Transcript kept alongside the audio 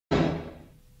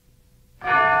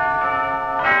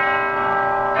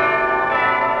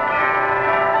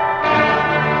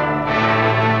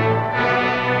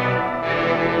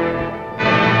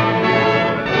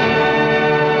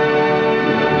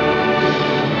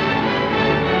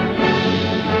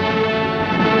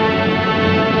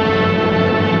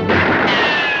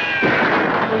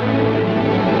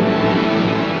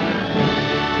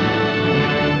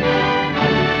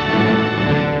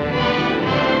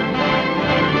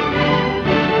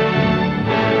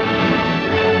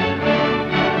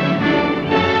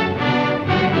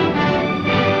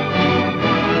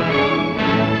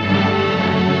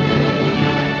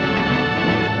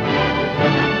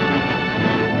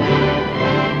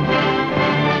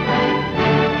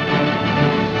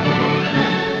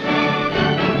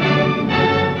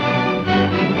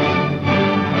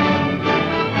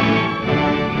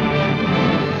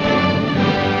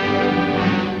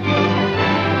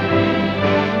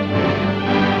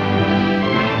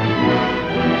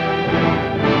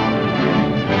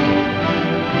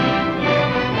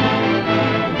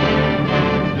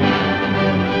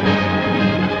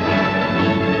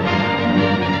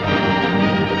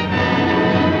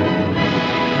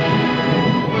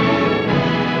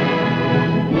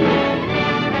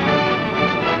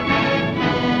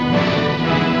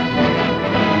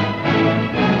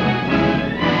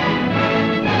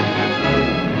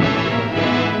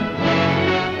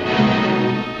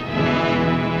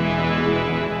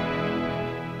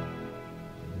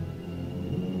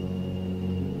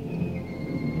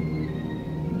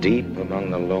Deep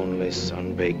among the lonely,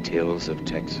 sun-baked hills of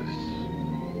Texas,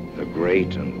 the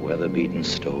great and weather-beaten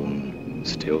stone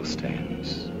still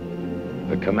stands.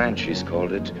 The Comanches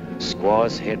called it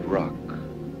Squaw's Head Rock.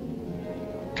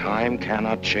 Time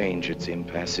cannot change its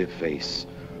impassive face,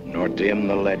 nor dim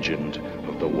the legend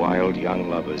of the wild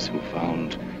young lovers who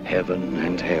found heaven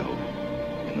and hell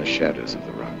in the shadows of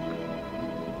the rock.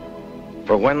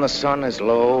 For when the sun is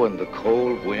low and the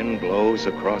cold wind blows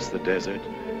across the desert,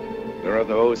 there are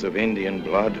those of Indian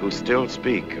blood who still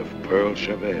speak of Pearl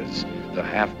Chavez, the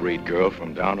half-breed girl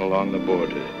from down along the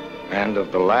border, and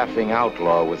of the laughing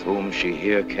outlaw with whom she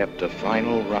here kept a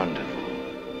final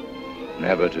rendezvous,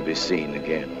 never to be seen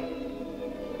again.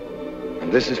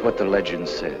 And this is what the legend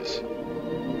says.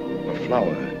 A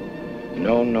flower,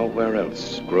 known nowhere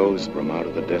else, grows from out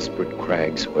of the desperate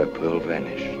crags where Pearl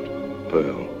vanished.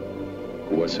 Pearl,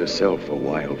 who was herself a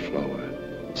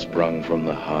wildflower, sprung from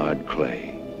the hard clay,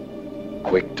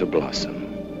 quick to blossom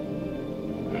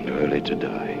and early to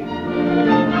die.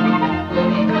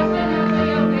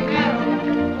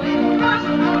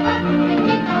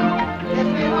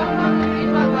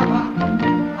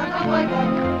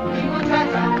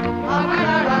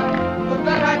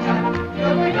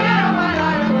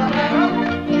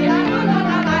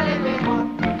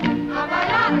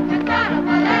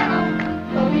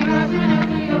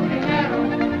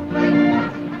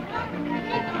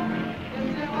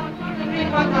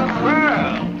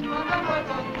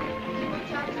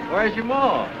 Where's your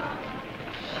ma?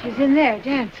 She's in there,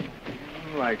 dancing.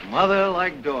 Like mother,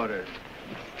 like daughter.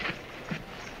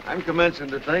 I'm commencing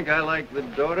to think I like the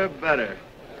daughter better.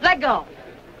 Let go.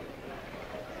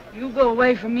 You go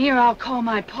away from here, I'll call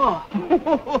my pa.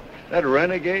 That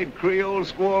renegade Creole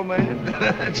squaw man?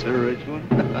 That's a rich one.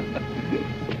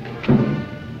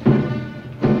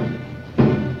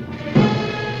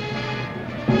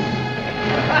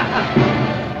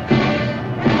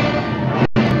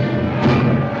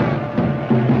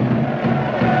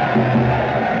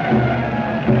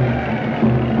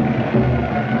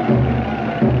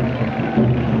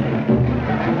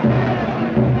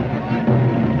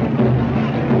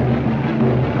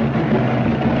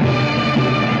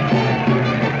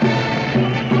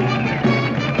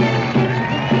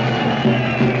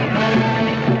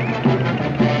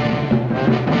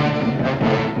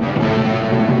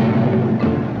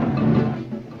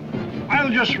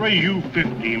 Just raise you 50,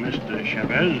 Mr.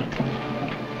 Chavez.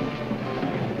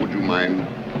 Would you mind?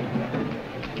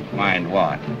 Mind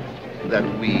what? That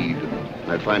weed.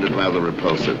 I find it rather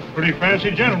repulsive. Pretty fancy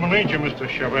gentleman, ain't you, Mr.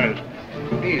 Chavez?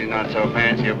 He's not so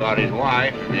fancy about his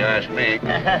wife, if you ask me.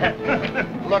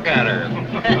 Look at her.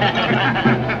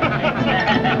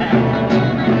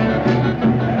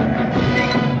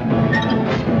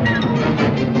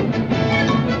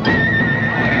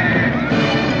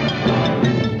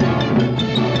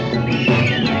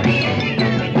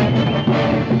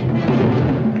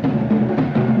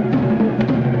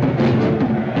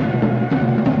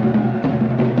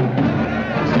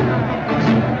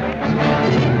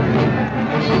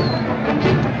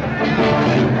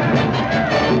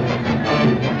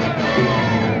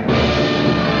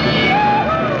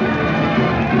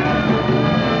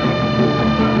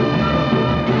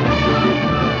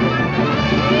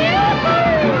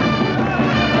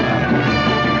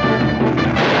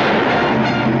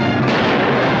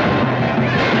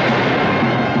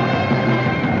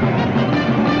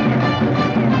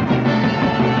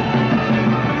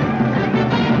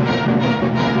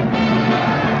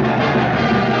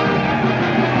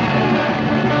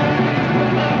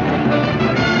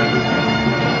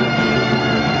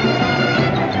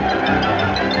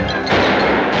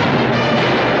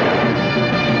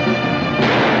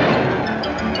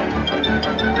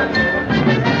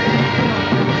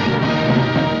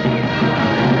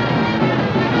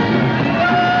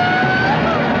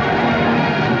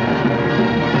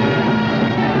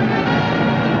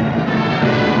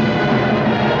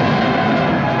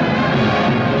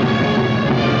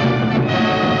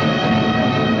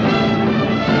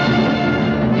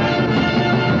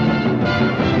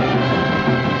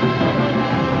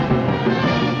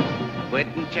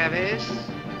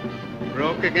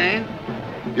 Again?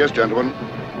 Yes, gentlemen.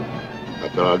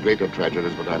 But there are greater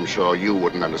tragedies, but I'm sure you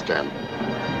wouldn't understand.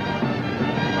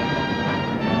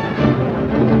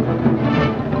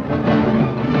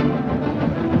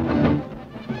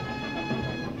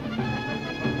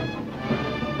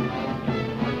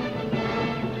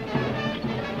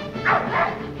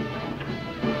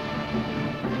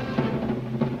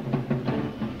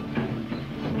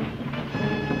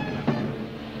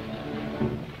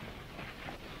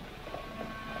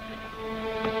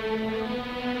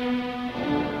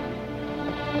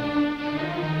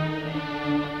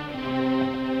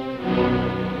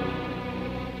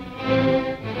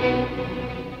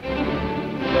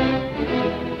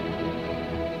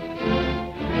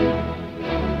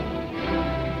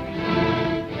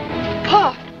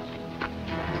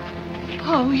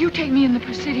 take me in the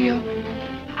Presidio.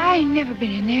 I ain't never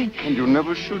been in there. And you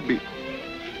never should be.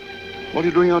 What are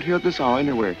you doing out here at this hour,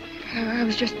 anyway? I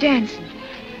was just dancing.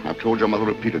 I've told your mother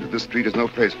repeatedly that this street is no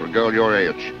place for a girl your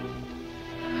age.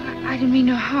 I didn't mean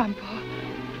no harm, Pa.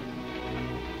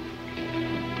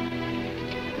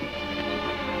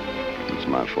 It's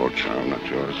my fault, child, not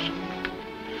yours.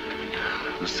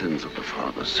 The sins of the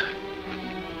fathers.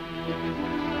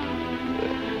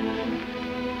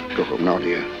 Go home now,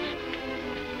 dear.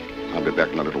 I'll be back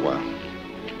in a little while.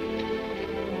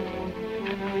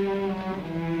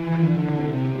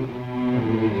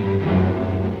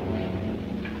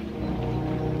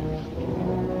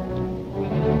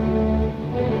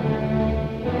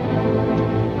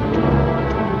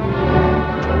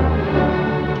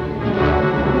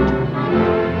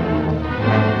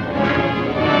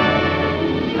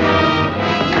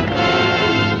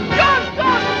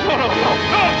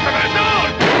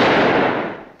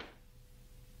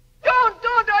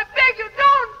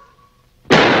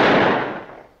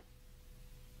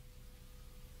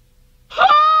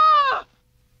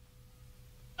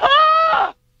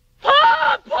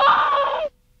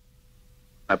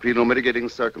 I plead no mitigating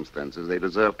circumstances. They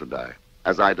deserve to die,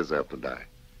 as I deserve to die.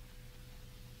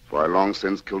 For I long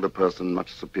since killed a person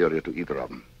much superior to either of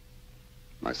them.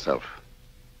 Myself.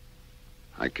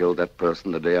 I killed that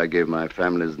person the day I gave my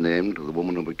family's name to the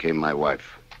woman who became my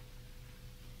wife.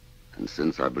 And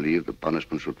since I believe the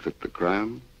punishment should fit the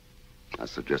crime, I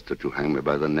suggest that you hang me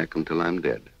by the neck until I'm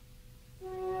dead.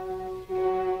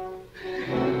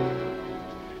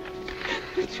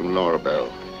 It's from Laura Bell.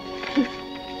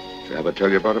 Did I ever tell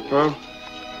you about her, Pearl?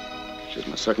 She's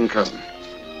my second cousin.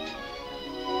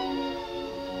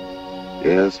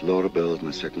 Yes, Laura Bell's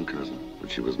my second cousin,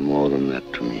 but she was more than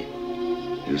that to me.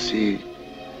 You see,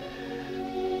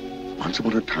 once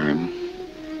upon a time,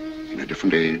 in a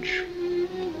different age,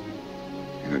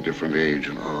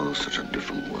 and oh, such a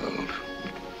different world,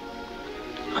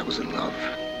 I was in love.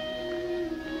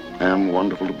 I am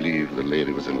wonderful to believe the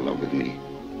lady was in love with me.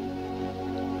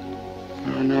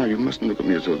 No, you mustn't look at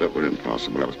me as though that were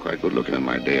impossible. I was quite good looking in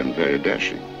my day and very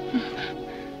dashing.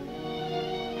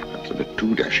 Perhaps a bit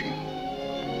too dashing.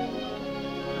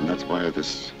 And that's why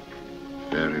this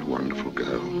very wonderful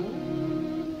girl,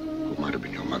 who might have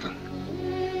been your mother,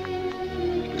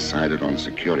 decided on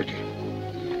security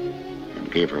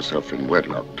and gave herself in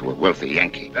wedlock to a wealthy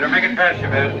Yankee. Better make it fast,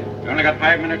 Chavez. You only got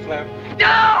 5 minutes left.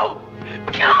 No!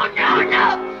 No!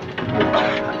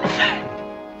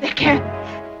 They can't.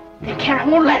 I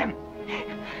won't let him.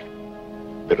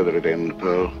 Better that it end,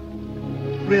 Pearl.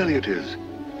 Really it is.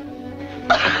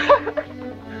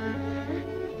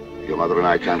 Your mother and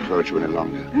I can't hurt you any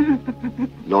longer.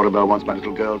 Laura Bell wants my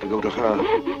little girl to go to her.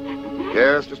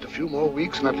 Yes, just a few more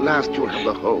weeks, and at last you'll have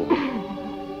the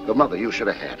home. The mother you should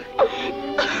have had.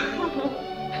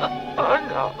 Oh,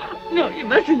 no. No, you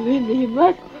mustn't leave me. You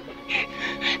mustn't.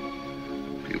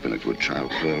 You've been a good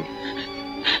child, Pearl.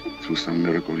 Through some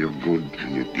miracle, you're good,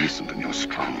 and you're decent, and you're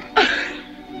strong.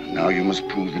 Now you must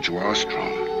prove that you are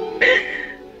strong.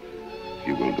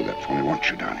 You will do that for me, won't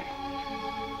you, darling?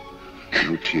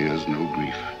 No tears, no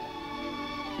grief.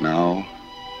 Now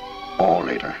or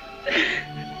later.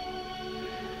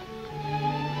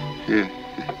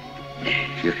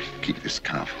 Here, keep this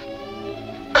scarf.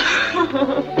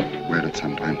 Wear it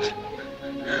sometimes.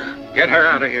 Get her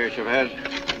out of here, Chavez.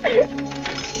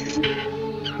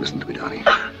 Listen to me, darling.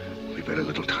 We've very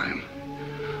little time.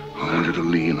 I want you to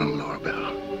lean on Laura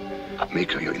Bell.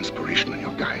 Make her your inspiration and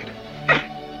your guide.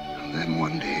 And then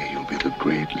one day you'll be the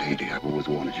great lady I've always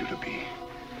wanted you to be.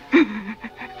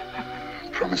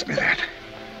 Promise me that.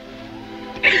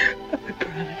 I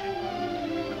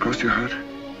promise. Cross your heart.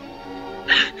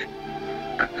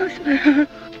 Cross my heart.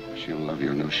 She'll love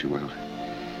you, I know she will.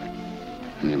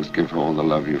 And you must give her all the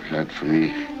love you've had for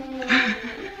me.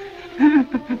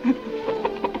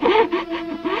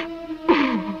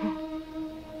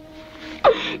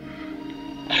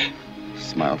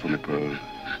 Smile for me, Pearl.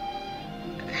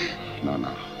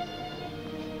 No.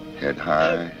 Head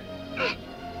high.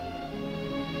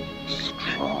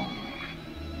 Strong.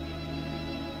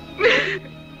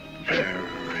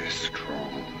 Very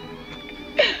strong.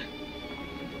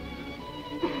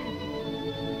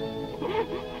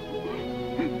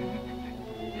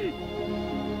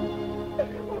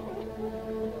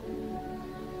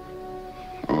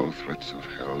 All threats of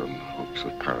hell and hopes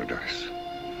of paradise.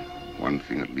 One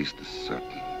thing at least is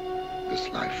certain. This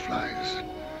life flies.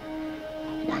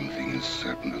 One thing is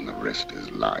certain and the rest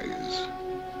is lies.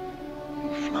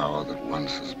 The flower that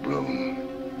once is blown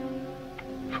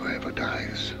forever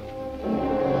dies.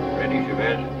 Ready,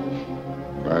 Chavez?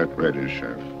 Quite ready,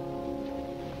 Sheriff.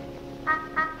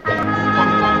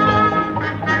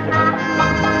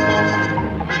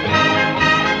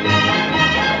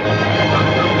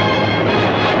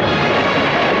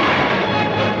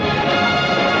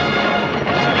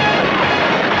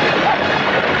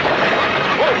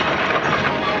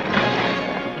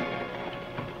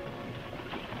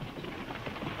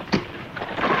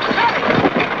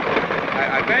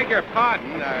 your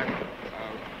pardon.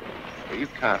 You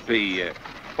can't be...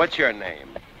 what's your name?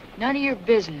 None of your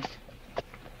business.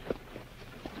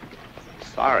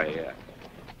 Sorry.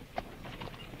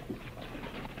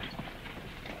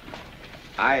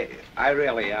 I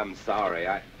really am sorry.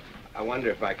 I wonder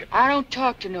if I could... I don't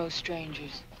talk to no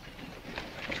strangers.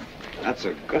 That's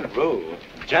a good rule.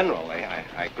 Generally,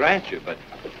 I grant you, but...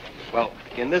 Well,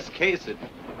 in this case, it...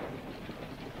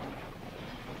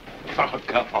 Oh,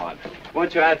 come on.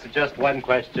 Won't you answer just one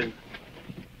question?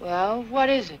 Well, what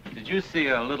is it? Did you see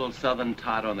a little southern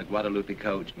tot on the Guadalupe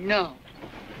coach? No.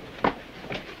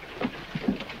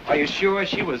 Are you sure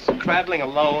she was traveling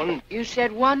alone? You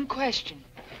said one question.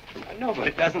 I know, but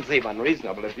it doesn't seem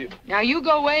unreasonable if you... Now you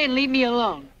go away and leave me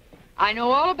alone. I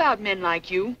know all about men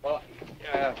like you. Well,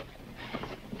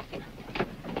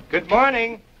 good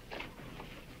morning.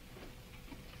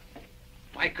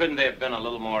 Why couldn't they have been a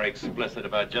little more explicit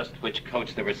about just which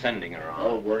coach they were sending her on?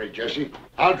 Don't worry, Jesse.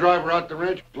 I'll drive her out the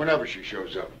ranch whenever she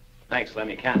shows up. Thanks, Lem.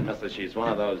 You can't miss her. She's one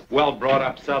of those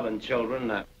well-brought-up southern children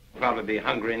that probably be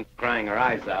hungry and crying her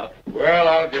eyes out. Well,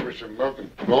 I'll give her some milk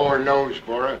and blow her nose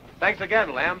for her. Thanks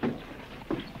again, Lem.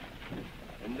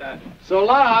 And, so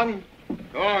long.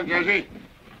 Go on, Jesse.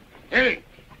 Hey,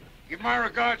 give my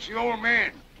regards to the old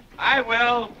man. I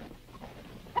will.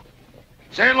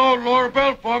 Say hello to Laura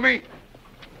Bell for me.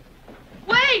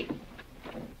 Wait!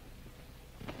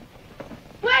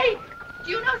 Wait!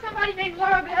 Do you know somebody named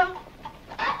Laura Bell?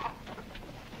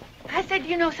 I said, do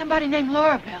you know somebody named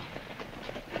Laura Bell?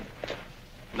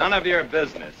 None of your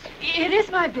business. It is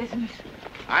my business.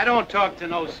 I don't talk to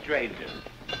no strangers.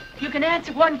 You can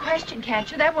answer one question,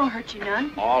 can't you? That won't hurt you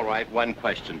none. All right, one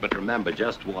question, but remember,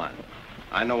 just one.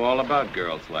 I know all about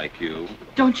girls like you.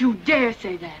 Don't you dare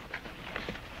say that.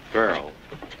 Girl.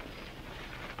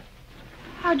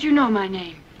 How'd you know my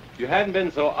name? If you hadn't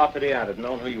been so uppity, I'd have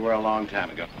known who you were a long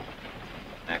time ago.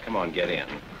 Now, come on, get in.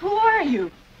 Who are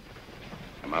you?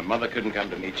 My mother couldn't come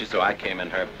to meet you, so I came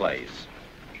in her place.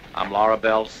 I'm Laura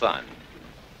Bell's son.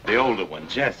 The older one,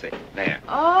 Jesse. There.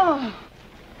 Oh.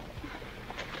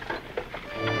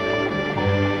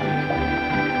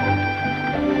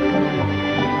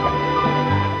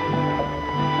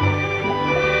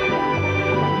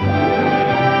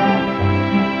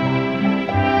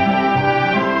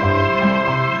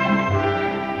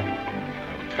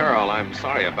 Pearl, I'm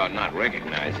sorry about not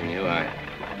recognizing you. I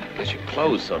guess your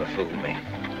clothes sort of fooled me.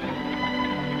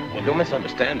 Well, don't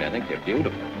misunderstand me. I think you're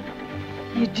beautiful.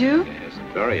 You do? Yes,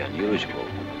 very unusual.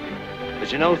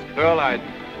 But you know, Pearl, I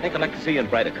think I'd like to see you in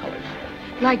brighter colors.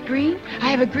 Like green? I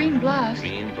have a green blouse.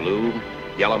 Green, blue,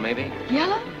 yellow, maybe?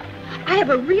 Yellow? I have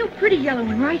a real pretty yellow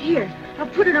one right here. I'll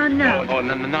put it on now. Oh,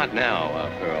 no, not now,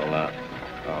 Pearl.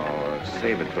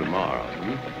 Save it for tomorrow.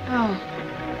 Hmm? Oh.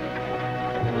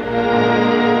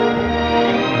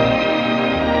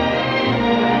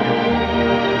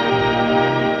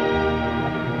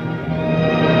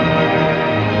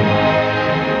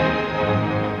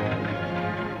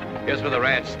 Here's where the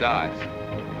ranch starts.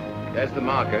 There's the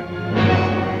marker.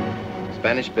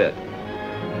 Spanish bit.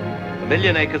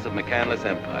 1,000,000 acres of McCandless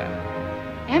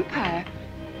Empire. Empire?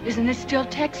 Isn't this still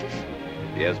Texas?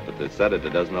 Yes, but the senator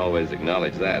doesn't always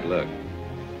acknowledge that. Look.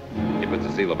 He puts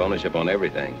a seal of ownership on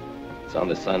everything. It's on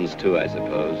the sons, too, I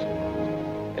suppose.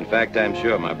 In fact, I'm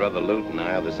sure my brother Lute and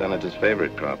I are the senator's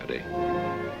favorite property.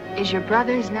 Is your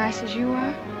brother as nice as you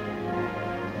are?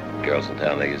 Girls in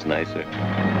town think he's nicer.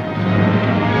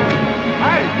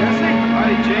 Hi, Jesse.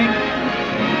 Hi, Jake.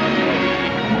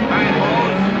 Hi,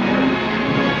 Rose.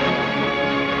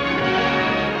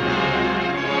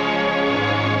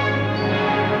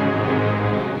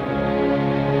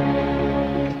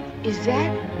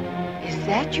 Is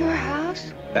that your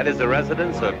house? That is the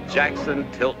residence of Jackson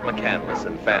Tilt McCandless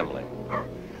and family.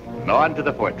 And on to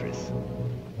the fortress.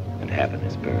 And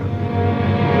happiness, Pearl.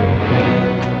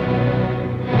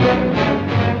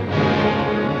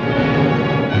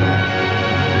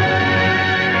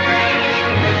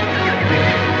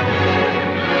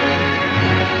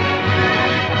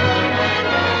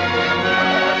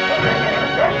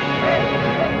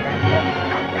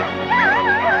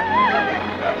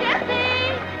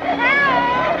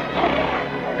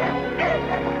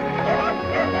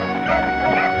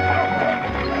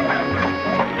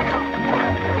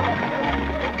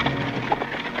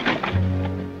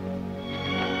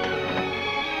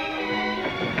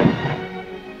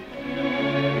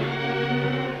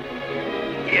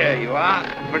 Here you are,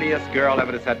 prettiest girl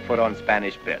ever to set foot on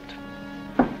Spanish Bit.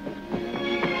 Oh,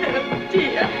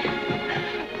 dear.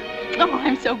 Oh,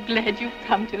 I'm so glad you've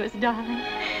come to us, darling.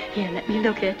 Here, let me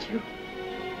look at you.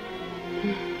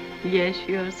 Yes,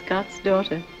 you're Scott's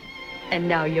daughter. And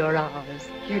now you're ours.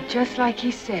 You're just like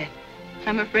he said.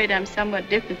 I'm afraid I'm somewhat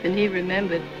different than he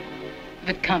remembered.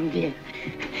 But come, dear.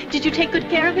 Did you take good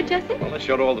care of her, Jessie? Well, it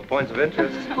showed all the points of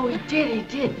interest. Oh, he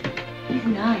did. He's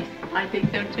nice. I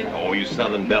think so, too. Oh, you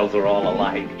Southern belles are all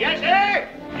alike. Yes, sir!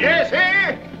 Yes,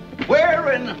 sir!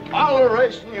 Where in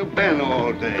holleration you been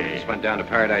all day? Just went down to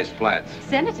Paradise Flats.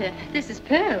 Senator, this is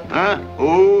Pearl. Huh?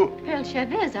 Who? Pearl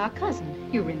Chavez, our cousin.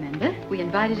 You remember? We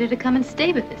invited her to come and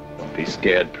stay with us. Don't be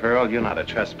scared, Pearl. You're not a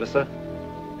trespasser.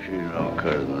 She's no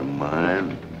cousin of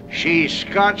mine. She's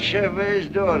Scott Chevet's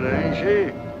daughter,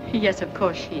 ain't Yes, of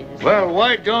course she is. she? Well,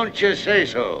 why don't you say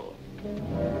so?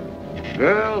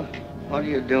 Girl, what are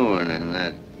you doing in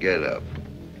that get-up?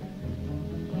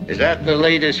 Is that the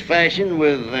latest fashion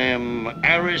with them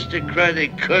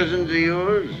aristocratic cousins of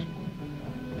yours?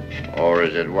 Or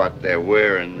is it what they're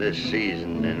wearing this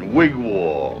season in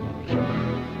wigwams?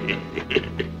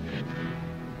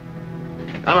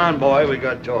 Come on, boy, we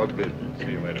got to talk business.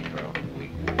 See you later, Pearl.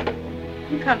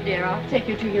 Come, dear, I'll take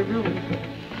you to your room.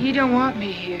 He don't want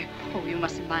me here. Oh, you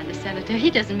mustn't mind the Senator. He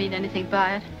doesn't mean anything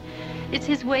by it. It's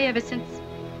his way ever since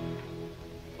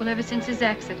his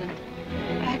accident.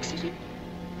 Accident?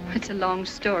 It's a long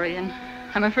story, and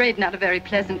I'm afraid not a very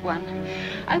pleasant one.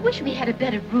 I wish we had a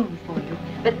better room for you,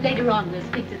 but later on we'll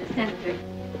speak to the Senator.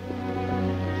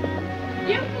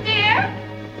 Newton, dear?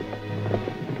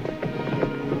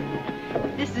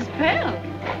 This is Pearl,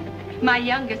 my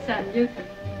younger son, Newton.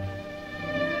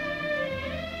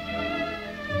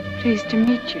 Pleased to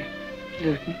meet you,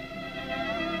 Luton.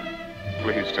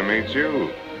 Pleased to meet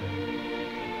you,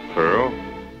 Pearl.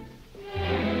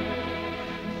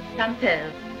 Come,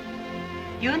 Pearl.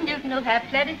 You and Newton will have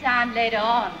plenty time later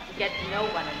on to get to know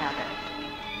one another.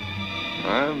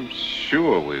 I'm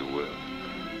sure we will.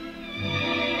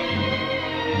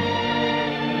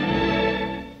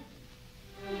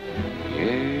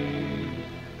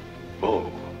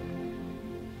 Oh.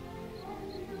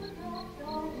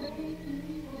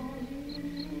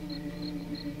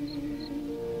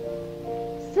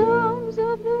 Songs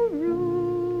of the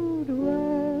rude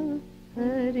were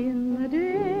heard in the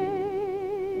day,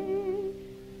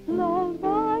 lulled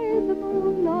by the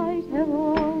moonlight have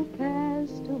all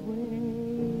passed away.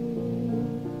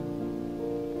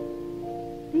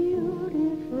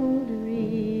 Beautiful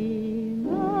dreamer,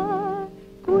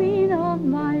 queen of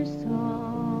my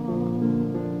song,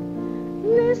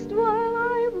 list while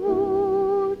I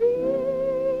woo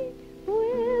thee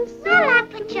with Well, I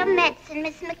put your medicine,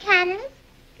 Miss McCandless.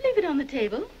 Leave it on the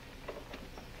table.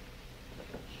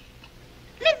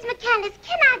 Miss McCandless,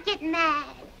 can I get married?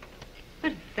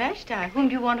 But Vashti, whom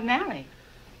do you want to marry?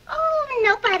 Oh,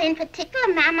 nobody in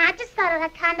particular, ma'am. I just thought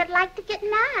I'd kind of like to get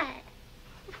married.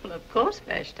 Well, of course,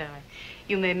 Vashti.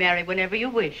 You may marry whenever you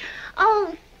wish.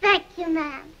 Oh, thank you,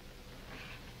 ma'am.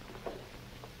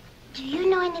 Do you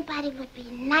know anybody would be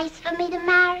nice for me to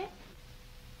marry?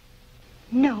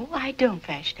 No, I don't,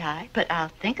 Vashti, but I'll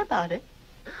think about it.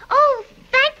 Oh,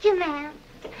 thank you, ma'am.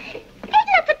 Ain't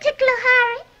no particular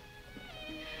hurry.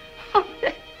 Oh,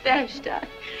 Vashti,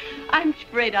 I'm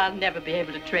afraid I'll never be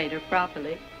able to train her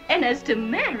properly. And as to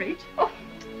marriage, oh.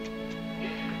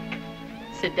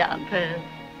 Sit down, Pearl.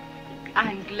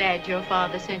 I'm glad your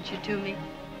father sent you to me.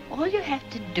 All you have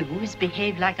to do is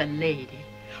behave like a lady.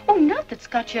 Oh, not that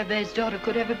Scott Chevet's daughter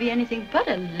could ever be anything but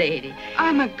a lady.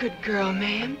 I'm a good girl,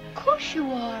 ma'am. Of course you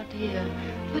are, dear.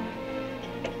 But,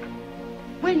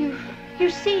 well, you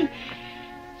see,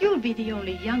 you'll be the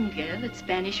only young girl at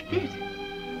Spanish Bit.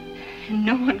 And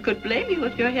no one could blame you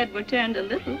if your head were turned a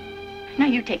little. Now,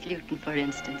 you take Luton, for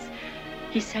instance.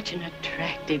 He's such an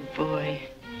attractive boy.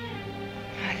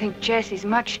 I think Jessie's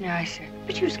much nicer.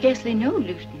 But you scarcely know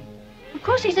Luton. Of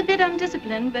course, he's a bit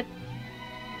undisciplined, but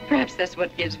perhaps that's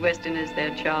what gives Westerners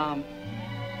their charm.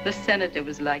 The Senator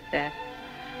was like that.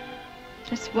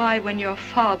 That's why when your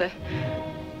father...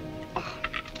 Oh,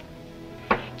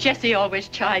 Jessie always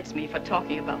chides me for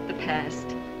talking about the past.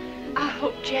 I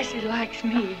hope Jessie likes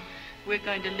me. We're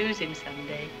going to lose him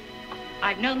someday.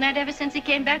 I've known that ever since he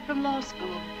came back from law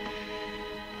school.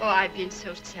 Oh, I've been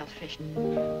so selfish.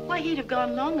 Why, he'd have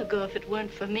gone long ago if it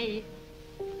weren't for me.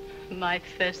 My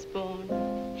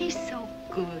firstborn. He's so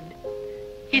good.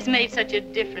 He's made such a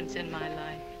difference in my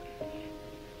life.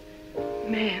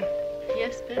 Ma'am.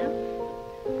 Yes, Bill?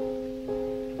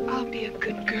 I'll be a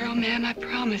good girl, ma'am. I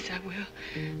promise I will.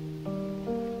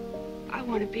 I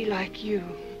want to be like you.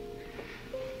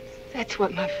 That's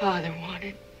what my father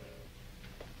wanted.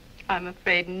 I'm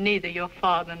afraid neither your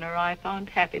father nor I found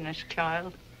happiness,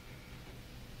 child.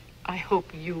 I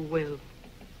hope you will.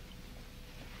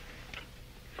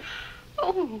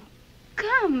 Oh,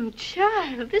 come,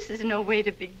 child. This is no way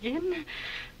to begin.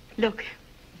 Look,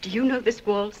 do you know this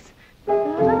waltz? Will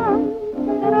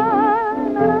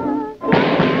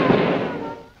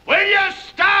you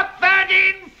stop that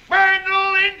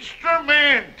infernal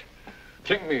instrument?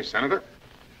 King me, Senator.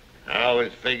 I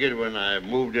always figured when I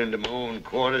moved into my own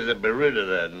quarters I'd be rid of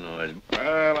that noise.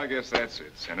 Well, I guess that's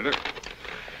it, Senator.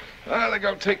 I think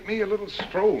I'll take me a little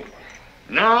stroll.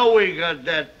 Now we got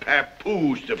that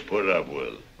papoose to put up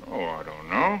with. Oh, I don't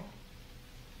know.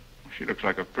 She looks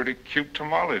like a pretty cute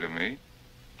tamale to me.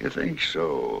 You think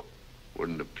so?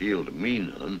 Wouldn't appeal to me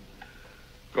none.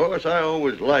 Of course, I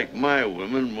always liked my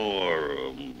women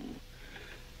more,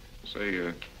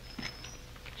 Say,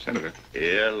 Senator.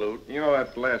 Yeah, Lute? You know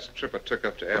that last trip I took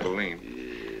up to Abilene?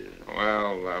 Yeah.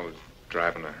 Well, I was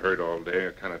driving a herd all day,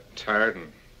 kind of tired,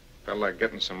 and felt like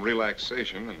getting some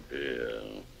relaxation, and...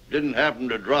 Yeah. Didn't happen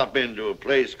to drop into a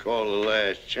place called The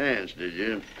Last Chance, did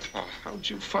you? Oh, how'd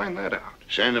you find that out?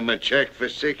 Sent him a check for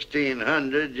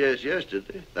 $1,600 just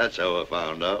yesterday. That's how I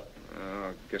found out.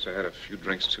 I guess I had a few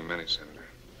drinks too many, Senator.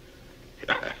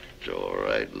 It's all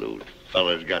right, Lute.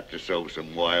 Fella's got to sow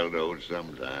some wild oats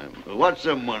sometime. What's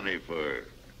the money for?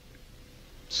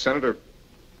 Senator,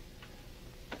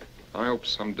 I hope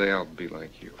someday I'll be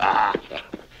like you.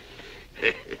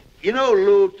 You know,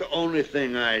 Lute, the only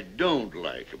thing I don't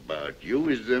like about you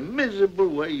is the miserable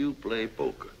way you play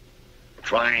poker.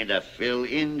 Trying to fill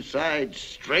inside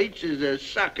straights is a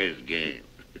sucker's game.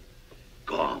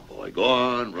 Go on, boy. Go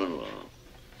on. Run along.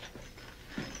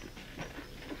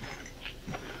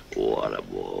 What a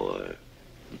boy.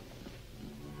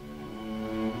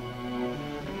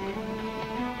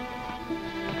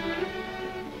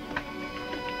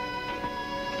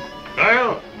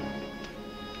 Well,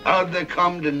 how'd they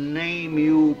come to name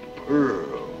you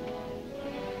Pearl?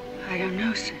 I don't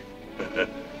know, sir.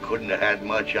 Couldn't have had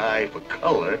much eye for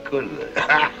color, could they?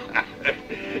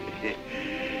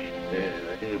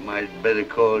 They might better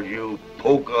call you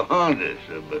Pocahontas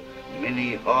or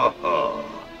Minnie Haw-Haw.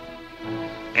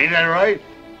 Ain't that right?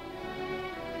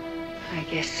 I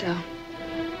guess so.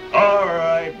 All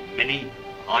right, Minnie,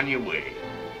 on your way.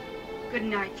 Good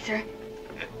night, sir.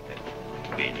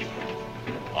 Minnie.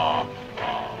 Haw,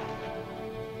 haw.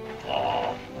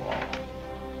 Haw, haw.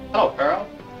 Oh, Pearl.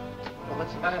 Well,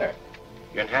 what's the matter?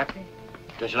 You unhappy?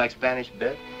 Don't you like Spanish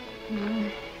bit? No.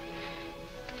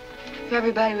 If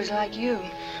everybody was like you.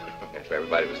 If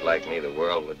everybody was like me, the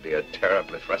world would be a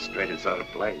terribly frustrated sort of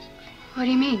place. What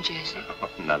do you mean, Jesse? Oh,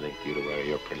 nothing for you to worry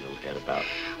your pretty little head about.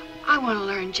 I want to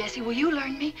learn, Jesse. Will you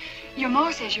learn me? Your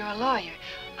ma says you're a lawyer.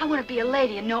 I want to be a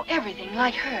lady and know everything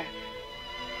like her.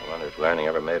 I wonder if learning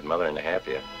ever made Mother any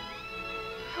happier.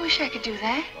 I wish I could do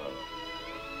that.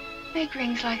 Make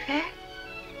rings like that.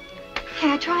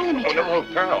 Can I try? Let me try. Oh,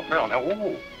 no, Pearl, now,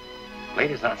 whoa.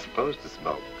 Ladies aren't supposed to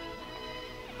smoke.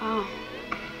 Oh.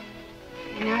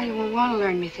 Now you won't want to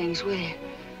learn me things, will you?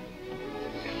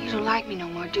 You don't like me no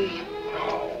more, do you?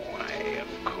 Oh,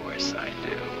 of course I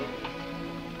do.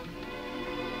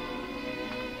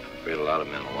 I'm afraid a lot of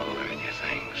men will want to learn you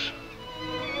things.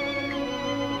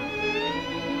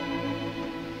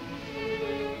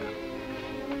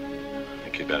 I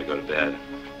think you'd better go to bed.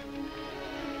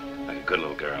 Like a good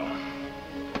little girl.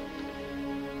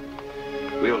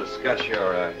 We'll discuss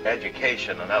your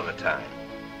education another time.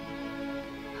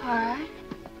 All right.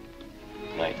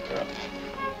 Night, Pearl.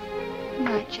 Good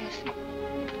night, Jesse.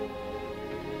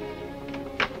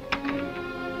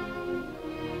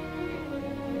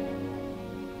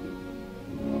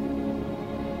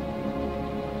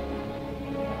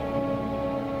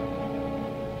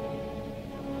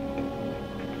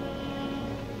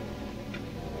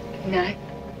 Good night.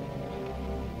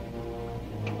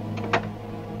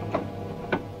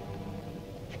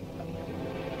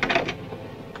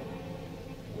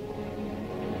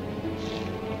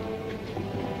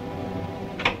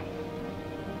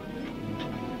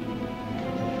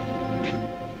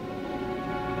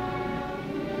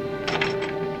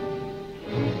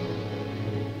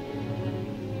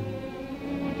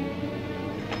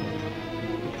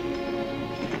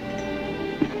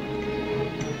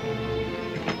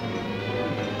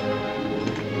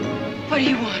 What do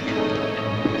you want?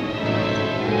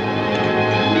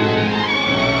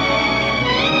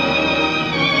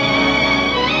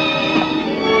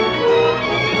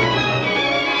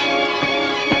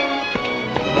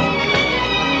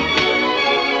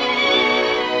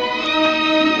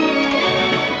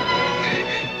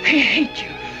 I hate you.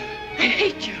 I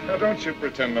hate you. Now, don't you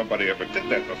pretend nobody ever did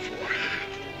that before.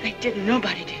 They didn't.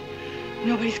 Nobody did.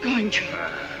 Nobody's going to.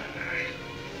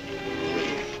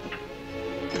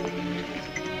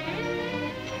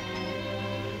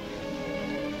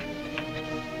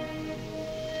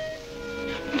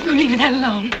 You leave that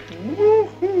alone.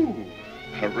 Woo-hoo!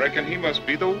 I reckon he must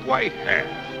be the white half.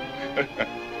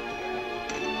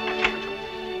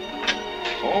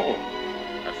 Oh,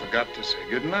 I forgot to say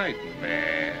goodnight,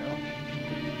 ma'am.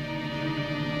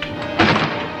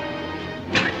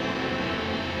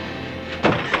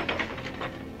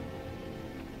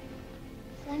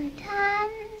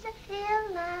 Sometimes I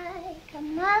feel like a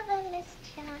motherless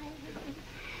child.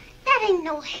 That ain't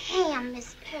no ham,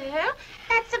 Miss Pearl.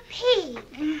 That's a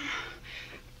pig.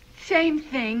 Same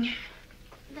thing.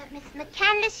 But Miss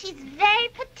McCandless, she's very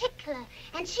particular,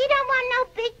 and she don't want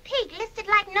no big pig listed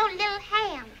like no little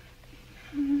ham.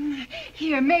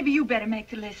 Here, maybe you better make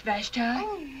the list, Vashti.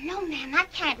 Oh, no, ma'am, I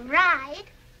can't ride.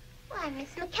 Why, Miss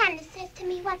McCandless says to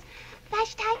me once,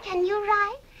 Vashti, can you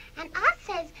ride? And I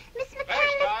says, Miss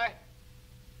McCandless...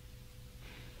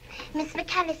 Miss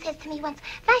McCandless says to me once,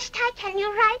 Vashti, can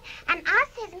you ride? And I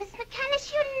says, Miss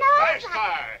McCandless, you know...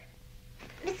 Vashti!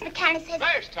 Miss McCandless says...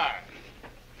 Vashti!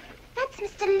 That's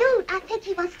Mr. Lute. I think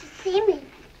he wants to see me.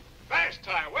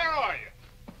 Vashti, where are you?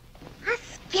 I'm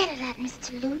scared of that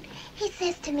Mr. Lute. He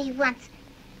says to me once,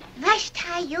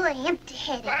 Vashti, you're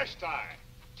empty-headed. Vashti,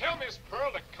 tell Miss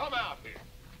Pearl to come out here.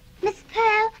 Miss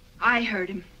Pearl? I heard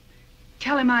him.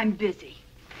 Tell him I'm busy.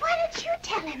 Why don't you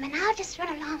tell him, and I'll just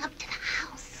run along up to the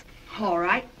house. All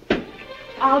right.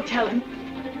 I'll tell him.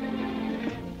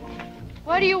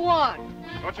 What do you want?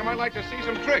 Thought you might like to see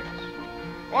some tricks.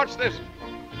 Watch this.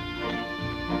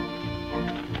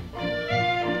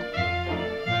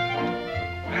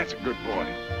 That's a good boy.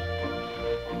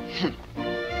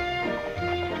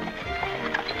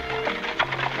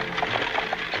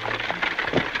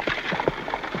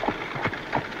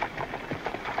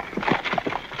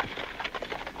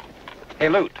 Hey,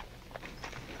 Lute.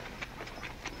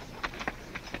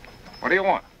 What do you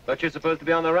want? Thought you're supposed to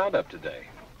be on the roundup today.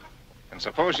 And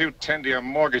suppose you tend to your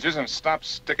mortgages and stop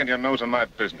sticking your nose in my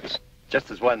business.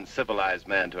 Just as one civilized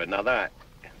man to another,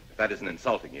 if that isn't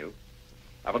insulting you,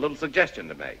 I have a little suggestion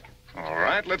to make. All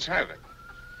right, let's have it.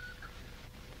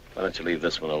 Why don't you leave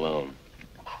this one alone?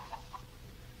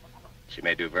 She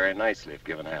may do very nicely if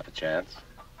given half a chance.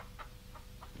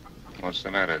 What's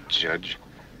the matter, Judge?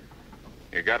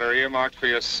 You got her earmarked for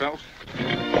yourself?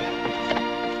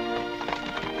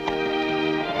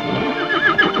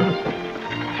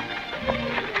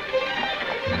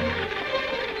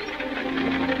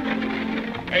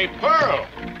 Hey, Pearl!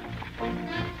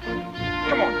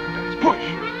 Come on, guys, push!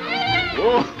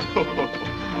 Whoa!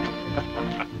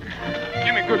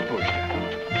 Give me a good push.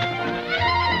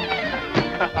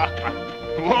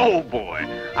 Whoa, boy.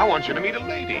 I want you to meet a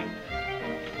lady.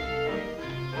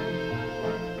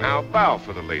 Now bow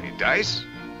for the lady, Dice.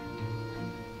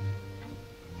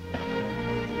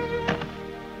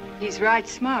 He's right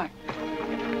smart.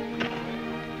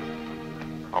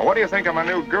 Oh, what do you think of my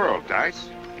new girl, Dice?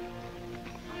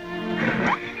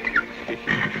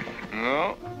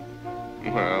 No?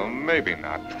 Well, maybe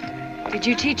not. Did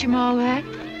you teach him all that?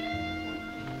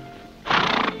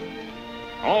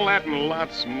 All that and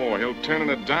lots more. He'll turn in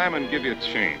a dime and give you a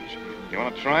change. You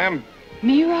want to try him?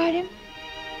 Me ride him?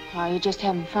 Or are you just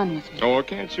having fun with me? Or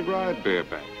can't you ride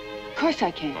bareback? Of course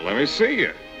I can. Well, let me see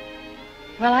you.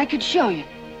 Well, I could show you.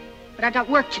 But I got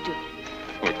work to do.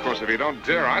 Well, of course, if you don't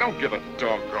dare, I don't give a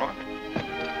doggone.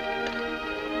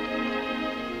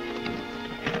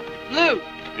 Lou,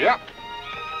 Yeah,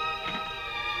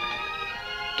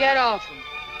 get off him.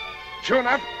 sure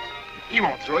enough. He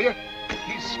won't throw you.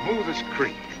 He's smooth as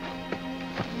cream.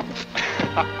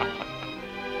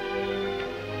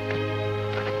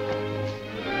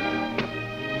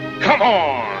 Come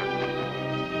on!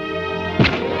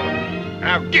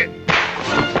 Now get!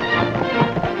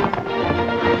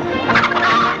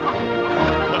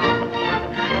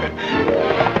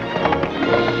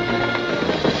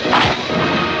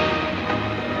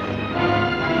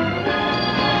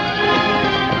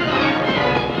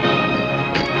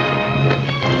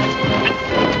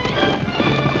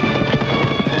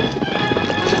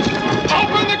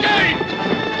 Open the gate!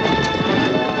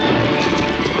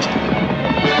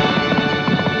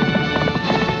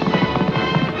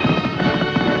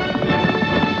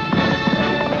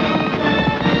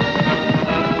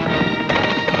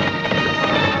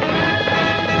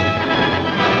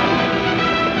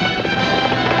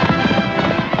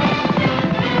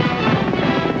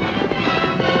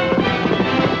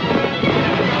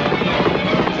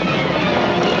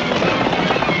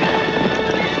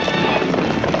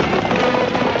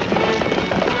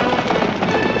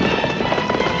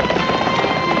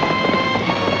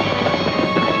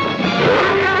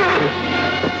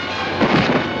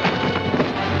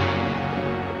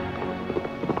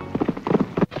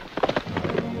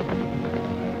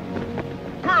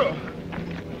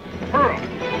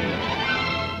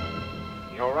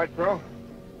 right, Pearl?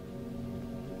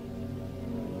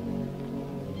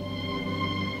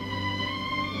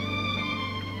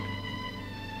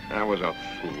 That was a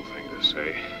fool thing to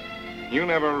say. You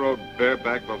never rode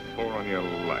bareback before in your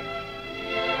life.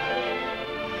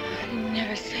 I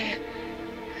never said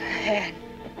I had.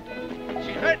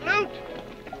 She hurt, Loot?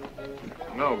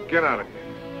 No, get out of here.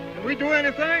 Did we do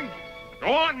anything?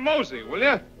 Go on, mosey, will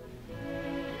you?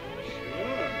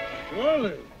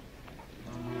 Surely.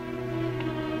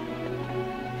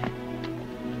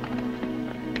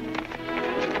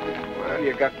 Well,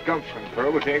 you got gumption,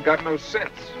 Pearl, but you ain't got no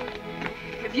sense.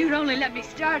 If you'd only let me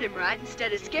start him right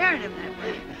instead of scaring him that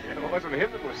way. It wasn't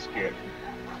him that was scared.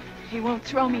 He won't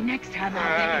throw me next time,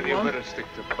 I think he You won't. better stick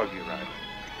to buggy riding.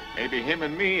 Maybe him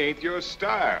and me ain't your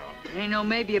style. Ain't no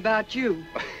maybe about you.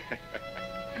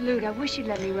 Lute, I wish you'd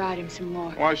let me ride him some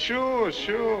more. Why, sure.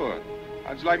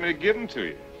 How'd you like me to give him to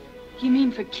you? You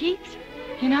mean for keeps?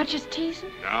 You're not just teasing?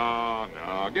 No.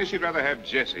 I guess you'd rather have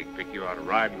Jesse pick you out a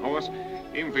riding horse,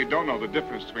 even if you don't know the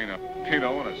difference between a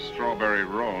Pinot and a strawberry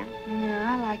roan. No,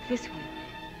 I like this one.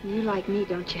 You like me,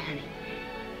 don't you, honey?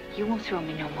 You won't throw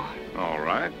me no more. All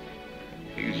right.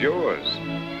 He's yours.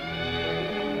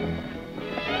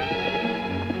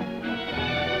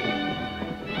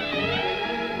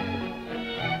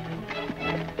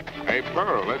 Hey,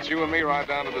 Pearl, let's you and me ride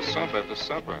down to the sump after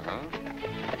supper, huh?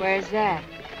 Where's that?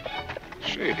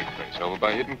 Shady place over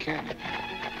by Hidden Canyon.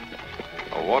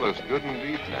 The water's good and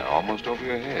deep now, almost over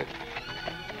your head.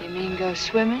 You mean go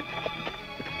swimming?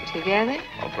 Together?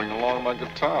 I'll bring along my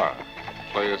guitar,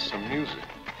 play us some music.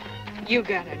 You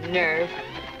got a nerve.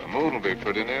 The moon will be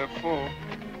pretty near full.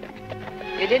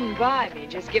 You didn't buy me,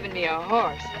 just giving me a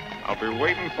horse. I'll be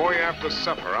waiting for you after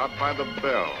supper out by the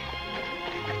bell.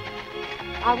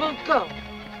 I won't go.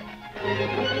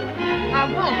 I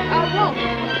won't.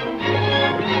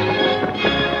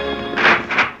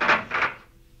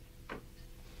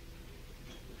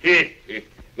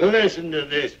 Listen to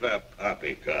this for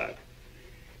poppycock.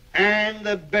 And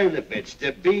the benefits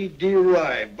to be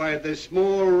derived by the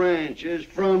small ranchers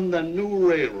from the new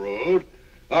railroad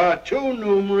are too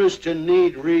numerous to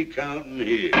need recounting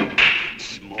here.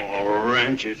 Small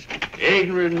ranchers,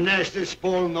 ignorant nesters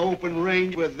spoiling the open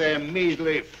range with their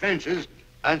measly fences.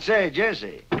 And say,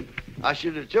 Jesse, I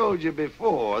should have told you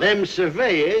before, them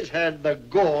surveyors had the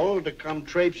gall to come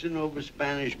traipsing over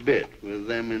Spanish Bit with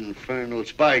them infernal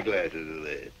spyglasses of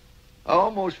theirs. I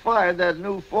almost fired that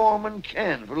new foreman,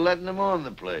 Ken, for letting them on the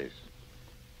place.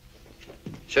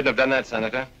 Shouldn't have done that,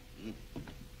 Senator.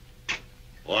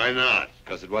 Why not?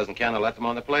 Because it wasn't Ken who let them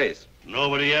on the place.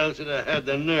 Nobody else would have had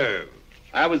the nerve.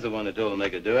 I was the one who told them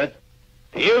they could do it.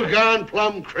 You gone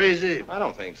plumb crazy? I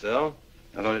don't think so.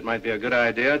 I thought it might be a good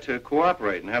idea to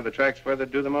cooperate and have the tracks further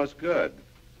do the most good.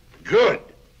 Good?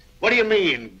 What do you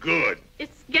mean, good?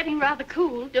 It's getting rather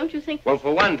cool, don't you think? Well,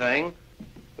 for one thing,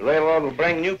 the railroad will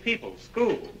bring new people,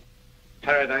 schools.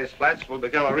 Paradise Flats will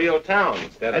become a real town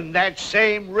instead of... And that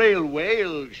same railway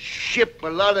will ship a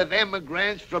lot of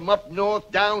emigrants from up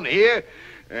north down here,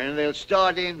 and they'll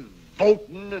start in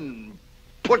voting and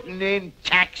putting in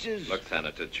taxes. Look,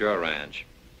 Senator, it's your ranch.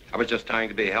 I was just trying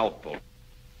to be helpful.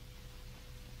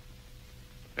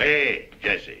 Hey,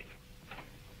 Jesse.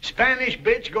 Spanish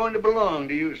Bit's going to belong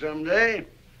to you someday.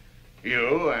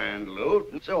 You and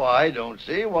Lute. So I don't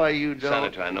see why you don't...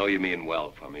 Senator, I know you mean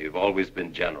well for me. You've always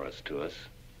been generous to us.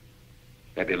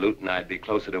 Maybe Lute and I'd be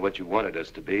closer to what you wanted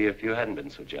us to be if you hadn't been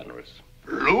so generous.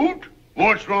 Lute?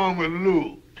 What's wrong with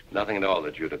Lute? Nothing at all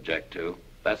that you'd object to.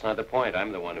 That's not the point.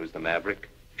 I'm the one who's the maverick.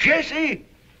 Jesse,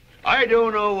 I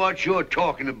don't know what you're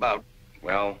talking about.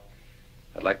 Well,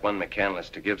 I'd like one McCandless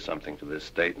to give something to this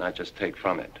state, not just take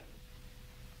from it.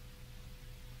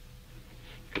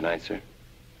 Good night, sir.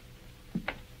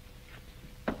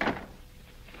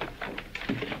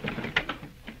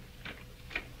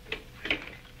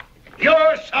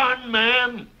 Your son,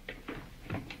 ma'am?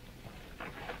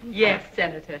 Yes,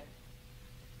 Senator.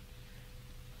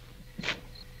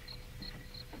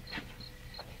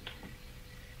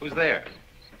 Who's there?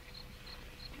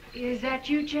 Is that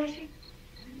you, Jesse?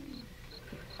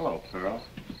 Hello, Pearl.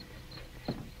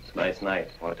 It's a nice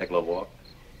night. Want to take a little walk?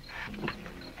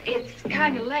 It's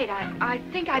kind of late. I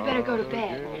think I better go to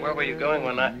bed. Well, where were you going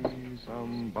when I...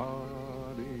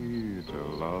 Somebody to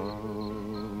love.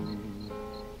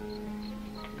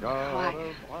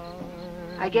 Oh,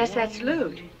 I guess that's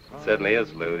Lute. It certainly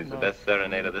is, Lou. He's the best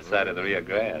serenader this side of the Rio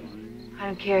Grande. I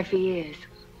don't care if he is.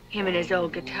 Him and his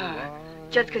old guitar.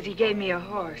 Just because he gave me a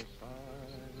horse.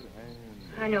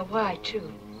 I know why,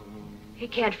 too. He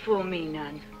can't fool me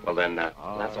none. Well, then,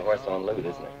 that's a horse on Lute,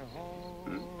 isn't it?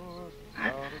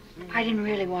 I didn't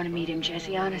really want to meet him,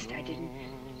 Jesse. Honest, I didn't.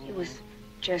 It was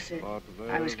just that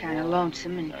I was kind of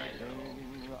lonesome, and...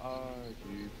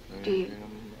 Do you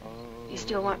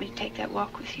still want me to take that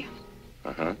walk with you?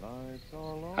 Uh-huh.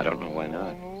 I don't know why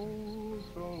not.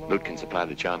 Lute can supply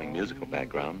the charming musical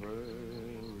background.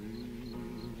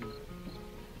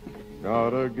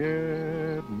 Gotta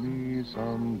get me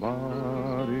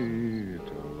somebody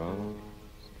to love.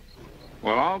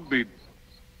 Well, I'll be...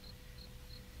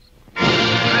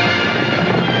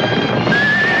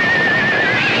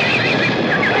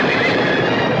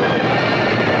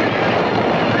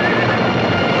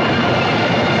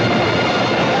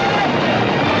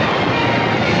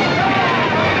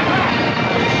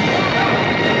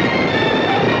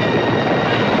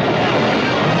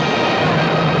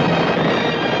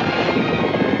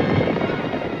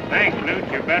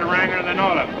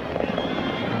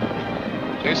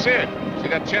 Hey, Sid, see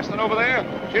that chestnut over there?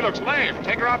 She looks lame.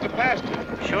 Take her out to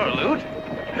pasture. Sure, Lute.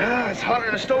 Yeah, it's hotter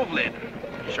than a stove lid.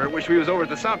 Sure wish we was over at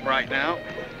the sump right now.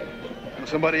 And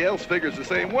somebody else figures the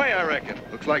same way, I reckon.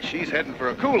 Looks like she's heading for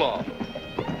a cool-off.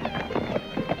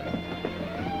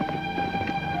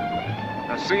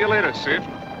 I'll see you later, Sid.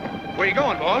 Where you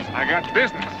going, boss? I got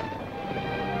business.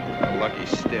 Lucky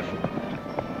stiff.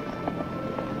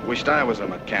 Wished I was a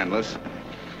McCandless.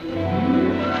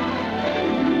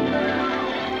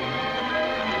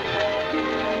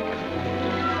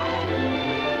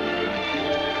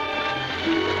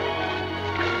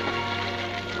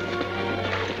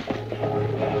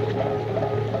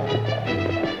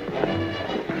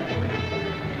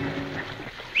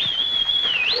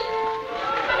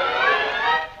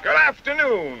 Good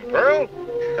afternoon, Pearl.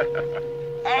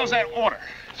 How's that water?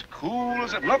 As cool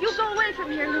as it looks? You go away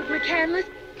from here, Luke McCandless.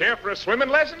 Care for a swimming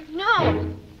lesson? No.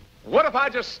 What if I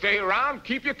just stay around,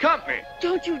 keep you company?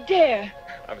 Don't you dare.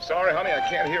 I'm sorry, honey, I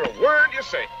can't hear a word you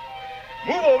say.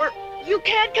 Move over. You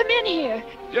can't come in here.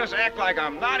 Just act like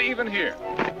I'm not even here.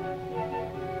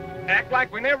 Act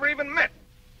like we never even met.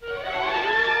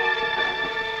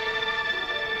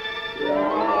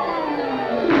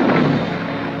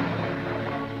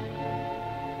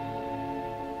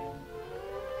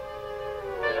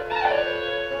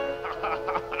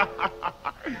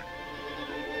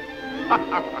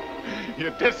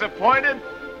 You're disappointed?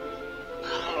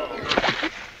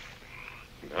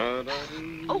 Oh,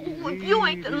 if you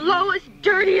ain't the lowest,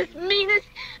 dirtiest, meanest...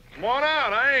 Come on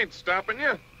out, I ain't stopping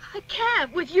you. I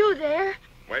can't with you there.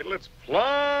 Wait till it's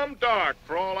plumb dark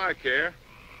for all I care.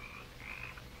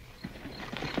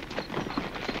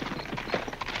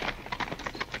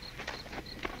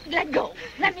 Let go.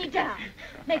 Let me down.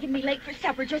 Making me late for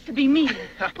supper just to be mean.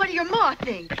 What do your ma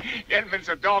think? You hadn't been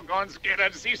so doggone scared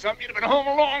I'd see something, you'd have been home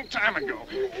a long time ago.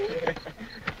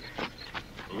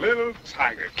 Little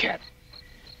tiger cat.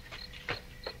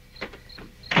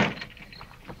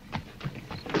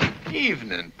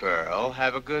 Evening, Pearl.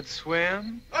 Have a good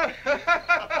swim?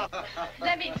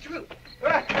 Let me through.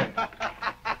 Am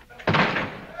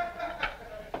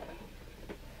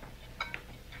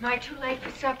I too late for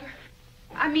supper?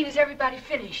 I mean, is everybody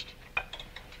finished?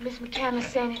 Did Miss McCandless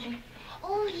say anything?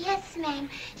 Oh, yes, ma'am.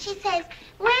 She says,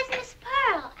 where's Miss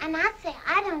Pearl? And I said,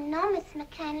 I don't know, Miss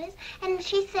McCandless. And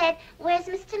she said, where's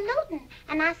Mr. Luton?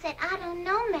 And I said, I don't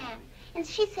know, ma'am. And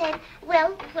she said,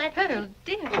 well, where... Pearl,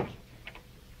 dear.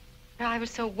 I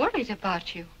was so worried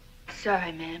about you.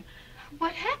 Sorry, ma'am.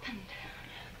 What happened?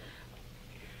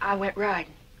 I went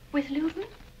riding. With Luton?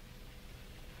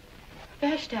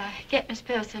 Best I get Miss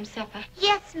Pearl some supper.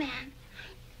 Yes, ma'am.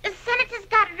 The senator's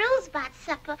got rules about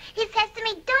supper. He says to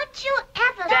me, don't you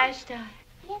ever... Vashti.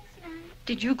 Yes, ma'am.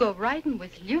 Did you go riding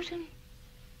with Luton?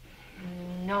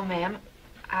 No, ma'am.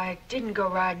 I didn't go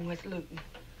riding with Luton.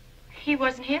 He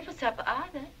wasn't here for supper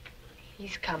either.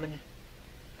 He's coming.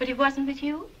 But he wasn't with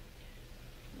you?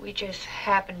 We just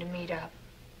happened to meet up.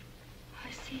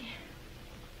 I see.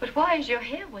 But why is your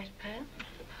hair wet, Pearl?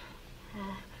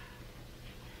 Oh.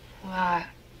 Well,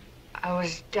 I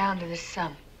was down to the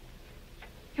sump.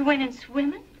 You went in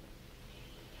swimming?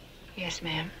 Yes,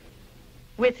 ma'am.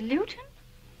 With Luton?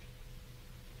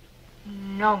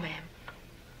 No, ma'am.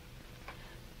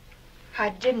 I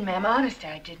didn't, ma'am. Honest,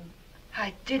 I didn't.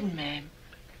 I didn't, ma'am.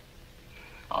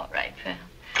 All right, Pearl.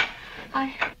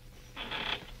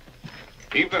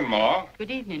 Evening, Ma.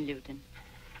 Good evening, Luton.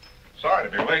 Sorry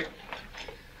to be late.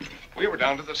 We were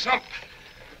down to the sump.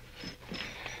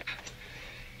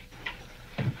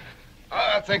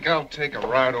 I think I'll take a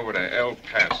ride over to El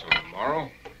Paso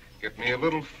tomorrow. Get me a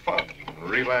little fun and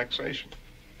relaxation.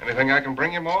 Anything I can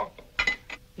bring you, Ma?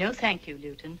 No, thank you,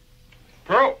 Luton.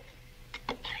 Pearl,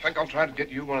 I think I'll try to get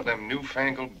you one of them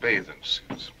newfangled bathing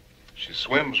suits. She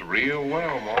swims real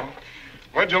well, Ma.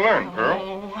 Where'd you learn,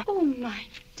 Pearl? Oh, my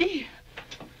dear.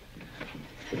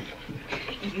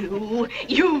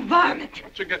 You varmint!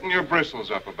 What you getting your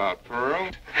bristles up about,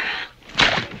 Pearl?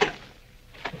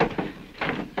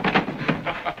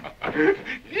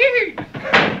 Yee!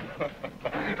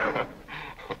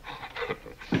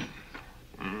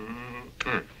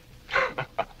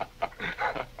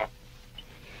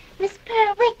 Miss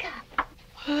Pearl, wake up.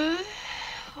 Huh?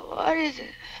 What is it?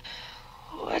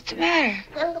 What's the matter?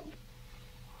 Well,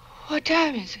 What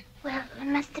time is it? well, it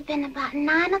must have been about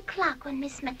 9 o'clock when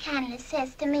Miss McCandless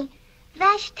says to me,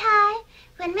 Vashti,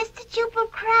 when Mr. Jubal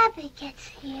Krabby gets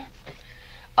here.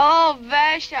 Oh,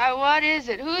 Vashti, what is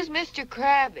it? Who's Mr.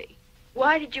 Krabby?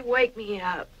 Why did you wake me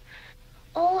up?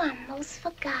 Oh, I most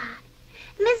forgot.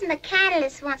 Miss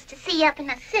McCandless wants to see you up in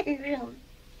her sitting room.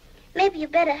 Maybe you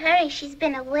better hurry. She's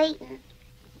been a-waiting.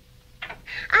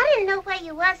 I didn't know where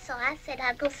you was, so I said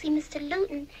I'd go see Mr.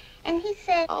 Luton. And he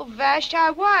said... Oh, Vashti,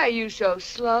 why are you so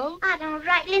slow? I don't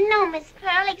rightly know, Miss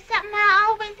Pearl, except I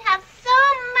always have so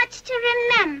much to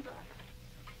remember.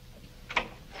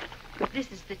 But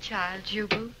this is the child,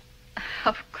 Jubal.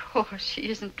 Of course, she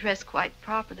isn't dressed quite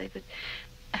properly, but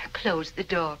close the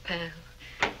door, Pearl.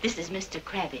 This is Mr.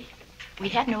 Krabby. We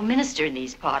have no minister in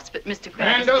these parts, but Mr. Krabby...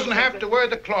 Man doesn't have to wear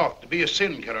the cloth to be a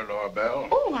sin killer, Laura Bell.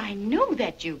 Oh, I know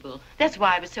that, Jubal. That's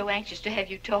why I was so anxious to have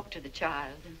you talk to the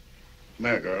child. Come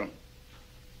here, girl.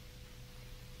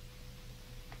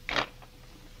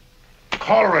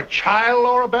 Call her a child,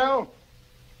 Laura Bell?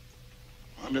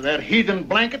 Under that heathen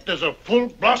blanket, there's a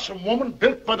full-blossom woman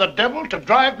built by the devil to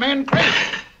drive men crazy.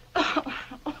 Oh,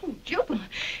 Jubal,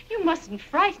 you mustn't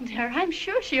frighten her. I'm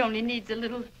sure she only needs a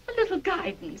little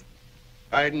guidance.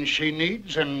 Guidance she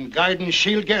needs and guidance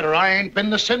she'll get, or I ain't been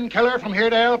the sin killer from here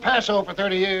to El Paso for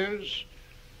 30 years.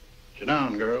 Sit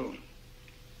down, girl.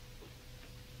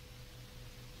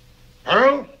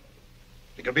 Pearl,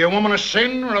 you could be a woman of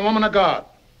sin or a woman of God.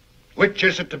 Which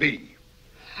is it to be?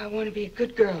 I want to be a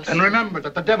good girl. And remember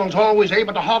that the devil's always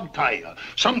able to hog-tie you.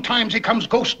 Sometimes he comes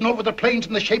ghosting over the plains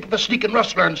in the shape of a sneaking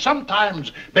rustler, and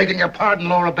sometimes, begging your pardon,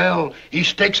 Laura Bell, he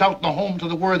stakes out in the homes of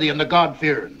the worthy and the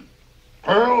God-fearing.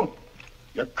 Pearl,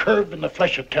 you're curved in the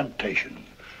flesh of temptation.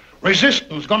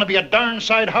 Resistance gonna be a darn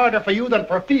sight harder for you than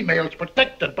for females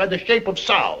protected by the shape of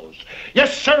sows.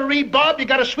 Yes, sirree, Bob, you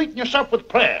gotta sweeten yourself with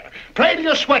prayer. Pray till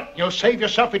you sweat, and you'll save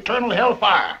yourself eternal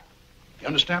hellfire. You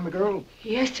understand me, girl?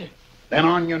 Yes, sir. Then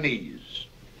on your knees.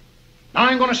 Now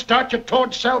I'm gonna start you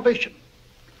towards salvation.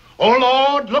 O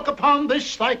Lord, look upon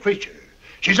this thy creature.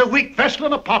 She's a weak vessel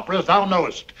and a pauper, as thou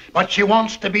knowest, but she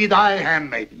wants to be thy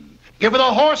handmaiden. Give her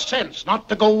the horse sense not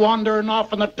to go wandering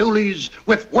off in the doolies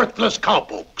with worthless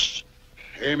cowpokes.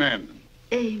 Amen.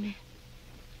 Amen.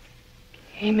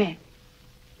 Amen.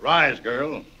 Rise,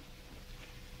 girl.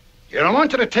 Here, I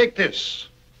want you to take this.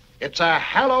 It's a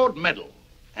hallowed medal,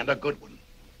 and a good one.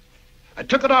 I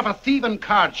took it off a thieving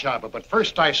card sharper, but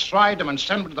first I stride him and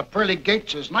send him to the pearly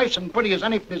gates as nice and pretty as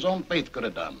any of his own faith could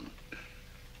have done.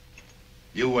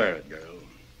 You wear it, girl.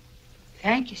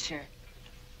 Thank you, sir.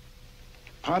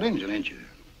 Hot Injun, ain't you?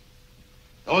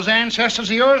 Those ancestors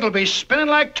of yours will be spinning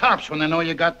like tops when they know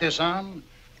you got this on.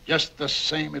 Just the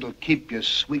same, it'll keep you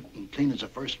sweet and clean as the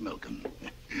first milking.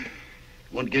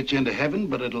 Won't get you into heaven,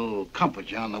 but it'll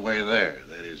comfort you on the way there.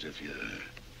 That is, if you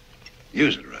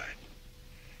use it right.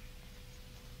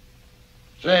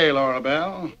 Say, Laura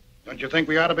Bell, don't you think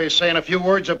we ought to be saying a few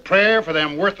words of prayer for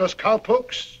them worthless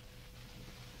cowpokes?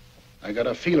 I got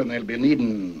a feeling they'll be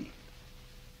needing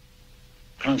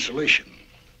consolation.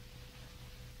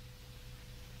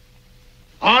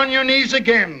 On your knees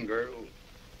again, girl.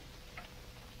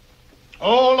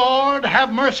 Oh, Lord,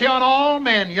 have mercy on all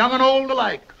men, young and old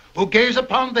alike, who gaze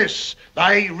upon this,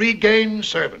 thy regained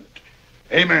servant.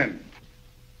 Amen.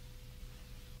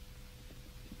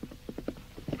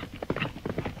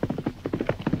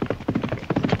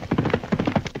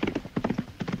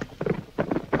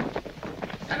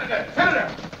 Senator!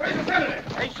 Where's the senator?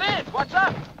 Hey, Sid, what's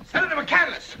up? Senator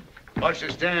McCandless. What's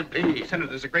the stampede? Senator,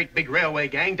 there's a great big railway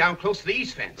gang down close to the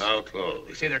east fence. How close?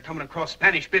 They say they're coming across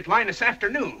Spanish Bit Line this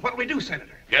afternoon. What'll we do,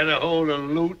 Senator? Get a hold of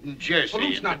Lute and Jesse. Well,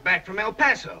 Lute's not back from El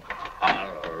Paso.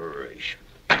 Holleration.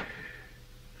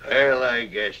 Well, I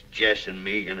guess Jess and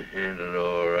me can handle it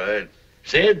all right.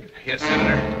 Sid? Yes,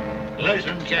 Senator.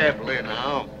 Listen carefully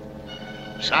now.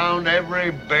 Sound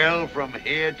every bell from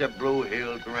here to Blue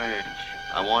Hills Ranch.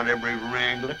 I want every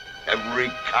wrangler, every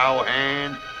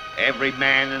cowhand, every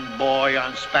man and boy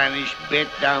on Spanish Bit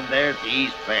down there at the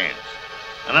east fence.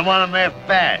 And I want them there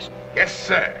fast. Yes,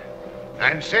 sir.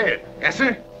 And Sid. Yes,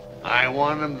 sir? I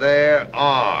want them there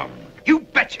armed. You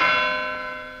betcha.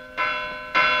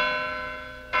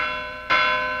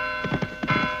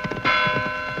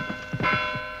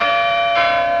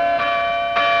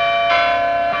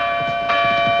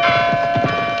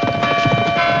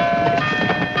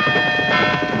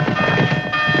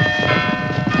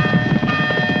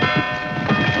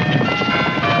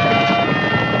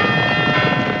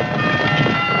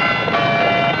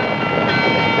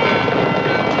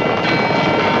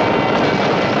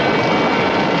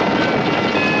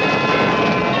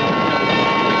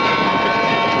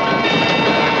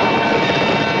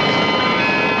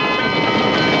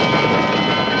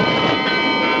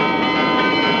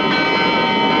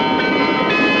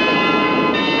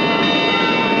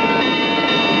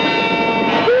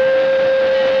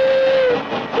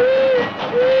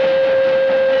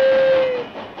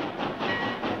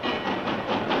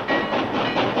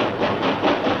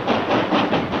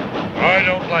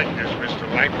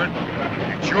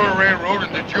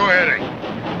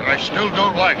 still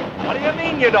don't like it. What do you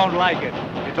mean you don't like it?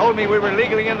 You told me we were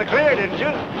legally in the clear, didn't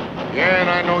you? Yeah, and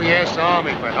I know you asked the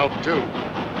Army for help, too.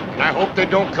 And I hope they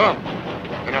don't come.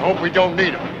 And I hope we don't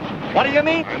need them. What do you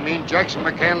mean? I mean Jackson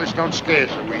McCandless don't scare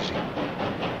so easy.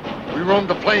 We roamed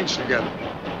the plains together.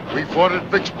 We fought at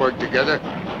Vicksburg together.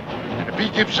 And if he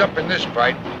gives up in this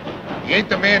fight, he ain't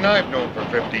the man I've known for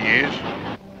 50 years.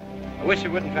 I wish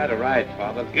you wouldn't try to ride,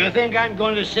 Father. You think I'm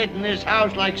going to sit in this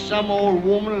house like some old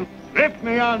woman? Lift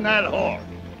me on that horse.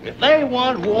 If they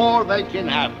want war, they can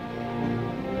have it.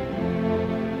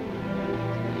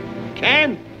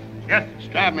 Ken? Yes?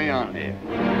 Strap me on here.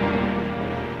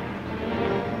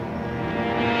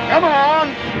 Come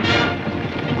on!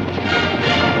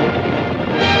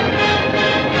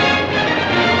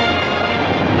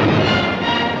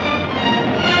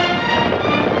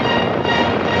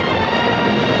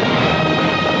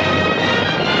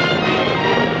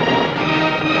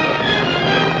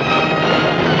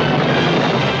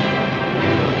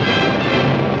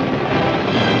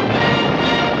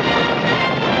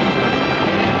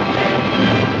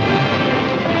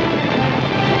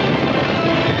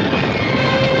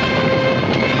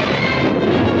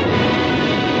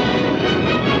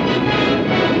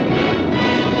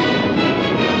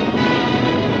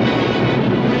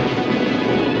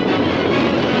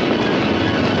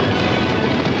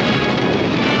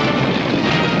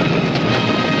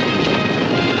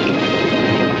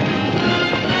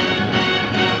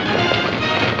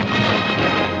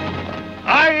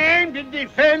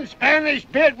 Spanish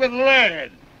pit with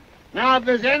lead. Now, if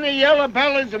there's any yellow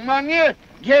bellies among you,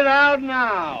 get out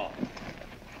now.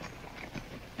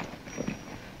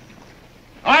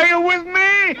 Are you with me?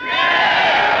 All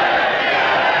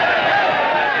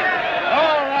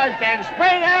right, then.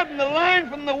 Straight out in the line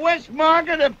from the West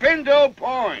Market to Pinto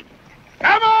Point.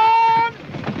 Come on!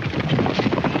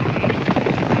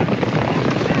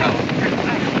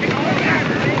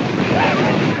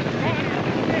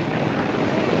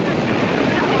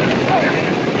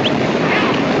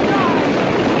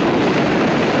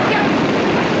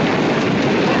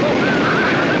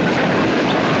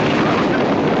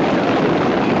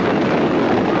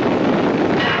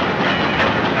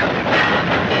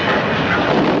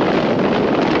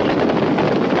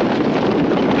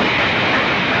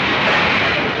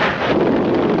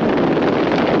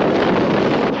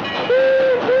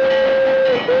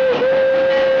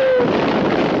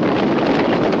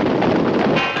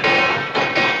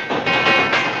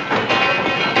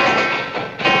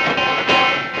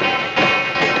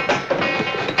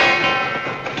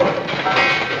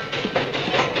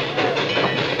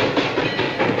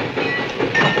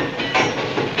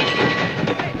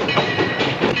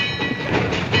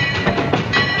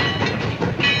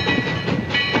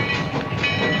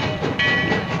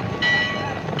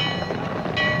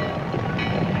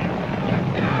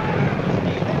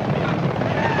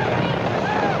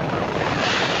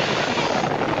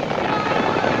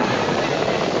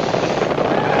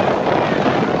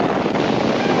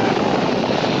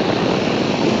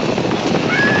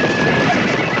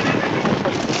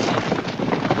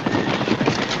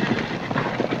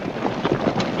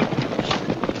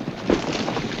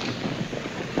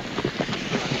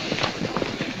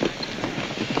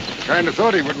 Kind of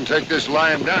thought he wouldn't take this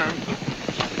lying down.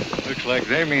 Looks like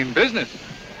they mean business.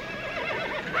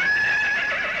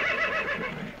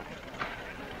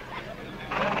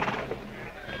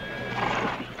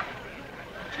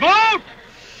 Smoke!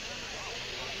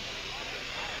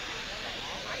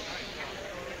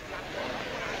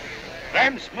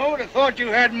 Them Smote, I thought you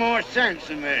had more sense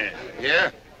than this.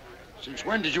 Yeah? Since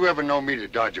when did you ever know me to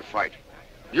dodge a fight?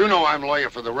 You know I'm lawyer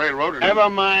for the railroad and... Never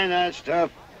mind that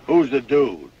stuff. Who's the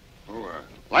dude? Oh,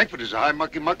 Langford is a high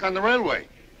mucky-muck on the railway.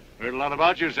 Heard a lot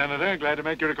about you, Senator. Glad to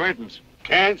make your acquaintance.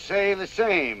 Can't say the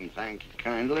same, thank you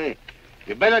kindly.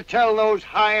 You better tell those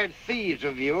hired thieves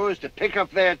of yours to pick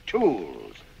up their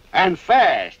tools. And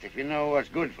fast, if you know what's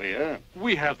good for you.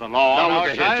 We have the law on Now, our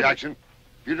look side. ahead, Jackson.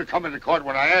 If you'd have come into court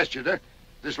when I asked you to,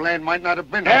 this land might not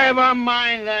have been... Never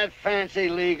mind that fancy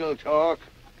legal talk.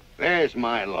 There's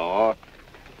my law,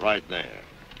 right there.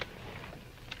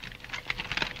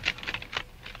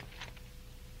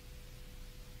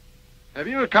 Have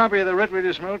you a copy of the writ we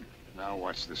just wrote? Now,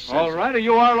 what's the sense? All right. Are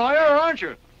you our lawyer, or aren't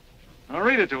you? I'll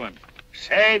read it to him.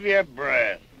 Save your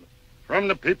breath. From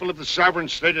the people of the sovereign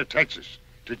state of Texas,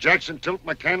 to Jackson Tilt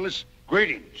McCandless,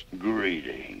 greetings.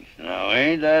 Greetings. Now,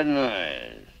 ain't that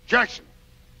nice? Jackson,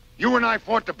 you and I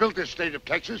fought to build this state of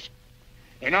Texas,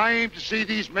 and I aim to see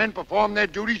these men perform their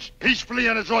duties peacefully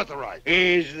and as authorized.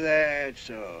 Is that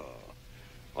so?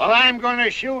 Well, I'm going to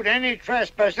shoot any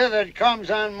trespasser that comes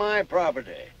on my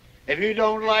property. If you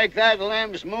don't like that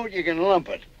lamb's moot, you can lump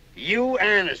it. You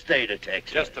and the state of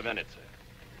Texas. Just a minute, sir.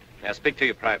 Now, speak to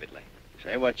you privately.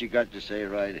 Say what you got to say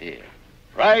right here.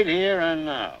 Right here and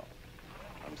now.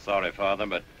 I'm sorry, Father,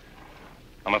 but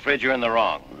I'm afraid you're in the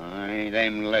wrong. I ain't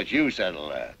aiming to let you settle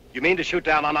that. You mean to shoot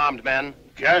down unarmed men?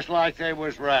 Just like they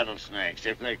was rattlesnakes.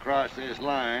 If they cross this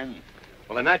line...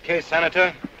 Well, in that case,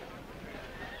 Senator...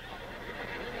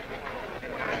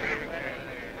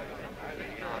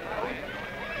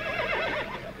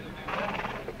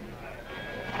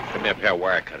 Give me a pair of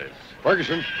wire cutters.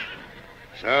 Ferguson.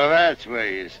 So that's where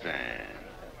you stand.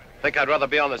 I think I'd rather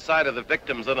be on the side of the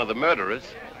victims than of the murderers.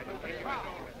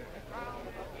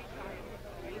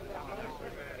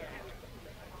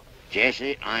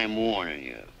 Jesse, I'm warning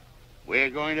you.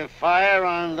 We're going to fire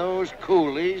on those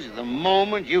coolies the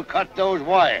moment you cut those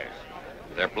wires.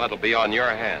 Their blood will be on your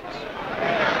hands.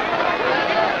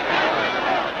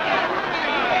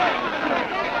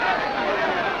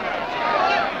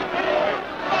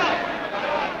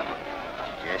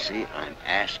 Jesse, I'm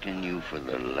asking you for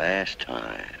the last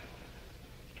time.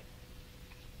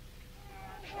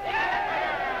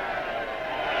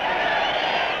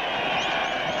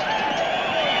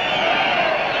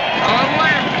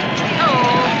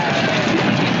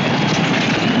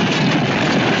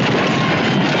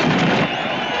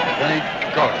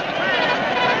 Thank God.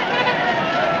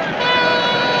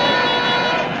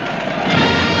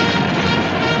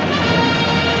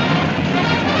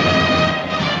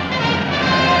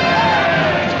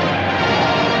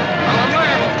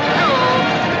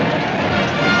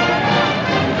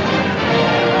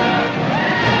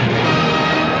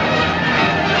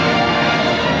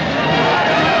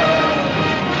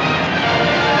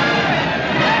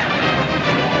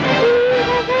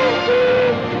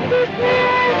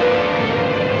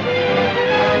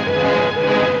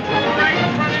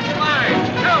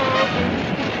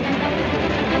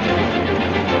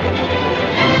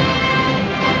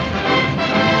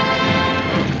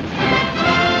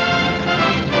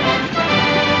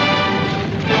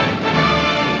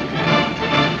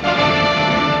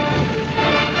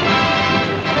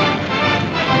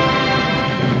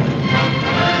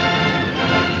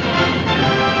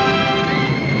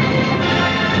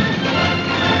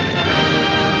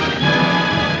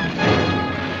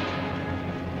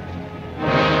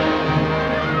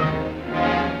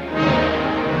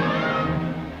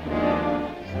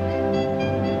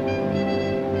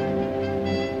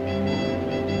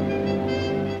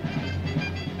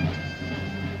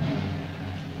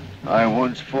 I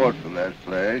once fought for that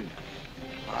flag.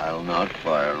 I'll not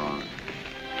fire on it.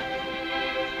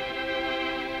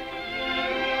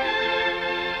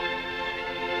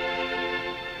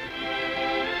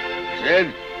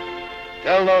 Sid,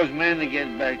 tell those men to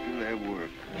get back to their work.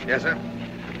 Yes, sir.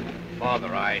 Father,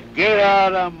 Get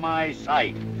out of my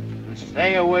sight and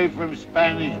stay away from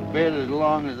Spanish Bit as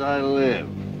long as I live.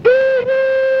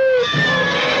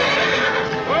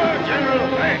 Oh, General,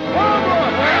 hey.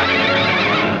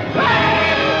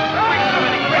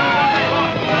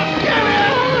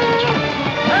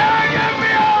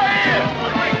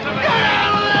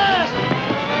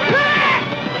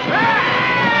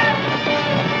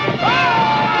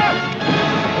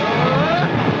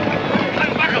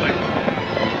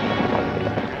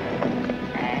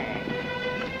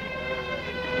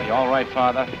 Are you all right,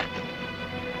 Father?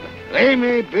 Leave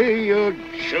me be, you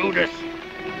Judas.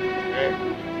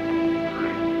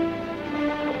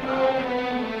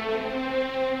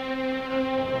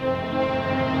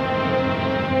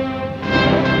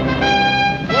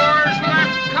 Wars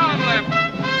left, column left.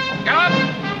 Gallop.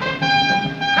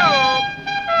 Hello.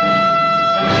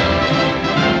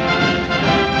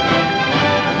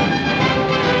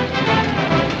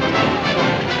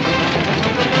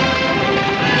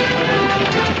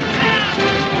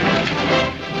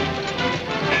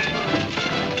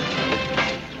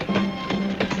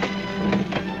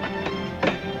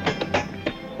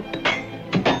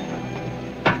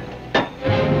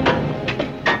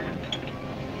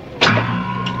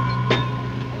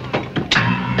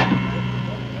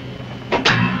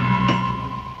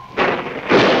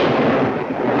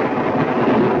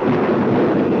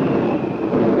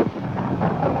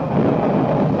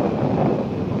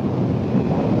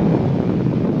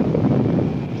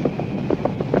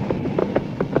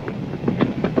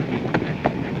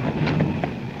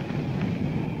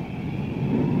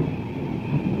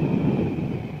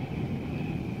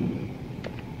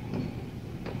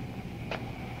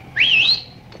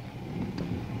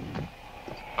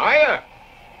 Hiya.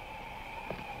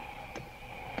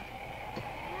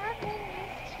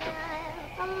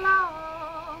 A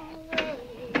long way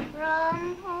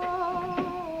from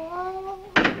home.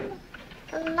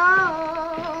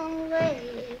 long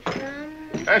way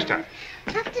from... Ashton.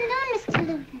 Afternoon, Mr.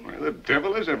 Luton. Where the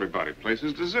devil is everybody? Place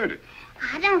is deserted.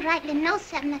 I don't rightly know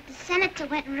something that the senator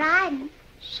went riding.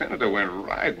 Senator went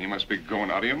riding. You must be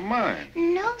going out of your mind.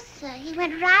 No, sir. He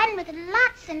went riding with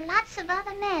lots and lots of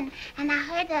other men. And I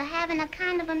heard they're having a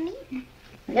kind of a meeting.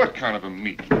 What kind of a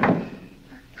meeting?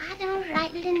 I don't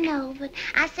rightly know, but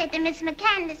I said to Miss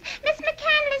McCandless, Miss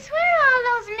McCandless, where all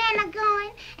those men are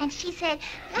going? And she said...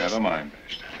 Never mind,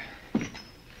 Vashti.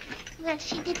 Well,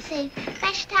 she did say,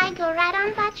 Vashti, go right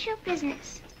on about your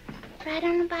business. Right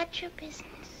on about your business.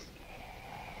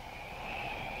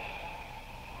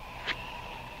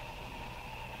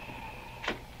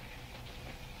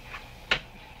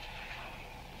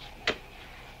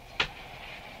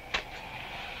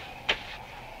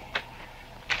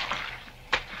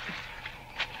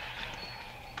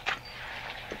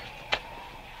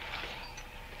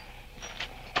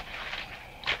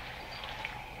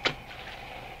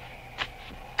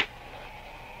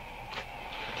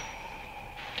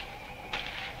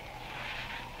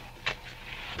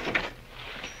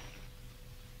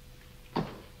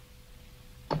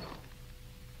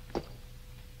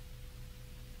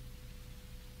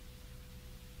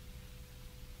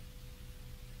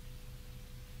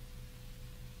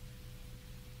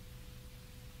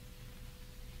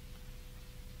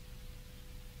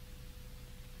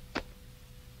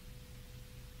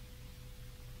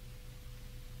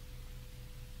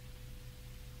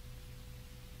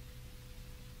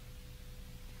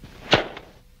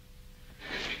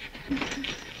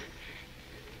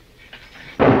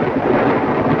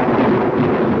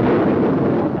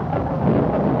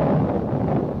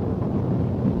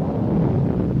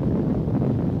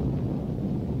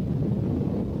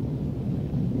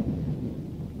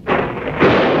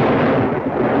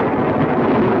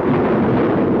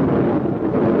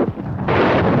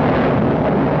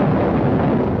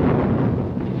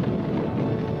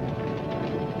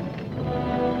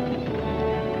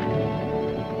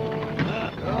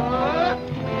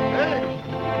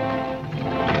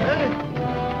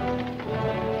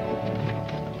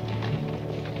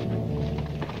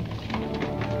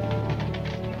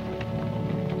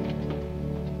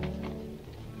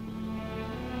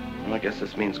 Well, I guess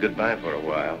this means goodbye for a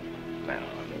while. Now,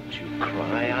 don't you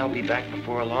cry. I'll be back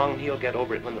before long. He'll get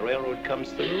over it when the railroad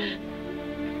comes through.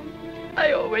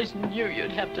 I always knew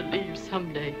you'd have to leave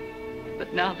someday.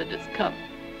 But now that it's come,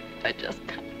 I just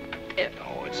can't bear.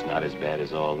 Oh, it's not as bad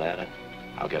as all that.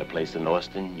 I'll get a place in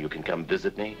Austin. You can come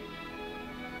visit me.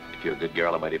 If you're a good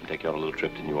girl, I might even take you on a little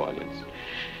trip to New Orleans.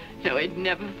 No, he'd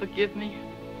never forgive me.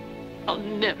 I'll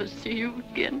never see you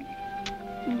again.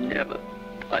 Never.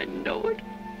 I know it.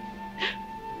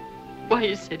 Why,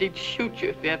 he said he'd shoot you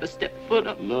if you ever step foot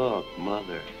up. Look,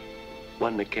 Mother.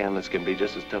 One McCandless can be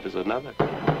just as tough as another.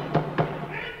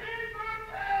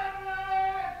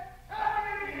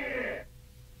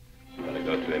 Better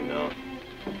go to him now.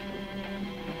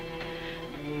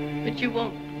 But you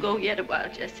won't go yet a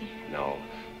while, Jesse. No.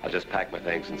 I'll just pack my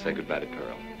things and say goodbye to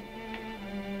Pearl.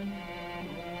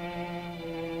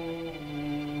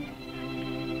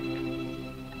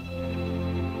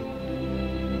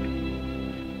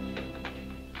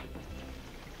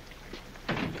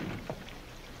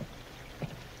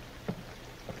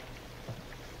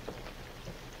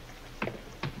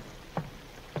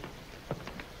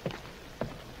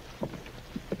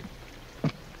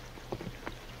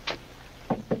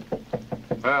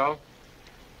 Pearl?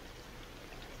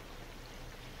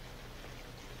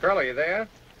 Pearl, are you there?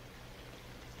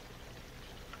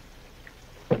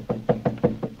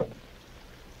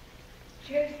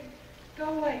 Jesse,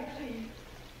 go away, please.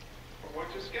 Well,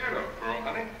 what you scared of, Pearl,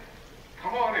 honey?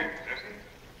 Come on in,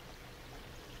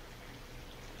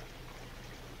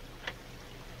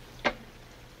 Jesse.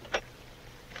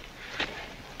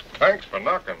 Thanks for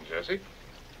knocking, Jesse.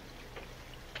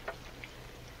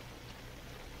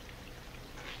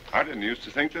 I didn't used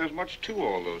to think there was much to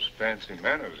all those fancy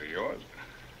manners of yours.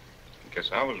 Guess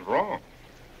I was wrong.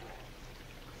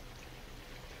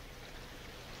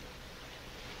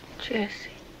 Jesse.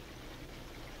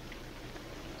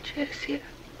 Jesse.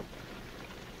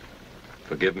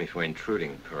 Forgive me for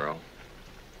intruding, Pearl.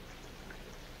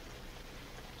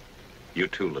 You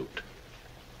too, Lute.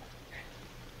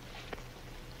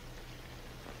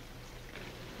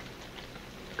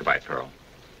 Goodbye, Pearl.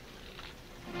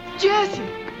 Jesse!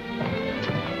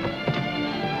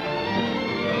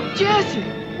 Jesse!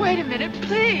 Wait a minute,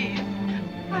 please.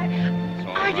 It's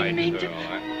all I right, didn't mean to... Pearl.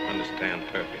 I understand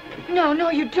perfectly. No,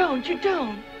 you don't. You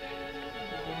don't.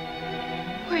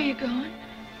 Where are you going?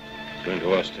 Going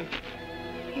to Austin.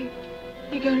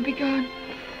 You're going to be gone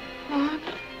long?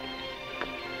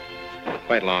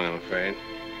 quite long, I'm afraid.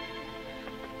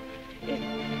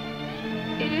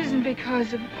 It isn't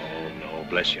because of... Oh, no,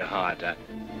 bless your heart.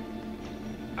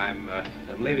 I'm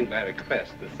leaving by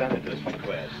request, the senator's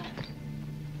request.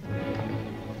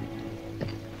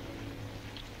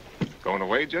 Going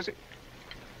away, Jesse?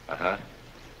 Uh-huh.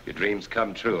 Your dreams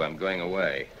come true. I'm going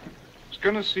away. It's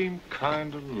gonna seem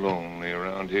kind of lonely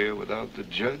around here without the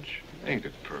judge, ain't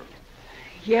it, Pearl?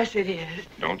 Yes, it is.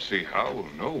 Don't see how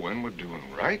we'll know when we're doing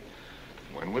right,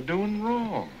 when we're doing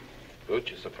wrong.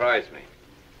 Boot, you surprised me.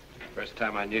 First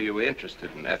time I knew you were interested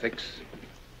in ethics.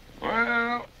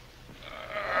 Well,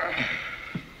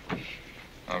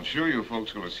 I'm sure you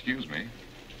folks will excuse me.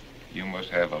 You must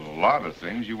have a lot of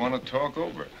things you want to talk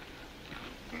over.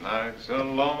 Nights are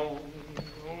long,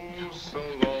 oh, so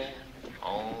long.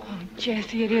 Oh,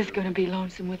 Jesse, it is going to be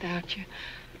lonesome without you.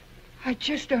 I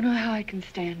just don't know how I can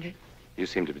stand it. You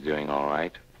seem to be doing all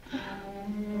right.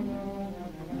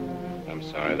 I'm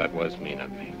sorry, that was mean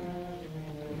of me.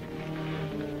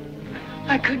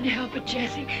 I couldn't help it,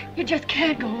 Jesse. You just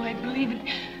can't go away believing.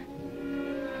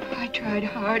 I tried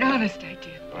hard, honest I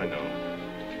did. I know.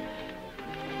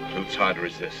 It's hard to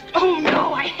resist. Oh,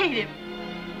 no, I hate him.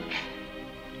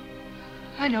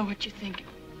 I know what you're thinking.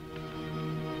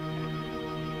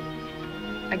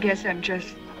 I guess I'm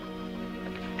just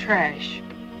trash.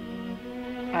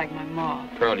 Like my mom.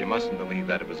 Pearl, you mustn't believe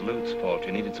that. It was Luke's fault.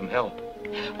 You needed some help.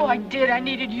 Oh, I did. I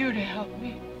needed you to help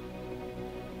me.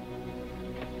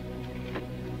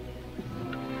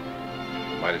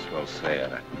 Might as well say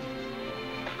it.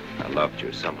 I loved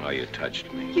you. Somehow you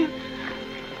touched me. You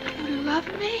love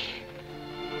me?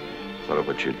 Thought of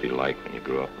what you'd be like when you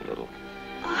grew up a little.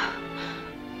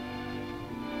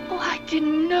 Oh, I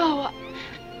didn't know.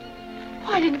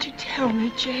 Why didn't you tell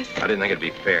me, Jesse? I didn't think it'd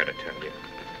be fair to tell you.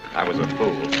 I was a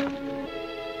fool.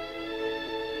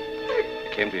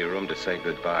 I came to your room to say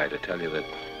goodbye, to tell you that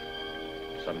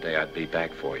someday I'd be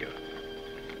back for you.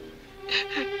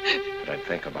 That I'd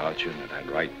think about you and that I'd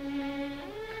write.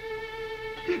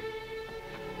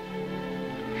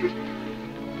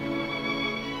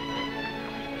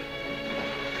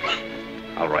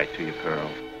 I'll write to you,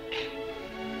 Pearl.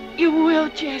 You will,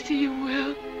 Jesse, you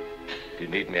will. If you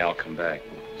need me, I'll come back.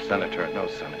 Senator, no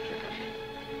senator.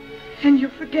 And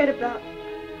you'll forget about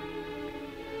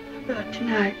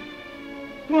tonight,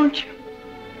 won't you?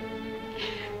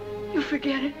 You'll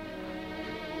forget it.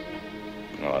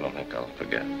 No, I don't think I'll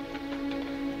forget.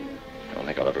 I don't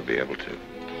think I'll ever be able to.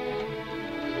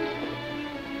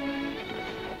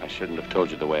 I shouldn't have told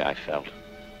you the way I felt.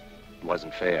 It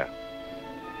wasn't fair.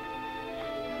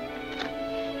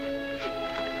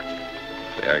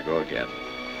 There I go again.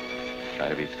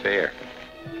 Trying to be fair.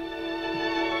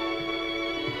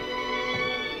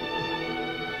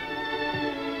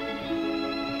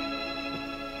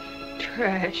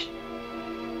 Trash.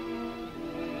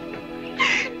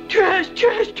 Trash,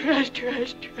 trash, trash,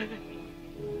 trash, trash.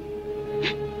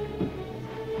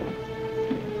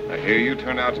 I hear you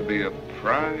turned out to be a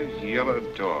prize yellow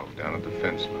dog down at the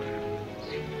fence line.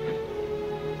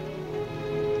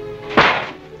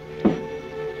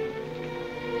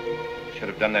 Should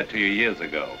have done that to you years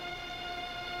ago.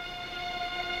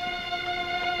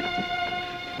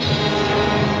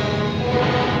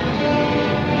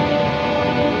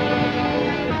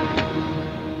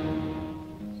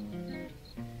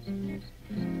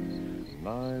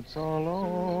 Nights are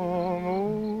long,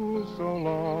 oh, so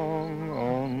long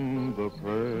on the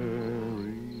prairie.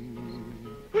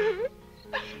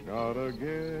 Gotta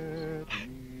get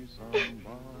me somebody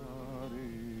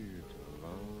to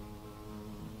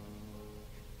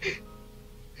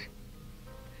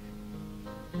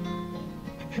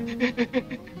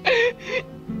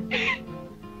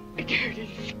Dirty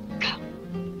scum.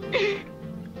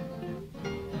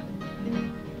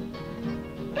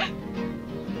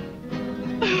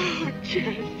 Oh,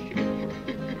 Jesse.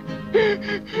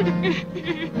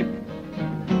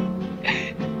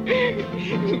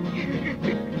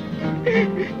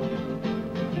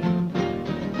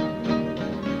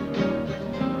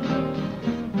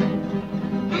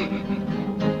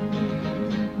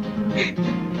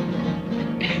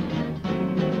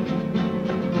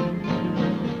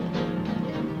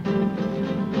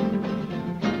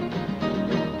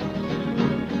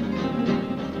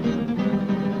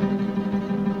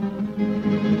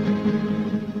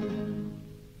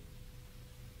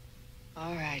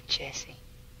 All right, Jesse.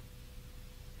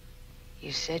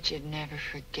 You said you'd never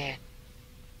forget.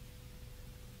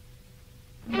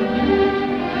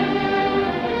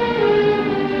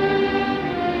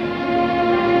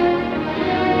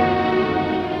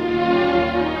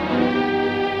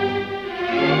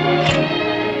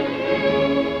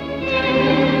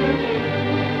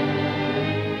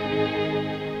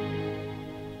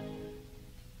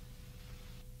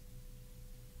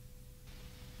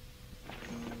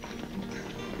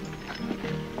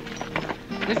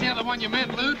 Is the other one you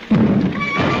meant, Lute?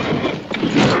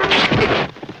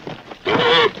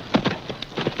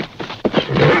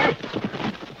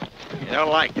 You don't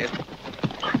like this,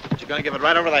 but you're gonna give it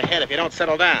right over the head if you don't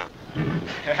settle down.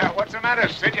 What's the matter,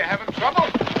 Sid? You having trouble?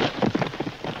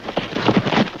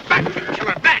 Back,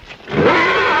 killer, back!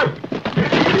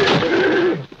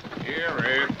 Here,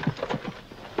 Ed.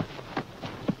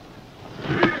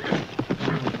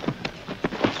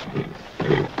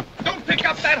 Don't pick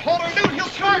up that holder, Lute. He'll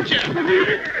charge you.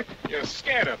 You're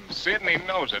scared of him, Sid, and he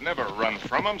knows it. Never run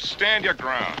from him. Stand your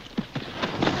ground.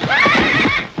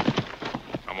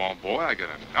 Come on, boy. I got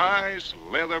a nice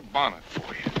leather bonnet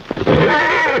for you.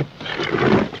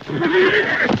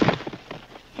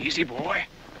 Easy, boy.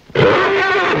 Be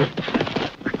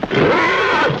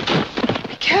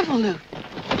careful, Lute.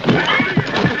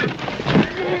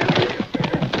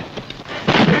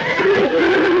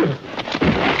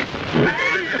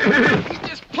 He's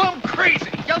just plumb crazy.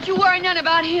 Don't you worry none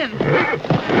about him.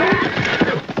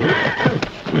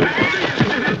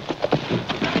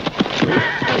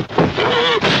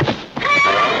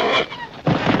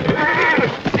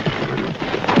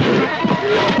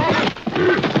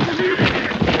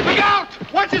 Look out!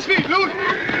 Watch his feet, Lute.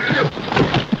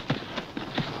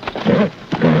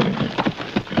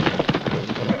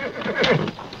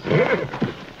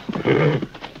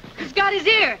 He's got his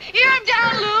ear. Ear him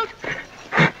down, Lute.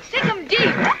 Sink him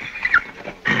deep.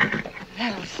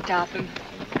 That'll stop him.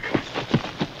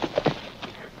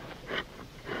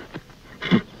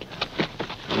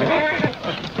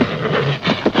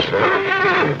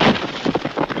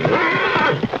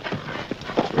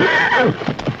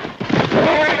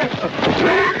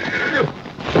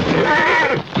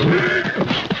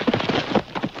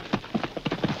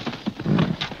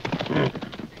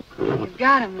 You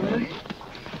got him, Lute.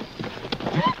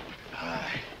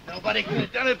 Nobody could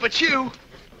have done it but you.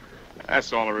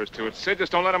 That's all there is to it, Sid.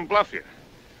 Just don't let him bluff you.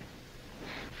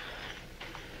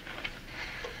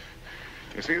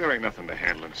 You see, there ain't nothing to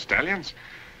handling stallions.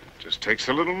 Just takes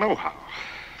a little know-how.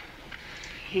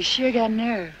 He's sure got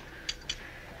nerve.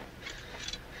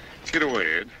 Get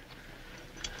away, Ed.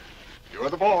 You're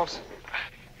the boss.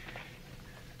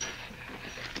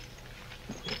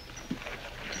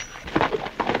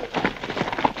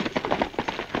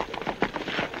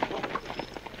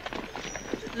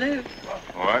 Lute,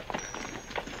 What?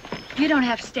 you don't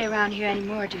have to stay around here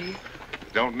anymore, do you?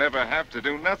 Don't never have to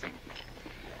do nothing.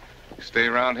 Stay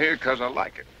around here 'cause I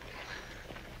like it.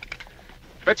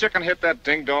 Bet you can hit that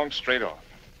ding-dong straight off.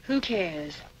 Who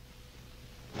cares?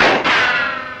 Hey,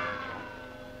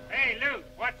 Lute,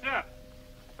 what's up?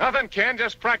 Nothing, Ken.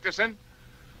 Just practicing.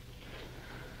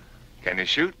 Can you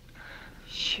shoot?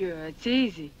 Sure, it's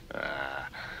easy.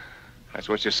 That's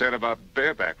what you said about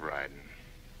bareback riding.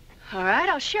 All right,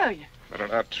 I'll show you. Better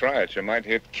not try it. You might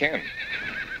hit Ken.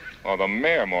 Or the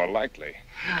mare, more likely.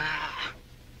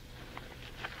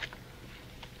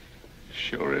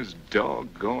 Sure is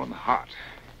doggone hot.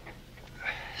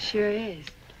 Sure is.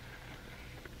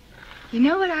 You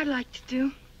know what I'd like to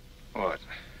do? What?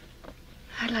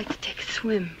 I'd like to take a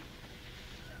swim.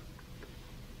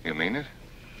 You mean it?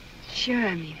 Sure,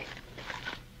 I mean it.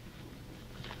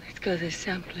 Let's go to the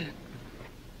sump, Lute.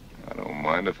 I don't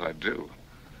mind if I do.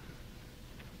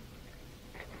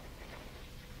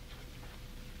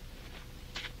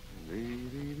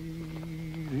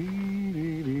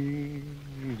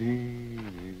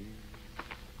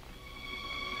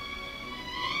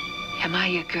 Am I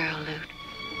your girl, Lute?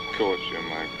 Of course you're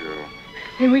my girl.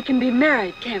 Then we can be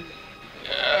married, can't we?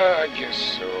 I guess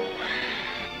so.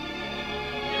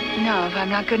 No, if I'm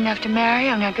not good enough to marry,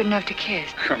 I'm not good enough to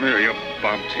kiss. Come here, you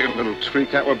bobtail little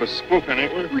treat. That we're bespoken,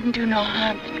 ain't we? Wouldn't do no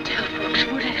harm to tell folks,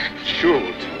 would it? Sure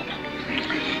we'll tell them.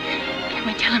 Can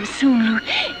we tell him soon, Lute?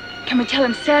 Can we tell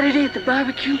him Saturday at the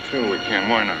barbecue? Sure we can.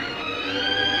 Why not?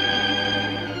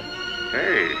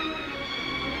 Hey,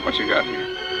 what you got here?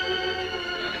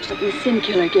 Something the sin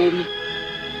killer gave me.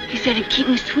 He said it'd keep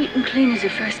me sweet and clean as the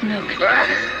first milk.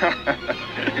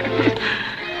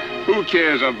 Who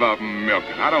cares about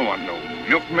milking? I don't want no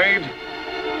milkmaid.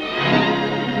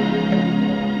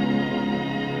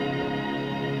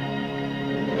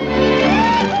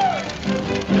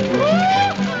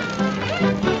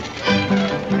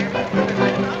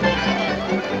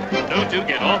 Don't you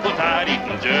get awful tired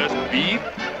eating just beef?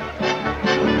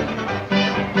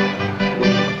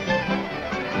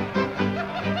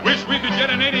 Wish we could get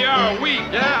an 80-hour week.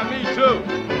 Yeah, me too.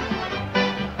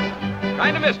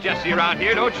 Kind of miss Jesse around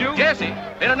here, don't you? Jesse?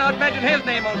 Better not mention his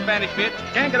name on Spanish Pit.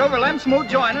 Can't get over them smooth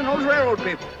joining those railroad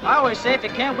people. I always say if you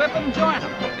can't whip them, join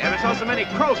them. Never saw so many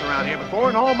crows around here before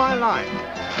in all my life.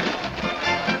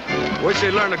 Wish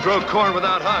they'd learn to grow corn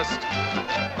without husk.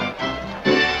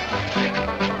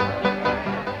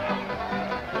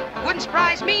 Wouldn't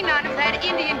surprise me none if that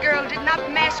Indian girl did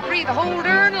not massacre the whole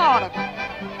darn lot of them.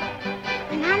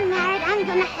 When I'm married, I'm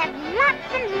gonna have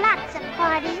lots and lots of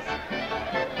parties.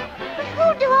 But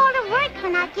who'll do all the work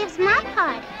when I gives my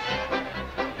party?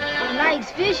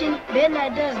 Likes fishing, Ben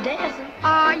that does dancing.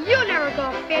 You never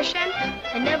go fishing.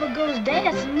 And never goes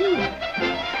dancing neither.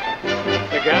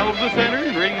 The gals the center,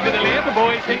 ring to the left, the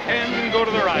boys take hands and go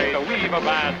to the right. Weave a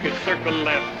basket, circle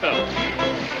left.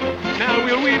 Now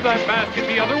we'll weave that basket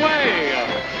the other way.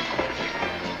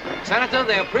 Senator,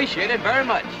 they appreciate it very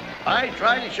much. I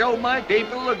try to show my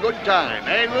people a good time,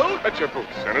 eh, Root? That's your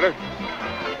boots, Senator.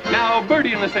 Now,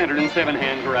 Birdie in the center and 7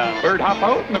 hands around. Bird hop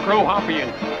out and the crow hop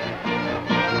in.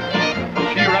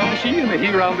 She round the she and the he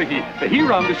round the he. The he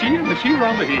round the she and the she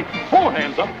round the he. 4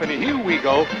 hands up and here we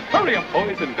go. Hurry up,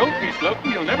 boys, and don't be slow.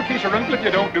 You'll never kiss your uncle if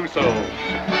you don't do so.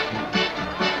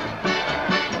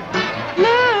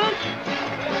 Look!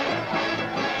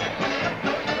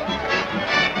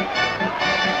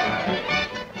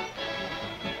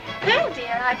 Well,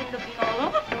 dear, I've been looking all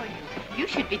over for you. You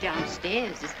should be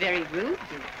downstairs. It's very rude.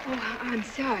 Oh, I'm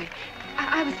sorry.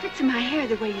 I was fixing my hair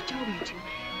the way you told me to.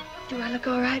 Do I look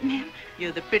all right, ma'am?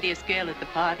 You're the prettiest girl at the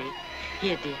party.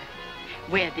 Here, dear,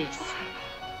 wear this.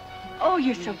 Oh,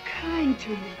 you're so kind to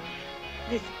me.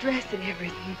 This dress and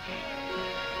everything.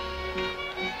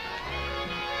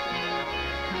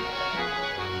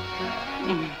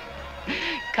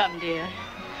 Come, dear.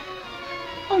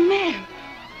 Oh, ma'am.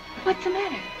 What's the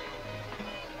matter?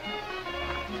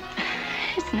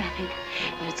 It's nothing.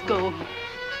 Let's go.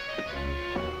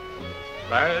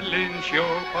 Balance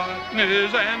your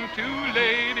partners and 2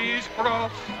 ladies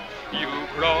cross. You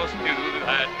cross to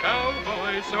that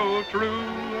cowboy so true.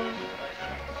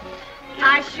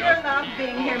 I sure love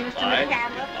being here, Mr.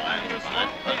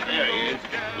 McCandless. There he is.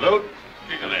 Loot.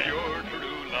 Your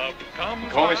true love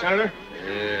comes. Call me, Senator?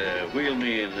 Yeah, wheel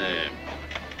me in there.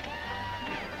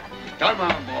 Come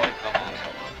on, boy. Come on.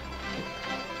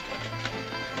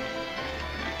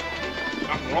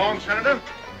 Something wrong, Senator?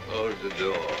 Close the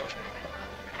door.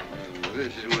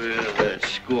 This is where that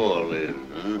squall is,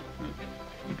 huh?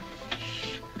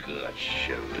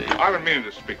 Gotcha. I've been meaning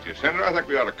to speak to you, Senator. I think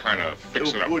we ought to kind of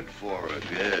fix it up. Good for her,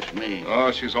 if you ask me.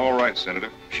 Oh, she's all right, Senator.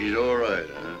 She's all right,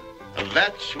 huh? Well,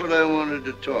 that's what I wanted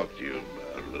to talk to you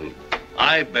about, Lou.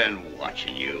 I've been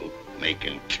watching you,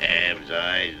 making calves'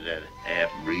 eyes at that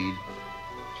half-breed.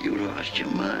 You lost your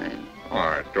mind. Oh,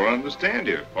 I don't understand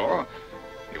you, Paul.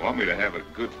 You want me to have a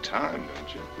good time,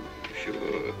 don't you?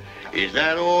 Sure. Is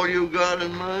that all you got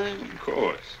in mind? Of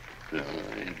course. No,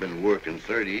 I ain't been working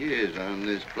 30 years on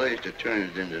this place to turn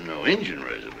it into no Indian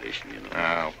reservation, you know.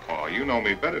 Now, Paul, you know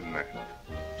me better than that.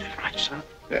 Right, son?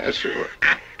 Yeah, sure.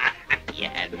 You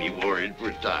had me worried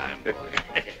for time, boy.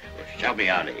 Well, shove me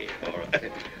out of here, all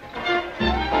right?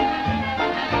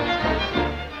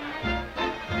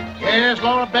 Yes,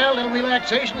 Laura Bell, a little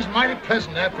relaxation is mighty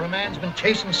pleasant after a man's been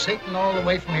chasing Satan all the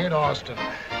way from here to Austin.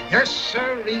 Yes,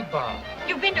 sir, Bob.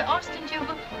 You've been to Austin,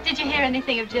 Jubal? Did you hear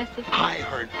anything of Jesse? I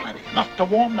heard plenty. Enough to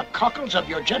warm the cockles of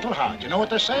your gentle heart. You know what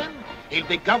they're saying? He'll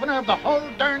be governor of the whole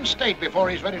darn state before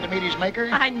he's ready to meet his maker.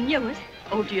 I knew it.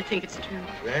 Oh, do you think it's true?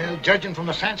 Well, judging from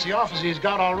the fancy office he's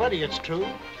got already, it's true.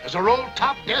 There's a rolled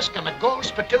top desk and a gold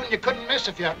spittoon you couldn't miss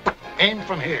if you aimed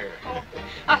from here. Oh,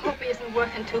 I hope he isn't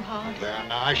working too hard. Well,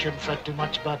 no, I shouldn't fret too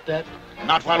much about that.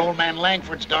 Not while old man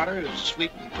Langford's daughter is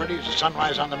sweet and pretty as the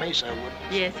sunrise on the mesa would.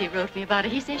 Yes, he wrote me about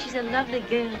it. He says she's a lovely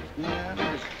girl.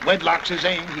 Yeah, if wedlock's his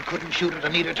aim, he couldn't shoot at a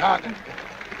neater target.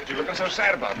 What you looking so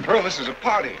sad about, Pearl? This is a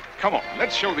party. Come on,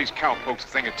 let's show these cowpokes a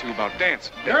thing or two about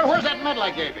dancing. Darryl, where's that medal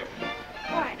I gave you?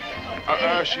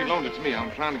 Why? She loaned it to me.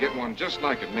 I'm trying to get one just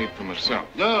like it made for myself.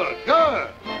 Good, good.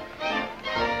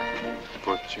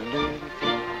 Put your little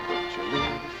foot, put your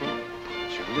little foot,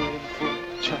 put your little foot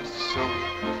just so.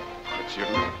 Put your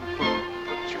little foot,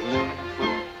 put your little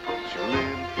foot, put your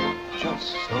little foot just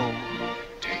so.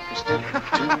 Take a step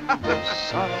to the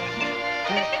side,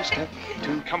 take a step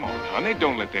to... Come on, honey,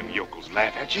 don't let them yokels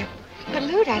laugh at you. But,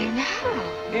 Lute, I don't know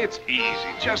how. It's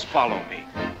easy. Just follow me.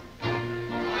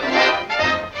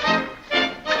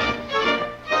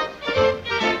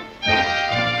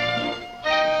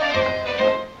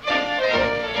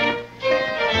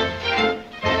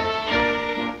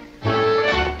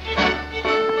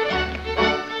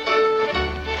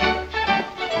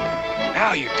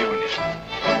 Now you're doing it.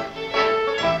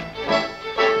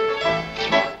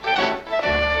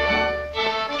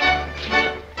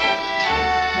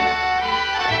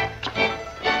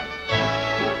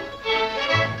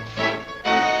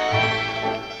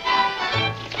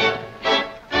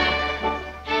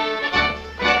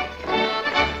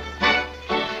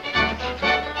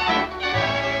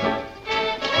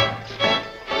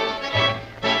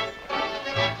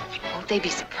 they be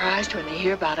surprised when they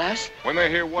hear about us? When they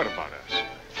hear what about us?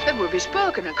 That we're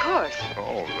bespoken, of course.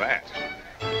 Oh, that.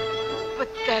 But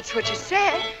that's what you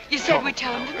said. You said we'd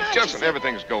tell them tonight. Just when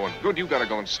everything's going good, you gotta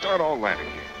go and start all that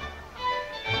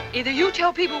again. Either you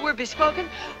tell people we're bespoken,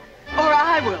 or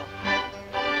I will.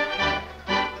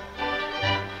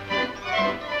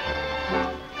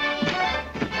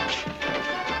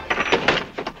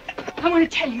 I want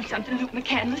to tell you something, Luke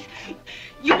McCandless.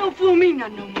 You don't fool me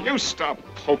none no more. You stop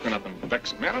poking up and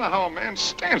vexing me. I don't know how a man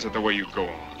stands it the way you go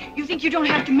on. You think you don't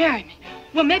have to marry me?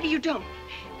 Well, maybe you don't.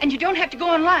 And you don't have to go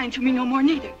on lying to me no more,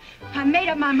 neither. I made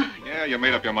up my mind. Yeah, you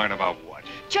made up your mind about what?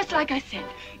 Just like I said.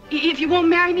 If you won't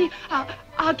marry me,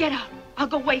 I'll get out. I'll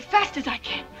go away fast as I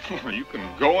can. Well, you can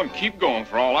go and keep going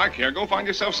for all I care. Go find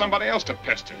yourself somebody else to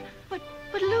pester. But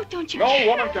Luke, don't you No care?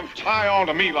 woman can tie on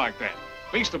to me like that.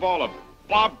 Least of all, a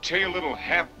bobtail little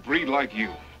half-breed like you.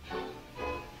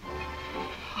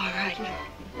 All right, Luke.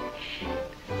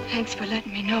 Thanks for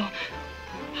letting me know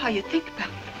how you think about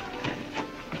me.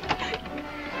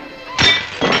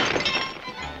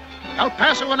 El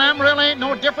Paso and Amarillo ain't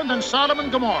no different than Sodom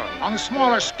and Gomorrah. On a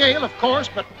smaller scale, of course,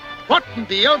 but what in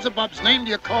Beelzebub's name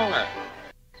do you call that?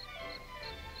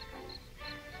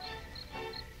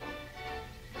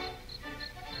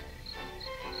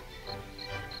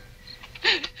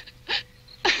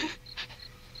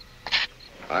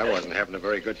 I wasn't having a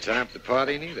very good time at the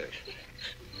party, neither.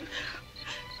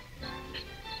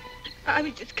 I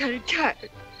was just kind of tired.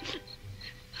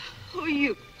 Who are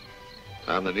you?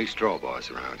 I'm the new straw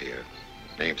boss around here.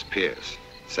 Name's Pierce.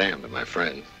 Sam to my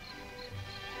friend.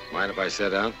 Mind if I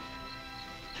sit down?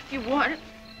 You want it?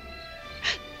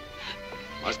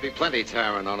 Must be plenty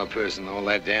tiring on a person, all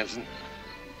that dancing.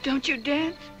 Don't you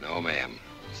dance? No, ma'am.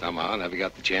 Somehow I never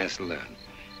got the chance to learn.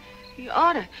 You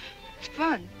oughta. It's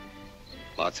fun.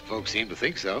 Lots of folks seem to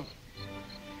think so.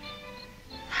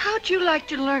 How'd you like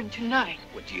to learn tonight?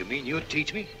 What do you mean you'd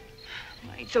teach me?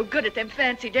 I ain't so good at them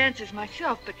fancy dances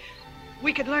myself, but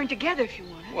we could learn together if you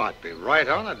wanted. What, be right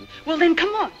on it? Well, then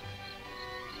come on.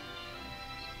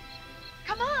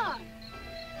 Come on.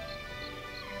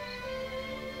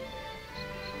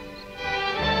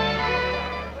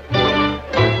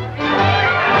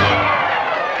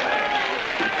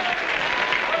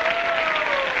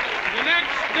 The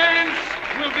next dance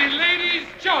will be ladies'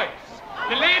 choice.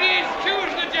 The ladies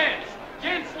choose the gents.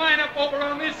 Gents line up over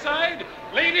on this side,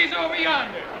 ladies over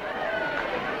yonder.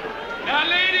 Now,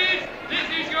 ladies,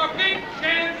 this is your big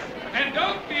chance, and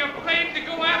don't be afraid to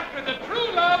go after the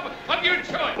true love of your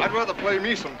choice. I'd rather play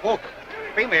me some poker.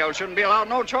 Females shouldn't be allowed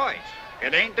no choice.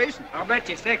 It ain't decent. I'll bet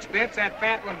you 6 bits that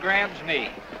fat one grabs me.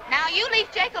 Now, you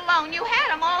leave Jake alone. You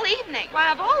had him all evening.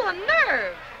 Why, of all the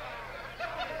nerve.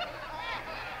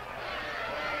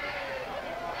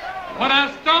 When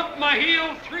I stomp my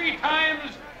heel 3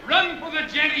 times, run for the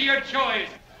gent of your choice.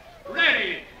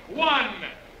 Ready? 1,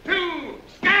 2,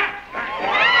 scat!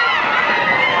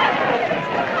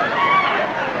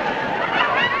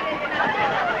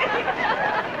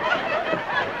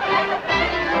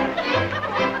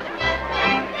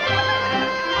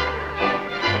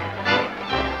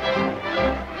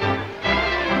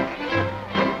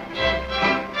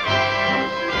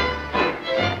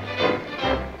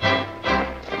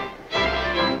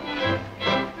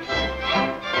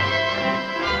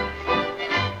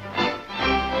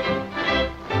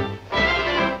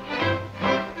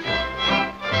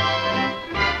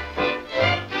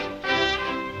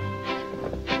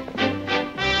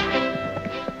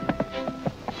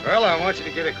 Well, I want you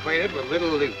to get acquainted with little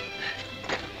Luke.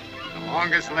 The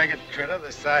longest-legged critter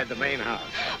this side the main house.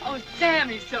 Oh, Sam,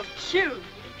 he's so cute.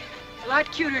 He's a lot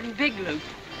cuter than Big Luke.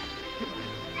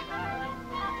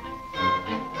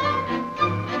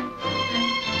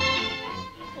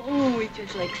 Oh, he's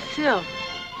just like silk.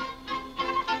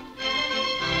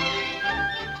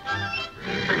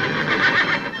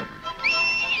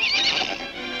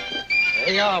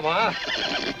 There you are, Ma.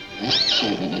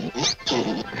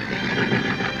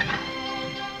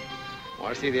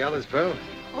 Want to see the others, Pearl?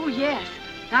 Oh, yes.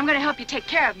 And I'm going to help you take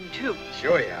care of them, too.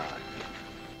 Sure you are.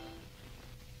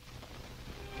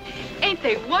 Ain't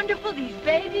they wonderful, these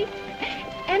babies?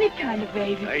 Any kind of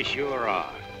baby. They sure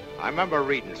are. I remember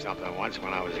reading something once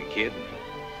when I was a kid.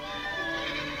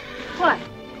 What?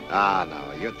 Ah,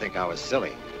 no, you'd think I was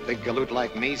silly. Big galoot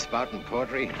like me spouting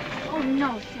poetry. Oh,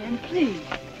 no, Sam, please.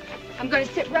 I'm going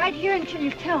to sit right here until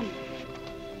you tell me.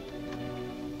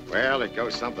 Well, it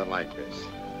goes something like this.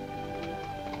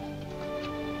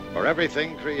 For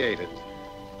everything created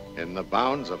in the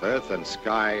bounds of earth and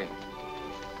sky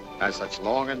has such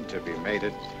longing to be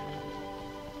mated,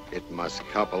 it must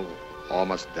couple or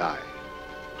must die.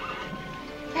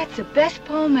 That's the best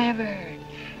poem I ever heard.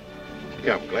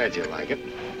 Yeah, I'm glad you like it.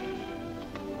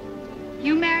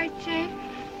 You married, Sam?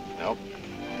 Nope.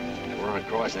 I weren't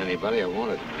crossing anybody I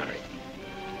wanted to marry.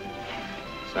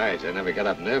 Besides, I never got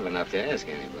up nerve enough to ask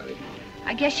anybody.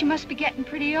 I guess you must be getting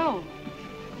pretty old.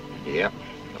 Yep,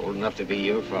 old enough to be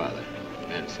your father.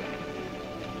 And so.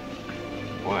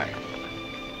 Why?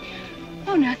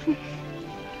 Oh, nothing.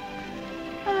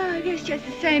 Oh, I guess just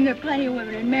the same, there are plenty of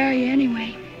women that'd marry you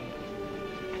anyway.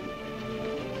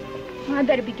 Well, I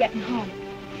better be getting home.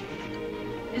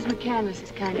 Miss McCandless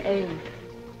is kind of ailing.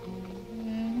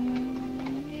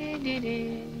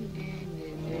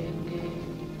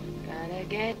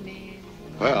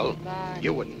 Well,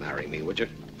 you wouldn't marry me, would you?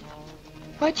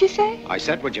 What'd you say? I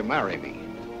said, would you marry me?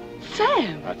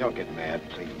 Sam! Now, don't get mad,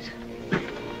 please.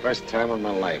 First time in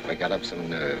my life I got up some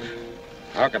nerve.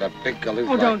 How could a big galoot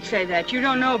Oh, don't say that. You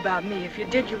don't know about me. If you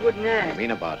did, you wouldn't ask. You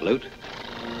mean about loot?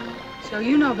 So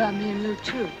you know about me and Lou,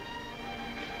 too.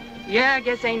 Yeah, I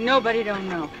guess ain't nobody don't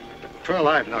know. Pearl,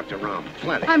 I've knocked around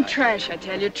plenty. I'm trash, I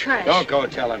tell you, trash. Don't go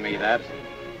telling me that.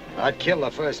 I'd kill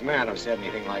the first man who said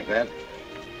anything like that.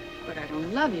 But I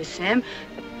don't love you, Sam.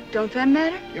 Don't that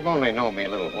matter? You've only known me a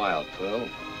little while, Pearl.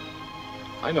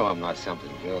 I know I'm not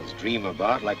something girls dream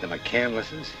about like the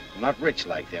McCandlesses. I'm not rich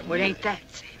like them. What ain't that,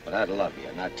 Sam? But I'd love you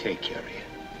and I'd take care of you.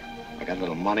 I got a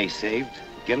little money saved.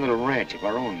 Get a little ranch of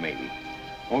our own, maybe.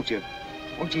 Won't you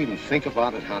even think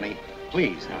about it, honey?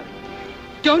 Please, honey.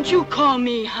 Don't you call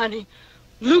me honey.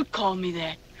 Lute called me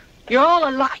that. You're all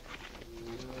alike.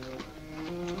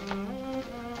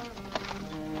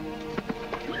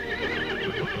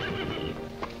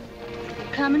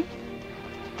 Coming?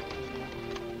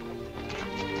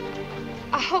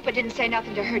 I hope I didn't say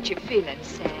nothing to hurt your feelings,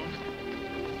 Sam.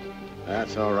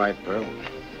 That's all right, Pearl.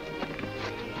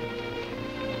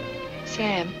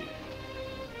 Sam,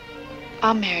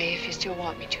 I'll marry you if you still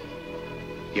want me to.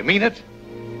 You mean it?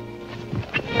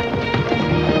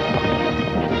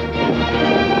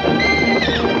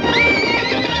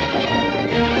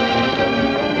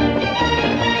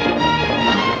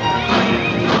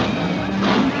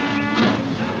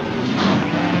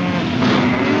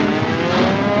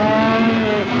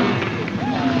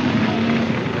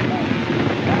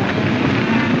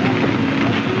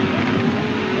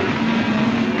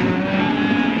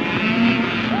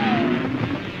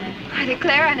 I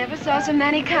declare I never saw so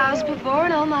many cows before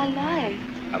in all my life.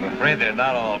 I'm afraid they're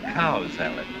not all cows,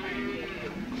 Ellen.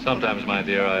 Sometimes, my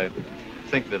dear, I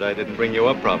think that I didn't bring you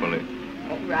up properly.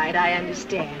 All right, I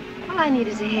understand. All I need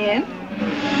is a hint.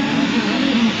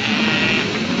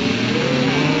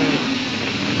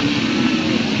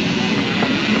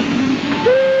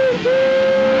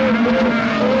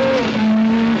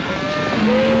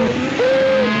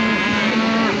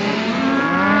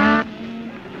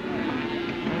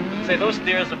 Say, those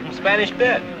steers are from Spanish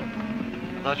Bed.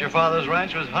 I thought your father's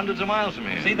ranch was hundreds of miles from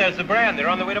here. See, there's the brand. They're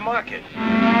on the way to market.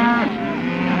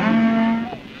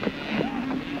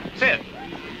 Sid.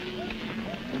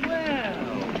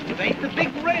 Well, it ain't the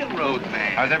big railroad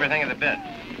man. How's everything at the bed?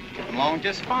 Getting along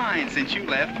just fine since you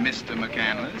left, Mr.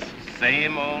 McCandless.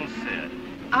 Same old Sid.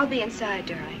 I'll be inside,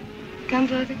 darling. Come,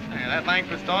 Father. Hey, that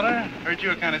Langford's daughter, heard you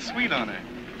were kind of sweet on her.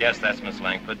 Yes, that's Miss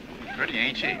Langford. Pretty,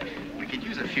 ain't she? We could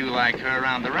use a few like her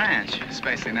around the ranch,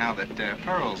 especially now that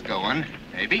Pearl's going.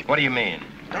 Maybe. What do you mean?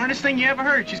 Darndest thing you ever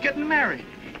heard. She's getting married.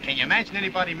 Can you imagine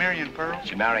anybody marrying Pearl?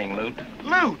 She marrying Lute?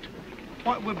 Lute?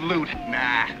 What would Lute?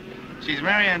 Nah. She's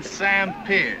marrying Sam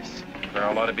Pierce.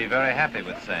 Pearl ought to be very happy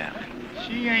with Sam.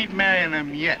 She ain't marrying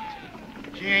him yet.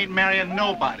 She ain't marrying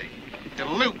nobody. Till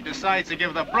Lute decides to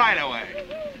give the bride away.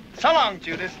 So long,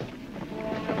 Judas.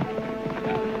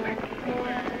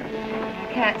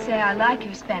 I can't say I like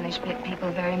your Spanish Bit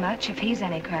people very much, if he's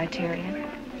any criterion.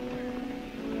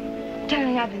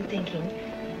 Darling, I've been thinking,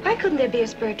 why couldn't there be a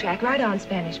spur track right on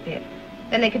Spanish Bit?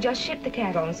 Then they could just ship the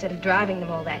cattle instead of driving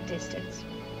them all that distance.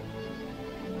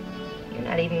 You're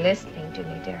not even listening to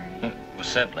me, darling. Well,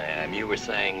 certainly I am. You were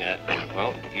saying,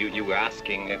 well, you were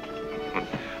asking,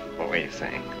 what were you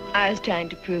saying? I was trying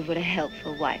to prove what a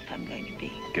helpful wife I'm going to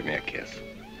be. Give me a kiss.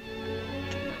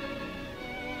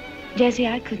 Jesse,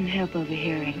 I couldn't help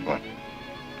overhearing. What?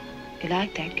 You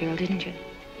liked that girl, didn't you?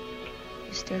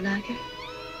 You still like her?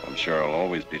 I'm sure I'll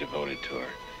always be devoted to her.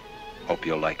 Hope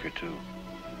you'll like her, too.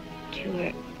 You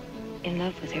were in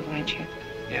love with her, weren't you?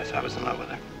 Yes, I was in love with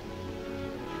her.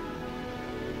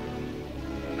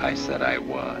 I said I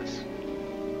was.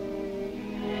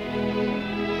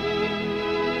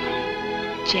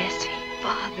 Jesse,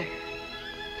 Father.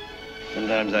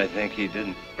 Sometimes I think he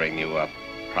didn't bring you up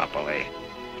properly.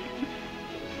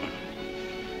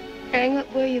 Frank,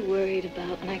 what were you worried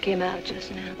about when I came out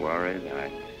just now? Worried?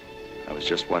 I was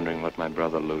just wondering what my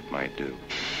brother Lute might do.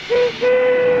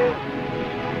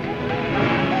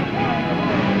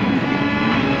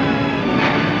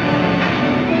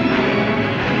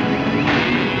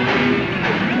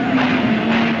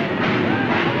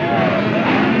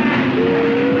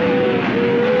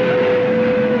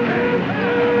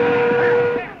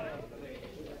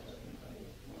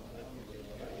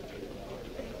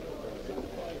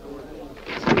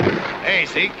 Hey,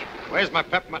 Zeke, where's my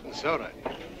peppermint and soda?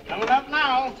 Coming up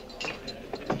now.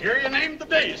 Hear you named the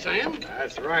day, Sam.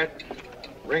 That's right.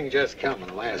 Ring just come on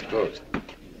the last post.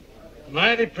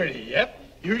 Mighty pretty, yep.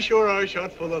 You sure are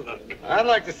shot full of luck. I'd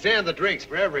like to stand the drinks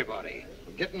for everybody.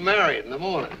 I'm getting married in the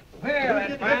morning.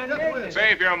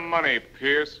 Save your money,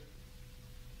 Pierce.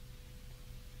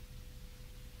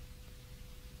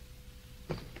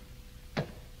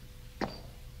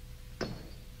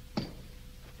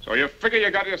 So you figure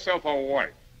you got yourself a wife?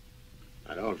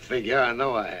 I don't figure. I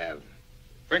know I have.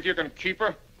 Think you can keep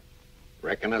her?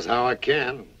 Reckon that's how I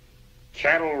can.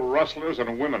 Cattle rustlers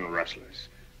and women rustlers.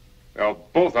 They'll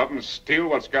both of them steal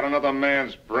what's got another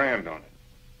man's brand on it.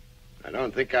 I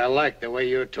don't think I like the way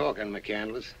you're talking,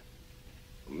 McCandless.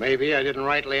 Maybe I didn't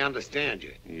rightly understand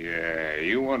you. Yeah,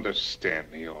 you understand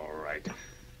me all right.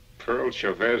 Pearl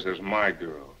Chavez is my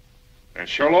girl. And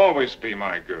she'll always be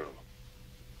my girl.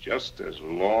 Just as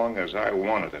long as I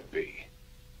want her to be.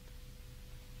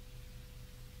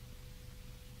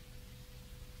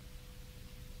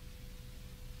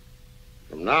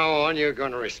 From now on, you're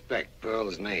going to respect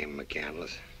Pearl's name,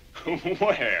 McCandless.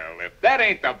 Well, if that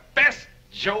ain't the best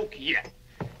joke yet.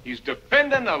 He's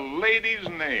defending a lady's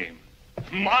name.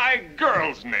 My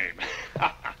girl's name.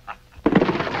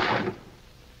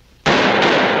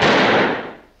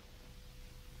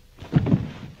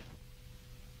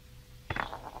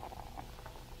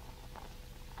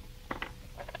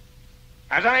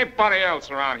 Has anybody else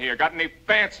around here got any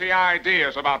fancy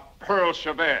ideas about Pearl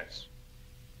Chavez?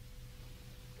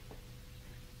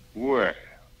 Well,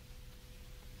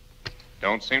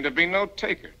 don't seem to be no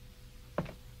taker.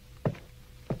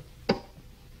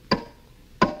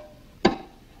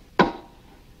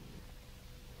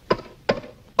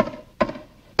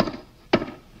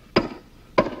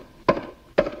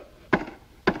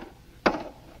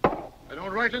 I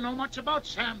don't rightly know much about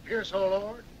Sam Pierce, oh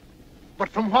Lord. But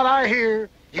from what I hear,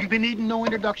 he'll be needing no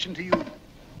introduction to you.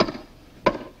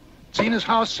 Seeing as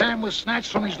how Sam was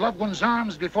snatched from his loved one's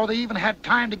arms before they even had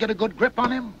time to get a good grip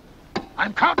on him,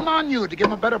 I'm counting on you to give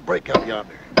him a better break out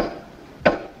yonder.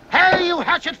 Hey, you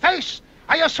hatchet face!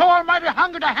 Are you so almighty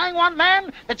hungry to hang one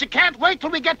man that you can't wait till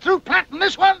we get through planting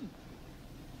this one?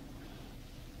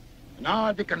 Now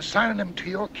I'll be consigning him to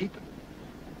your keeping.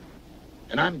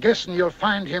 And I'm guessing you'll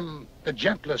find him the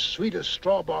gentlest, sweetest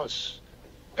straw boss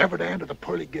ever to enter the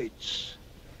pearly gates.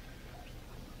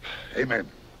 Amen.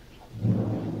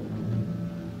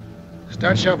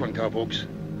 Start shoveling, cowpokes.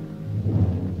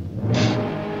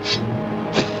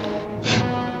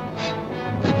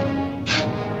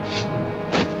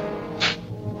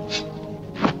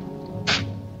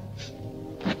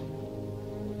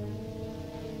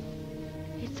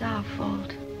 It's our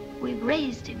fault. We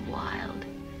raised him wild.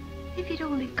 If he'd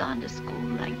only gone to school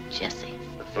like Jesse.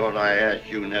 I thought I asked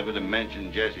you never to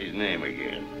mention Jesse's name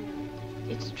again.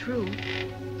 It's true.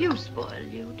 You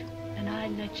spoiled Ute, and I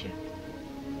let you.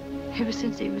 Ever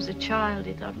since he was a child,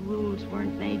 he thought rules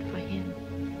weren't made for him.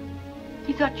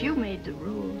 He thought you made the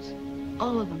rules.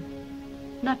 All of them.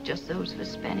 Not just those for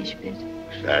Spanish Pit.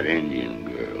 It's that Indian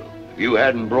girl. If you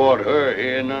hadn't brought her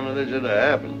here, none of this would have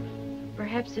happened.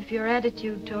 Perhaps if your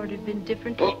attitude toward her had been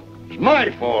different. Oh, it's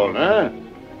my fault, huh?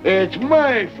 It's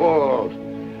my fault.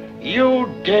 You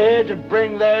dared to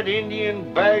bring that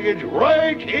Indian baggage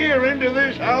right here into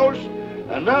this house,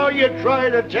 and now you try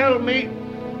to tell me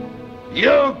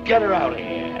you get her out of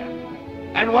here.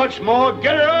 And what's more,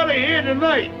 get her out of here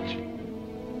tonight.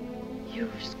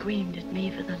 You've screamed at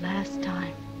me for the last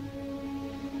time.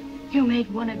 You made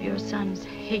one of your sons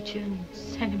hate you and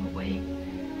send him away.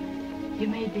 You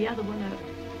made the other one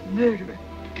a murderer.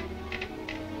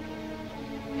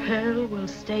 Pearl will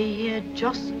stay here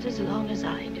just as long as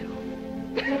I do.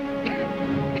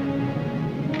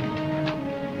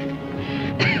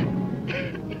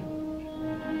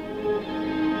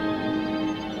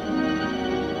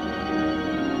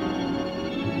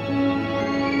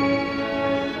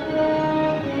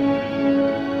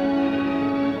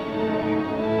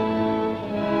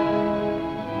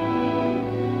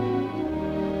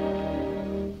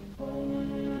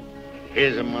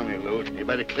 Here's the money, Lute. You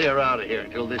better clear out of here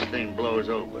until this thing blows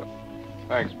over.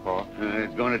 Thanks, Paul.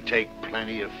 It's going to take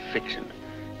plenty of fixing.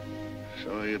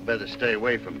 So you better stay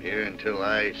away from here until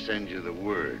I send you the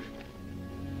word.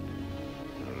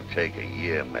 It'll take a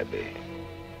year, maybe.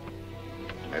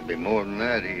 Maybe more than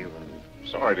that, even.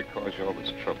 Sorry to cause you all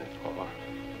this trouble, Pa.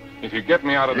 If you get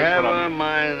me out of this one, Never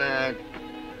mind that.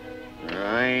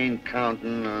 I ain't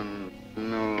counting on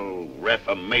no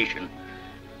reformation.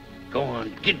 Go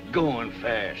on, get going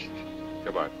fast.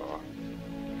 Goodbye, Pa.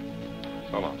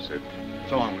 So long, Sid.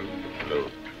 So long,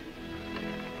 Luke.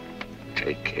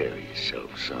 Take care of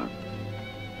yourself, son.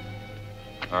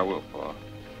 I will, Pa.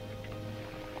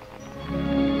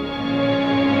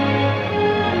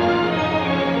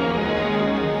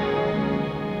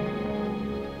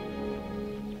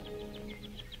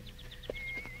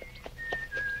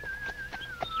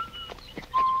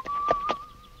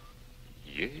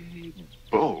 Yay,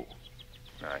 Bo.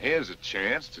 Now here's a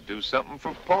chance to do something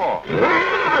for Pa.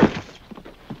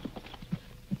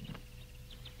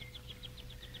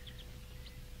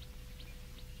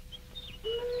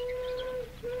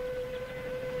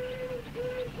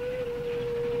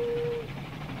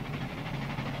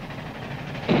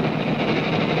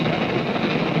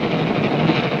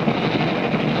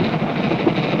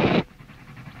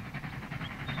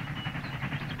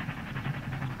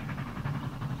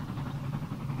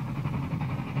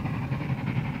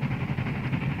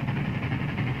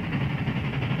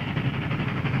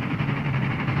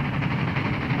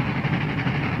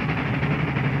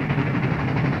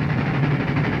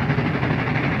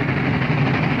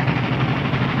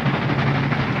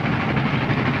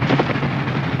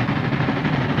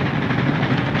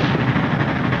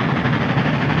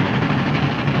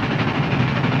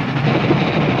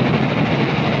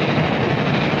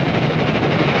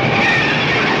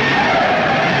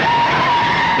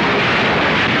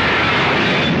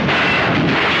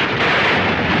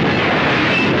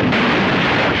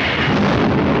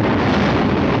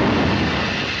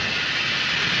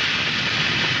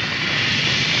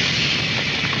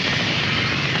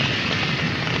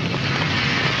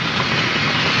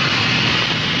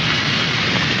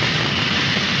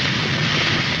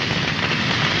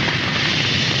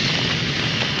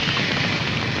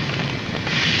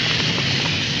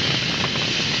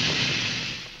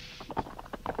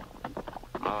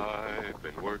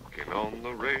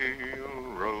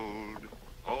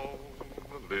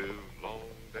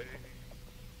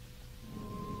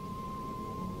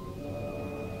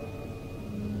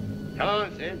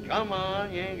 Come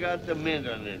on, you ain't got the mint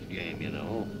on this game, you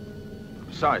know.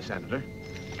 Sorry, Senator.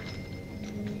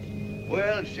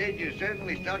 Well, Sid, you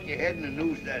certainly stuck your head in the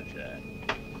noose that time.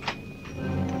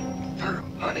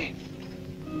 Honey.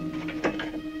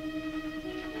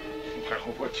 Well,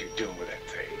 what you doing with that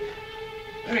thing?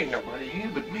 There ain't nobody here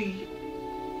but me.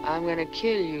 I'm gonna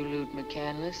kill you, Lute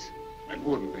McCandless. That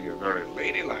wouldn't be a very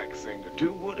ladylike thing to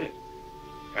do, would it?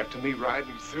 After me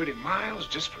riding 30 miles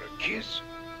just for a kiss?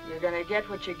 You're gonna get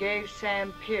what you gave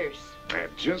Sam Pierce.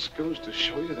 That just goes to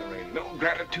show you there ain't no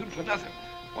gratitude for nothing.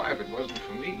 Why, if it wasn't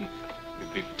for me,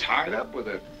 you'd be tied up with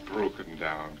that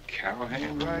broken-down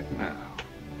cowhand right now.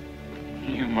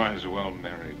 You might as well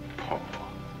marry Paul.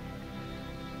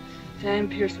 Sam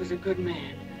Pierce was a good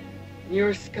man. You're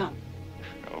a scum.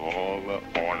 All the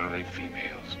ornery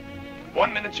females.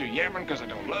 One minute you're yammering because I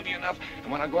don't love you enough,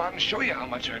 and when I go out and show you how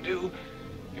much I do,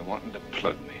 you're wanting to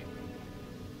plug me.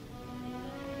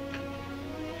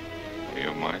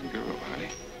 You're my girl, honey.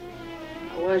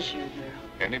 I was your girl.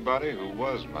 Anybody who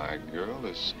was my girl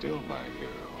is still my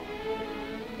girl.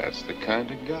 That's the kind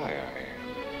of guy I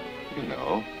am. You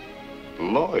know,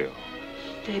 loyal.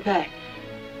 Stay back.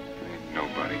 Ain't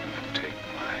nobody gonna take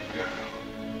my girl.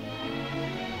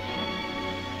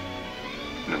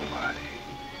 Nobody.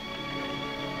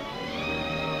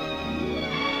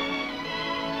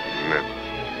 Never.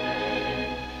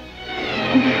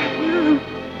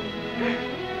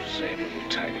 Say, little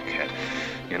tiger cat.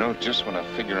 You know, just when I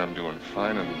figure I'm doing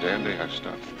fine and dandy, I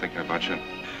start thinking about you.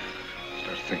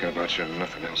 Start thinking about you and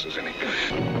nothing else is any good.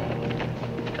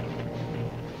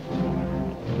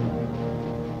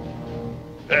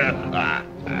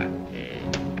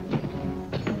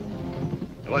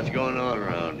 What's going on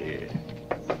around here?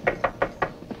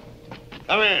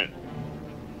 Come in.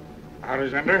 Howdy,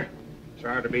 Zender.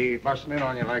 Sorry to be busting in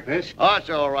on you like this. Oh, it's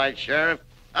all right, Sheriff.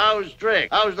 How's Drake?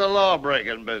 How's the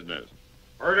law-breaking business?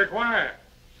 Pretty quiet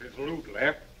since Lute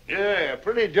left. Yeah,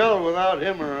 pretty dull without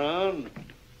him around.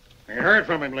 You heard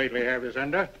from him lately, have you,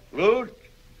 Zender? Lute?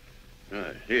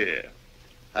 Here.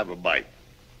 Have a bite.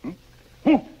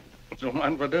 What's the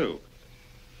man for do?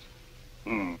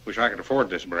 Wish I could afford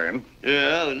this brand.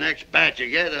 Yeah, the next batch you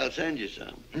get, I'll send you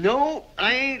some. No,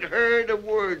 I ain't heard a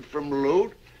word from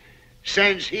Lute.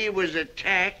 since he was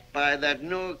attacked by that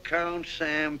no-account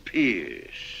Sam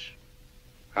Pierce.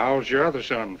 How's your other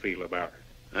son feel about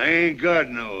it? I ain't got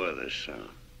no other son.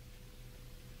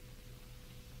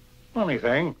 Funny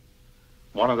thing.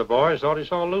 One of the boys thought he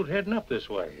saw Loot heading up this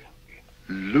way.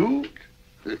 Loot?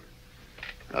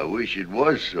 I wish it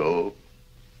was so.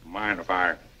 Mind if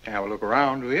I have a look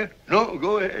around with you? No,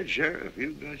 go ahead, Sheriff.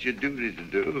 You've got your duty to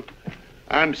do.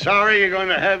 I'm sorry you're going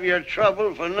to have your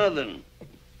trouble for nothing.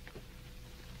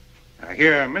 I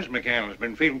hear Miss McCandless's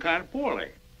been feeling kind of poorly.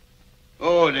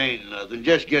 Oh, it ain't nothing.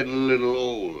 Just getting a little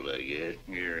old, I guess.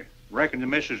 You reckon the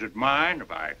missus would mind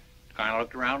if I kind of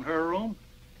looked around her room?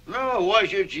 No, why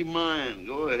should she mind?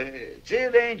 Go ahead.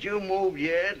 Sid, ain't you moved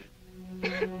yet?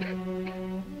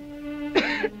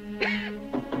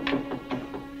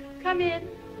 Come in.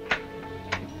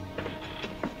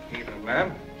 Evening,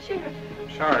 ma'am. Sheriff.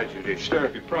 Sorry to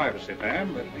disturb your privacy,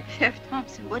 ma'am, but... Sheriff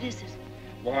Thompson, what is it?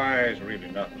 Why, it's really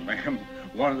nothing, ma'am.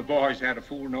 One of the boys had a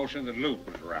fool notion that Luke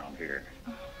was around here.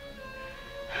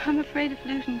 I'm afraid if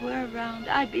Luton were around,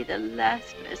 I'd be the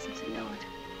last person to know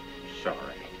it. Sorry.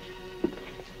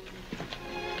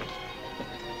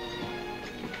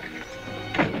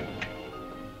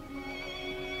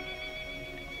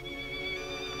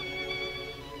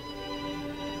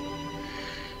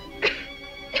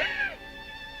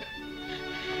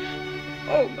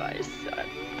 Oh, my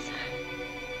sons.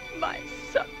 My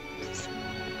sons.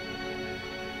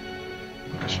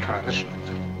 Let's try this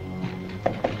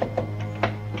one.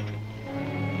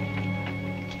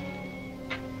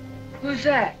 Who's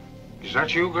that? Is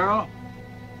that you, girl?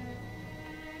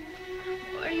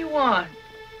 What do you want?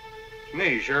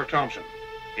 Me, Sheriff Thompson.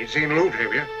 Ain't seen Loot,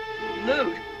 have you?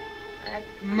 Loot? That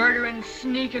murdering,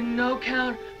 sneaking,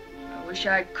 no-count? I wish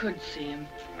I could see him.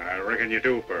 I reckon you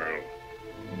do, Pearl.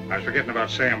 I was forgetting about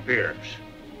Sam Pierce.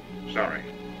 Sorry.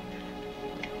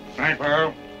 Night,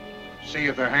 Pearl. See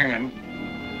if they're hanging.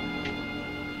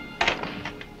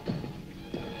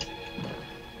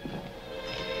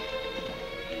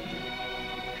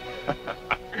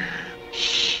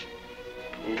 Shh.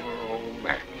 Poor old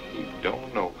Mac. You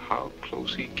don't know how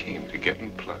close he came to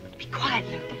getting plugged. Be quiet,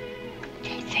 Luke. It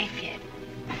ain't safe yet.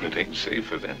 It ain't safe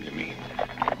for them, you mean?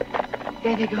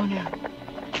 There they go now.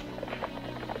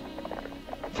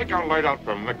 I think I'll light out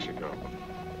for Mexico.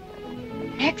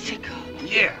 Mexico?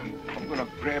 Yeah. I'm gonna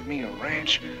grab me a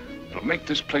ranch. It'll make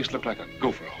this place look like a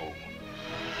gopher hole.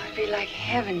 It'd be like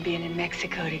heaven being in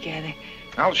Mexico together.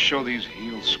 I'll show these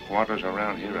heel squatters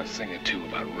around here a thing or two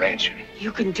about ranching.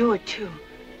 You can do it, too.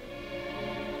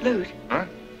 Loot. Huh?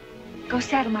 Go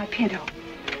saddle my pinto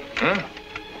Huh?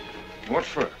 What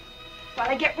for? while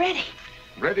I get ready.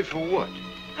 Ready for what?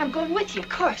 I'm going with you, of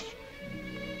course.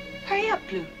 Hurry up,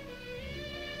 Luke.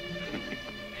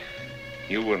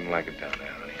 You wouldn't like it down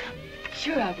there, honey.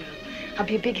 Sure I will. I'll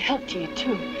be a big help to you,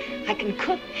 too. I can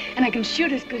cook, and I can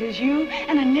shoot as good as you,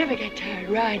 and I never get tired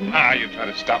riding. Ah, you try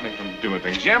to stop me from doing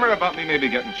things. Yammer about me maybe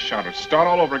getting shot or start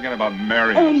all over again about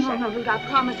marrying Oh, or no, something. no, Luke, I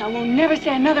promise I won't never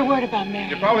say another word about You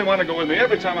marriage. probably want to go with me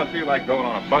every time I feel like going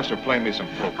on a bus or playing me some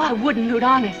poker. I wouldn't, Luke,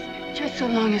 honest. Just so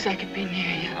long as I could be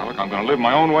near you. Now, look, I'm going to live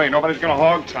my own way. Nobody's going to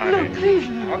hog tie Luke, me. please,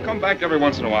 Luke. I'll come back every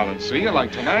once in a while and see you,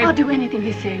 like tonight. I'll do anything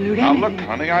you say, Luke, Now, anything. look,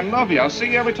 honey, I love you. I'll see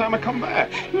you every time I come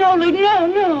back. No, Luke, no,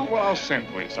 no. Well, I'll send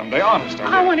for you someday, honest.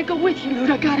 I want to go with you, Luke.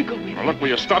 I gotta go with you. Now, look, will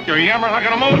you stop your yammering like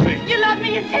an mosey? You love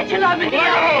me. You said you love me.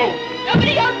 Let go!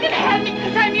 Nobody else can have me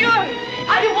because I'm yours.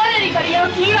 I don't want anybody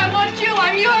else here. I want you.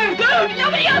 I'm yours. Luke,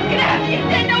 nobody else can have me. You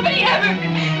said nobody ever.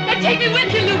 Now take me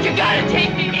with you, Luke. You gotta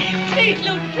take me. Please,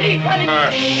 Luke, please, honey.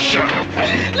 Shut up.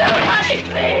 Luke, honey,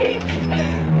 please.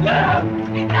 Luke.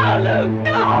 No, Luke,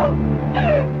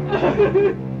 no.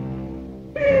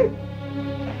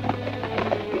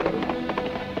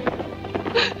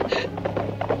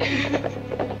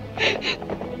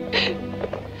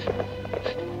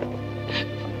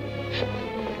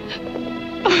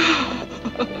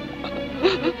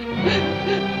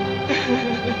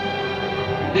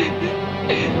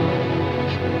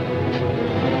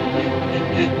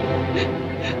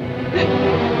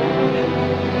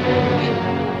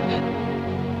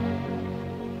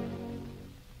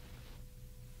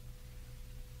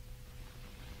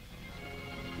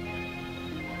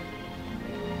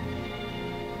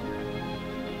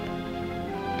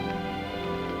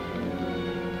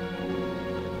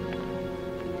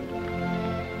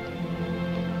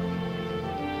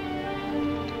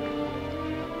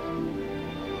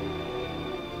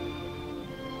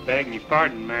 Begging your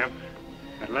pardon, ma'am.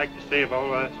 I'd like to say of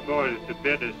all us boys at the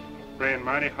bit is praying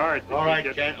mighty hard. that All we right,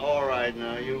 get- Ken. All right,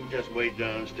 now, you just wait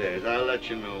downstairs. I'll let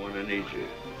you know when I need you.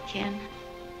 Ken,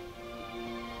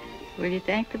 will you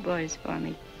thank the boys for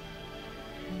me?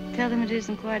 Tell them it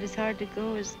isn't quite as hard to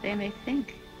go as they may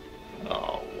think.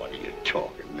 Oh, what are you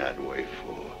talking that way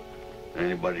for?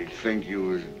 Anybody'd think you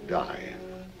was dying.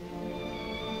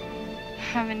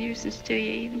 I'm a nuisance to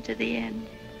you, even to the end.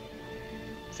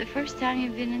 It's the first time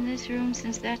you've been in this room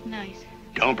since that night.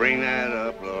 Don't bring that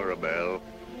up, Laura Bell.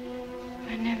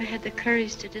 I never had the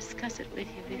courage to discuss it with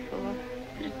you before,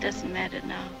 but it doesn't matter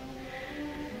now.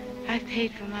 I've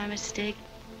paid for my mistake.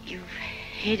 You've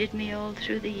hated me all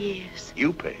through the years.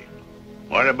 You paid?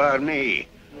 What about me?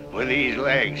 With these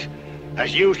legs,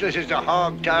 as useless as a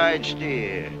hog-tied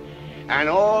steer. And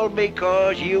all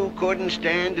because you couldn't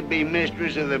stand to be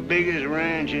mistress of the biggest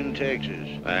ranch in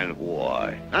Texas. And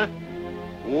why? Huh?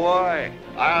 Why?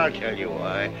 I'll tell you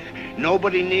why.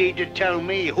 Nobody needed to tell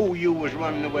me who you was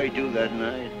running away to that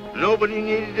night. Nobody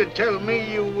needed to tell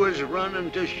me you was running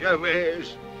to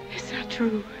Chavez. It's not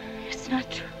true. It's not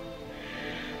true.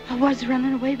 I was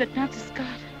running away, but not to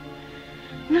Scott.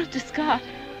 Not to Scott.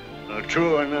 Well,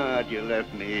 true or not, you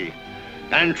left me.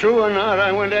 And true or not,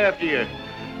 I went after you.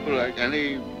 Like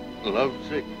any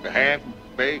lovesick,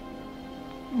 half-baked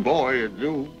boy would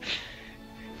do.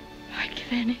 I'd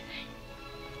give anything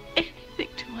to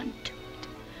undo it.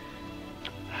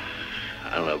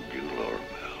 I loved you, Laura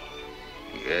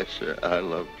Bell. Yes, sir, I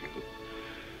loved you.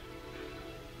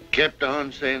 Kept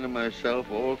on saying to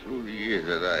myself all through the years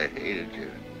that I hated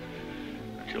you.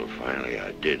 Until finally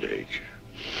I did hate you.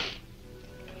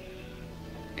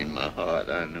 In my heart,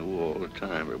 I knew all the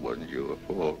time it wasn't your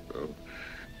fault, though.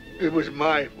 It was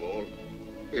my fault.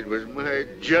 It was my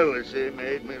jealousy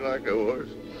made me like I was.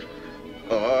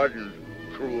 Hard and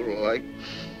cruel like.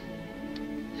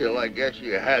 Till I guess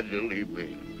you had to leave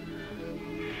me.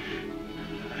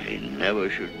 I never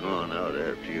should have gone out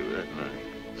after you that night.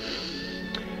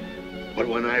 But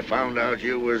when I found out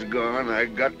you was gone, I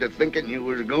got to thinking you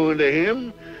was going to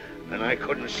him, and I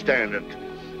couldn't stand it.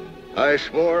 I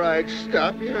swore I'd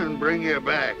stop you and bring you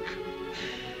back.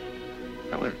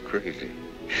 I went crazy.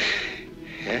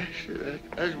 Yes,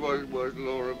 that's what it was,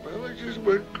 Laura Bell. I just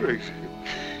went crazy.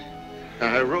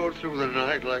 I rode through the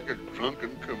night like a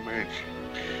drunken Comanche.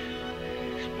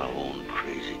 It's my own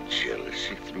crazy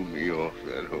jealousy threw me off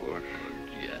that horse.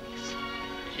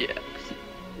 Jackson,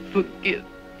 forgive me.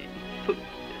 Forgive me.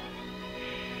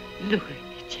 Look at me,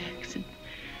 Jackson.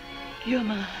 You're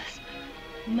my husband,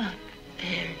 my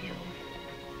very own.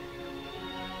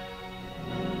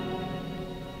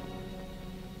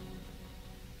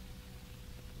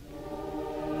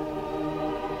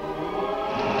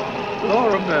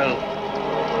 Laura Bell.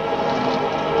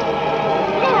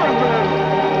 Laura Bell.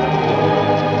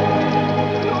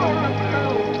 Laura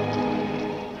Bell.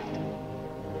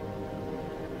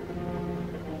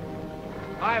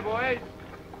 Hi, boys.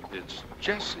 It's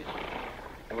Jesse.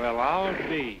 Well, I'll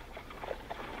be.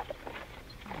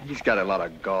 He's got a lot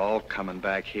of gall coming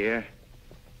back here.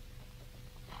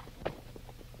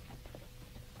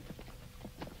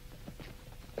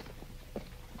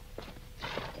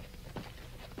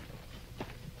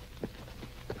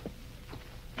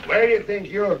 Where do you think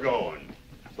you're going?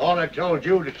 Thought I told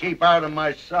you to keep out of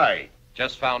my sight.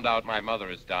 Just found out my mother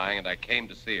is dying, and I came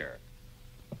to see her.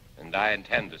 And I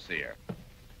intend to see her.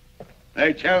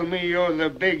 They tell me you're the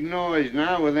big noise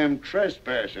now with them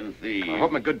trespassing thieves. I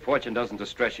hope my good fortune doesn't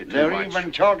distress you too They're much.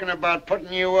 even talking about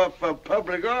putting you up for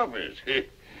public office.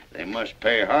 They must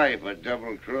pay high for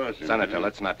double-crossing. Senator,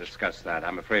 let's not discuss that.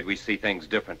 I'm afraid we see things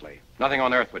differently. Nothing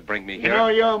on earth would bring me You here. know,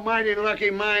 you're mighty lucky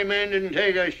my men didn't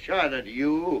take a shot at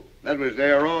you. That was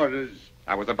their orders.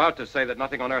 I was about to say that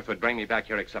nothing on earth would bring me back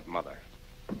here except Mother.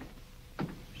 Is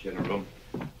she in her room?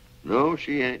 No,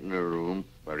 she ain't in her room.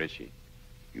 Where is she?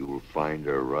 You'll find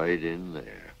her right in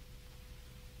there.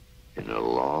 In a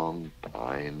long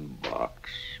pine box.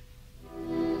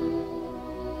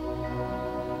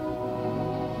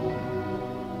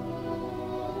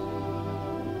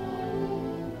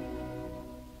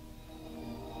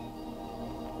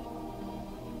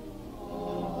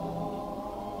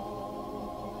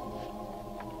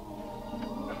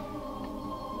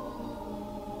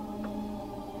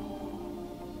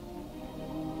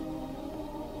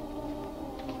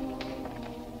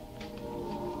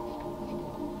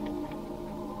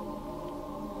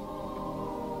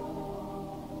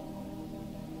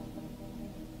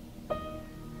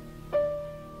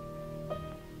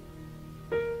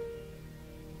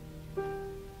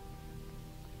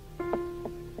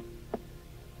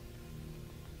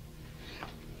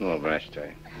 No, Vashti.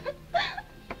 Mr.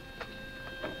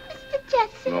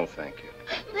 Jesse. No, thank you.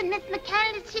 But Miss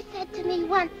McCandless, she said to me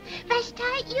once, Vashti,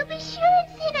 you be sure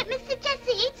and see that Mr.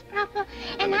 Jesse eats proper.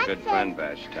 I'm And a I good said... friend,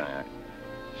 Vashti. I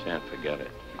shan't forget it.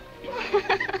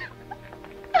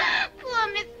 Poor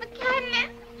Miss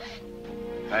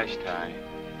Vashti, I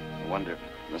wonder if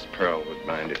Miss Pearl would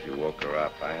mind if you woke her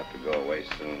up. I have to go away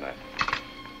soon.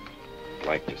 I'd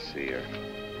like to see her.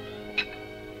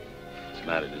 What's the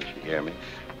matter? Didn't you hear me?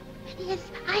 Yes,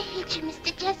 I heard you,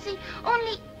 Mr. Jesse.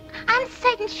 Only, I'm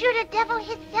certain sure the devil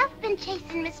himself been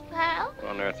chasing Miss Pearl.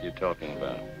 What on earth are you talking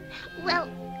about? Well,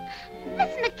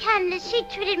 Miss McCandless, she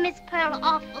treated Miss Pearl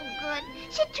awful good.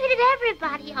 She treated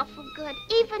everybody awful good,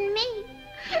 even me.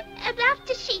 And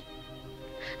after she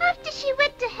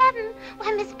went to heaven,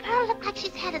 why, Miss Pearl looked like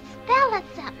she's had a spell or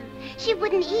something. She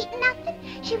wouldn't eat nothing.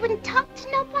 She wouldn't talk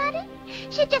to nobody.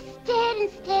 She just stared and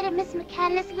stared at Miss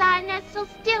McCandless lying there so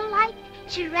still like.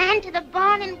 She ran to the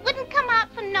barn and wouldn't come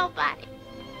out for nobody.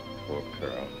 Poor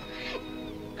Pearl.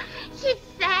 She's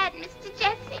sad, Mr.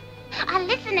 Jesse. I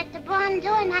listen at the barn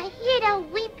door and I hear her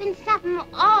weeping something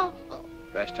awful.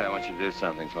 Vashti, I want you to do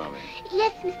something for me.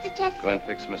 Yes, Mr. Jesse. Go and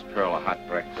fix Miss Pearl a hot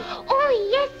breakfast. Oh,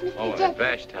 yes, Mr. Jesse.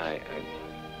 Vashti, I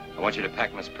want you to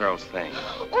pack Miss Pearl's things.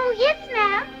 Oh, yes,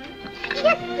 ma'am.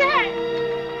 Yes, sir.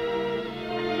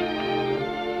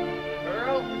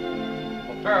 Pearl?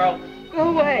 Oh, Pearl.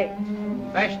 Go away.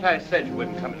 Vashti said you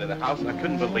wouldn't come into the house, and I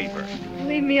couldn't believe her.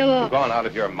 Leave me alone. You've gone out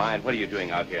of your mind. What are you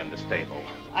doing out here in the stable?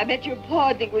 I bet your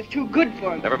pa think it was too good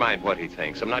for him. Never mind what he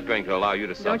thinks. I'm not going to allow you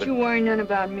to suffer. Don't you worry none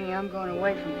about me. I'm going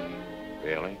away from here.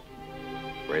 Really?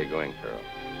 Where are you going, Pearl?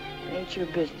 It ain't your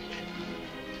business.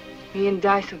 Me and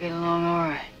Dice will get along all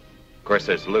right. Of course,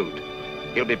 there's Loot.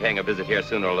 He'll be paying a visit here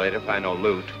sooner or later if I know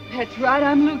Loot. That's right.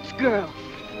 I'm Luke's girl.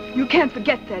 You can't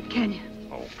forget that, can you?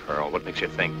 Oh, Pearl, what makes you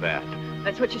think that?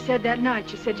 That's what you said that night.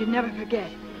 You said you'd never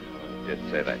forget. I did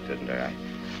say that, didn't I?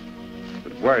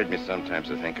 It worried me sometimes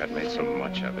to think I'd made so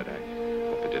much of it. I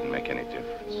hope it didn't make any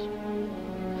difference.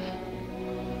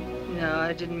 No,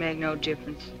 it didn't make no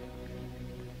difference.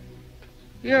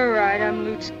 You're right. I'm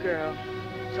Luke's girl.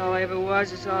 It's all I ever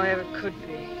was. It's all I ever could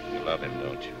be. You love him,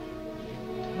 don't you?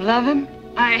 Love him?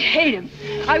 I hate him.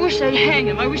 I wish they'd hang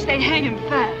him. I wish they'd hang him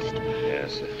fast.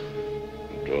 Yes.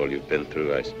 After all you've been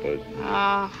through, I suppose.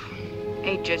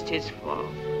 Ain't just his fault.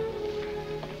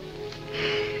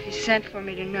 He sent for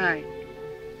me tonight.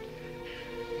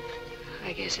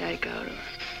 I guess I'd go to her.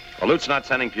 Well, Lute's not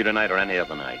sending for you tonight or any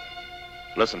other night.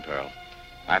 Listen, Pearl.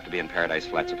 I have to be in Paradise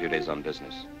Flats a few days on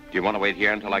business. Do you want to wait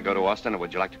here until I go to Austin, or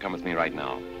would you like to come with me right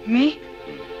now? Me?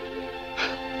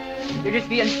 You're just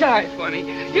being sorry for me.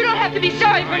 You don't have to be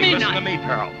sorry for me, listen to me,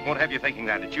 Pearl. Won't have you thinking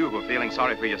that. It's you who are feeling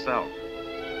sorry for yourself.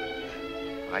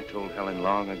 I told Helen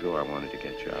long ago I wanted to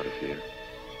get you out of here.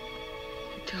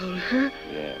 You told her?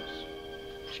 Yes.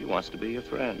 She wants to be your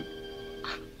friend.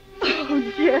 Oh,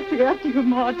 Jesse, after your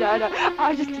ma died,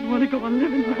 I just didn't want to go on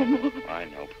living no more. I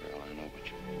know, Pearl. I know what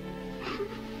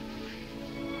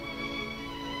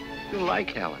you... You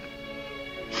like Helen.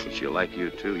 She'll like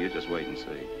you, too. You just wait and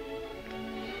see.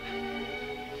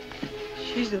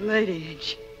 She's a lady, ain't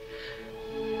she?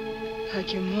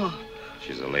 Like your ma.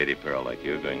 She's a lady, Pearl, like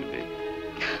you're going to be.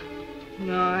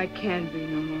 No, I can't be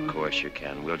no more. Of course you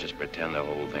can. We'll just pretend the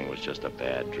whole thing was just a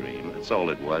bad dream. That's all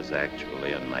it was,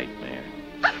 actually, a nightmare.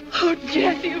 Oh,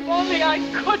 Jesse, if only I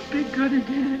could be good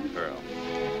again. Pearl.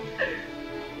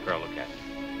 Pearl, look at me.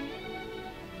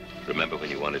 Remember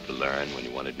when you wanted to learn, when you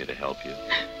wanted me to help you?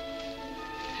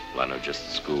 Well, I know just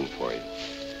the school for you.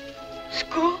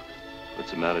 School? What's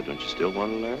the matter? Don't you still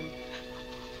want to learn?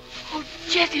 Oh,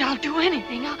 Jesse, I'll do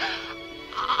anything.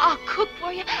 I'll cook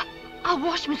for you. I'll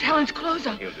wash Miss Helen's clothes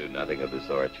up. You'll do nothing of the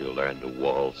sort. You'll learn to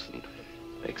waltz and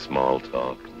make small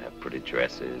talk and have pretty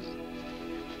dresses.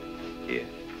 Here.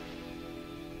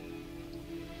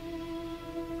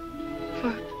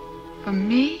 For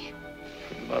me?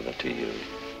 From Mother to you.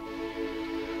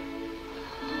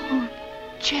 Oh,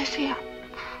 Jesse,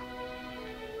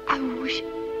 I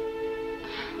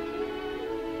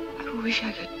wish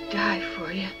I could die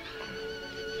for you.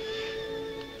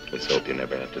 Let's hope you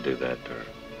never have to do that, Pearl.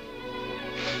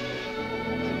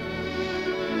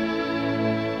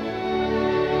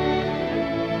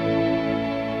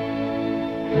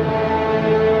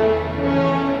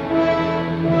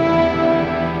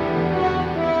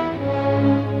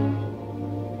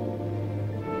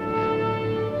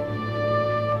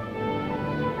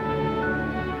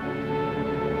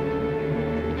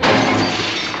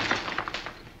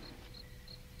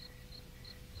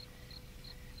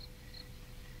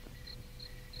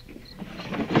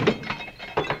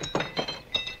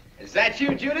 Is that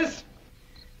you, Judas?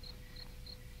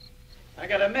 I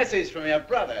got a message from your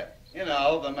brother. You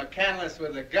know, the McCandless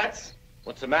with the guts.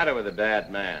 What's the matter with the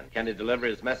bad man? Can he deliver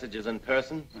his messages in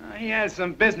person? He has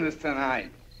some business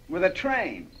tonight with a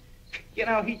train. You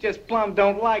know, he just plumb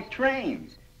don't like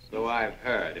trains. So I've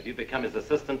heard. Have you become his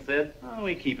assistant, Sid? Oh,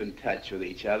 we keep in touch with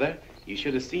each other. You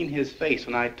should have seen his face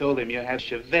when I told him you had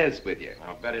Chavez with you.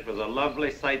 I'll bet it was a lovely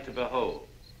sight to behold.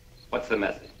 What's the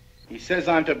message? He says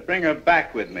I'm to bring her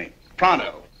back with me.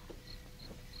 Pronto.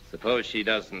 Suppose she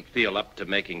doesn't feel up to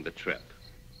making the trip.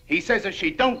 He says if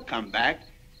she don't come back,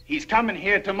 he's coming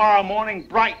here tomorrow morning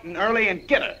bright and early and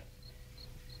get her.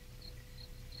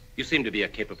 You seem to be a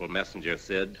capable messenger,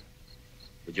 Sid.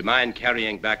 Would you mind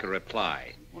carrying back a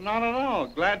reply? Well, not at all.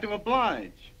 Glad to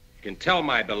oblige. You can tell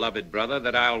my beloved brother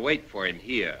that I'll wait for him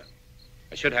here.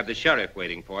 I should have the sheriff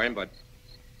waiting for him, but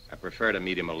I prefer to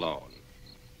meet him alone.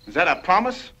 Is that a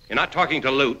promise? You're not talking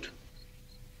to Lute.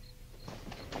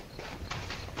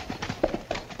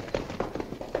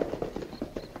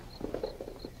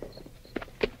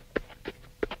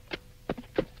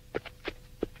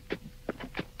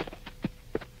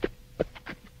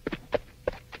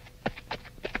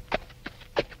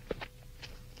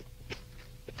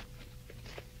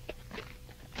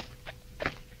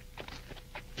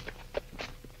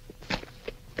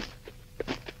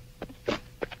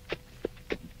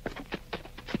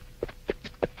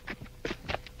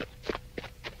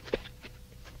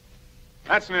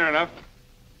 That's near enough.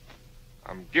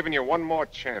 I'm giving you one more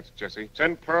chance, Jesse.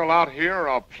 Send Pearl out here or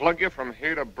I'll plug you from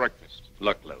here to breakfast.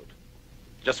 Look, Lute,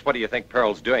 just what do you think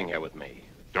Pearl's doing here with me?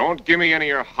 Don't give me any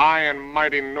of your high and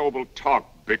mighty noble talk,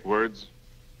 big words.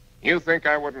 You think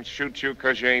I wouldn't shoot you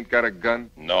 'cause you ain't got a gun?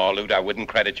 No, Lute, I wouldn't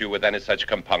credit you with any such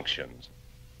compunctions.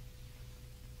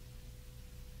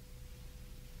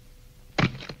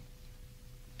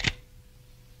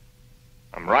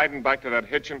 I'm riding back to that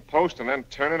hitching post and then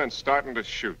turning and starting to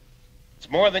shoot. It's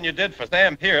more than you did for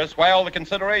Sam Pierce. Why all the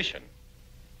consideration?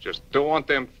 Just don't want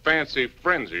them fancy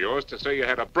friends of yours to say you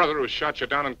had a brother who shot you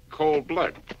down in cold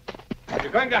blood.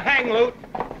 You're going to hang, Lute.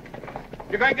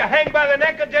 You're going to hang by the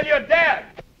neck until you're dead.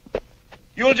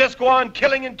 You'll just go on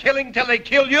killing and killing till they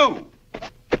kill you.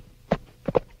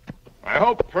 I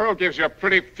hope Pearl gives you a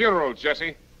pretty funeral,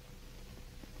 Jesse.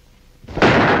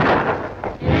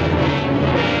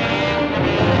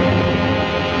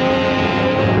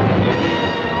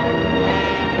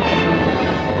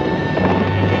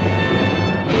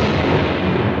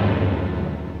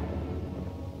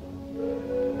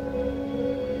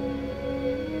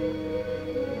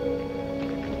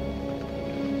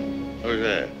 Who's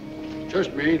that?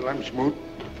 Just me, Lem Smoot.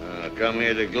 Come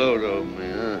here to gloat over me,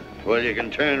 huh? Well, you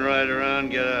can turn right around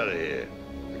and get out of here.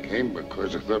 I came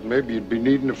because I thought maybe you'd be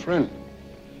needing a friend.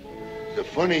 There's a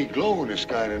funny glow in the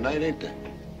sky tonight, ain't there?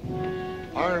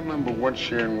 I remember once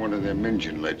hearing one of them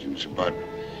Indian legends about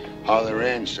how their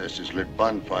ancestors lit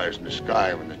bonfires in the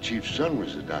sky when the chief's son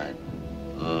was a-dying.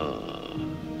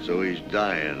 Oh, so he's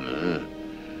dying, huh?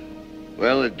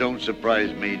 Well, it don't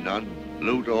surprise me none.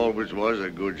 Lute always was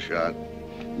a good shot.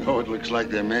 No, it looks like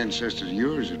them ancestors of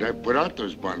yours that have put out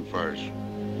those bonfires.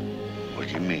 What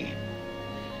do you mean?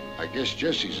 I guess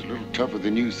Jesse's a little tougher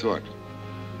than you thought.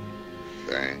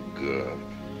 Thank God.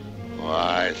 Oh,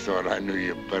 I thought I knew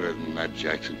you better than that,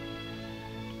 Jackson.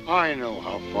 I know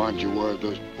how fond you were of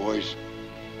those boys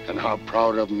and how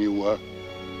proud of them you were.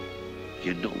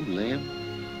 You know,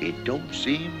 Lem, it don't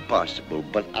seem possible,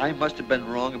 but I must have been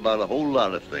wrong about a whole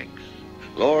lot of things.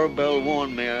 Laura Bell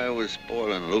warned me I was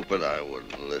spoiling Luke, but I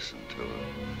wouldn't listen to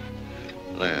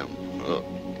her. Lem, look.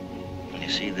 You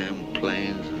see them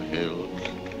plains and hills?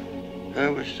 I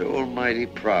was so almighty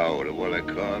proud of what I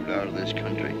carved out of this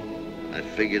country. I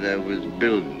figured I was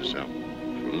building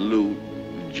something for Lute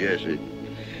and Jesse.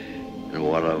 And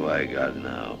what have I got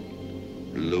now?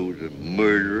 Lute, a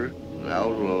murderer, an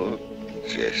outlaw.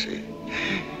 Jesse.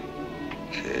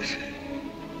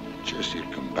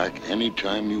 Jesse'll come back any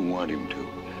time you want him to.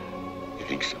 You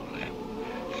think so, Lem?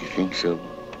 You think so?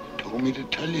 Told me to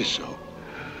tell you so.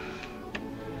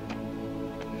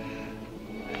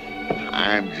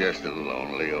 I'm just a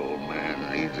lonely old man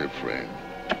who needs a friend.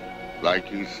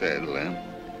 Like you said, Lem.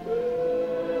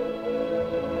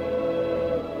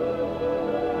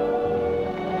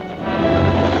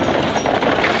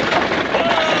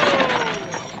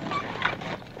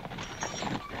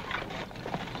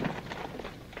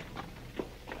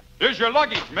 Here's your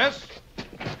luggage, miss.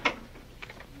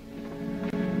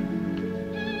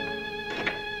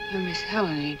 You're Miss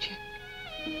Helen, ain't you?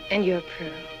 And you're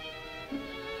Pearl.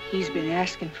 He's been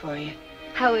asking for you.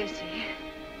 How is he?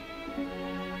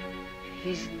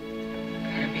 He's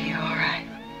gonna be all right.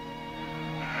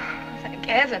 Thank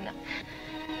heaven.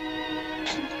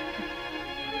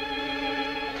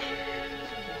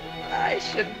 I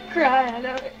shouldn't cry, I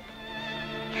know it.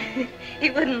 He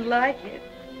wouldn't like it.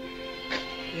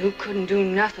 You couldn't do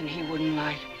nothing he wouldn't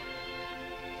like.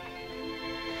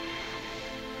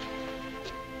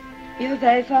 You're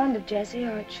very fond of Jesse,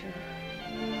 aren't you?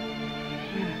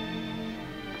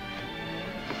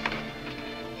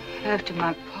 After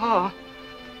my pa.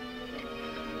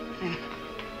 There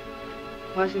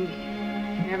wasn't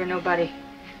never nobody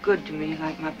good to me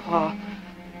like my pa.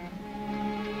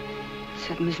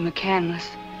 Except Miss McCandless.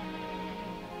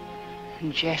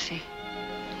 And Jessie.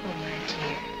 Oh, my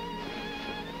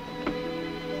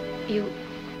dear.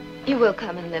 You will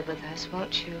come and live with us,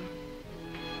 won't you?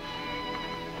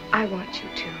 I want you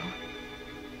to.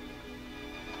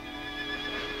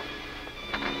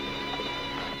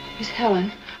 Miss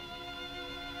Helen.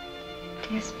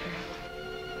 Yes, Pearl.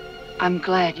 I'm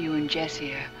glad you and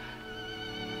Jessie are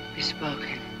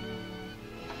bespoken.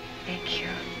 Thank you.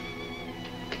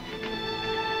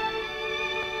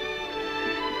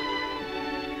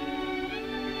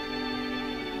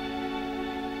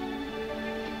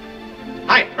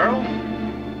 Hi, Pearl.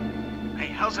 Hey,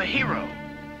 how's a hero?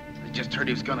 I just heard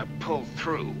he was gonna pull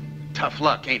through. Tough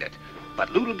luck, ain't it? But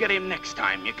Lute'll get him next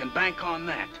time. You can bank on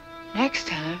that. Next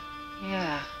time?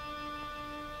 Yeah.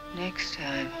 Next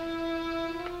time.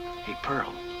 Hey,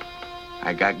 Pearl,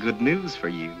 I got good news for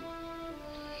you.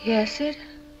 Yes, Sid?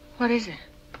 What is it?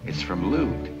 It's from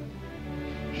Lute.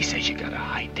 He says you gotta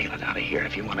hightail it out of here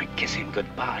if you want to kiss him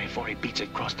goodbye before he beats it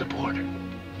across the border.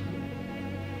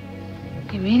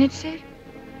 You mean it, Sid?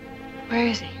 Where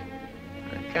is he?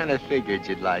 I kind of figured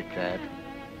you'd like that.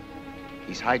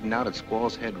 He's hiding out at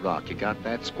Squaw's Head Rock. You got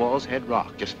that? Squaw's Head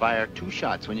Rock. Just fire 2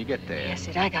 shots when you get there. Yes,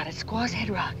 Sid, I got it. Squaw's Head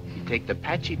Rock. You take the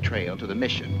Apache Trail to the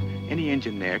mission. Any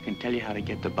engine there can tell you how to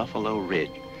get to Buffalo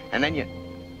Ridge. And then you...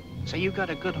 Say you got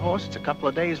a good horse, it's a couple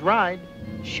of days' ride.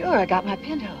 Sure, I got my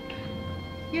pinto.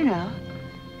 You know,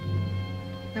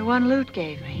 the one Lute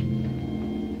gave me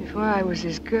before I was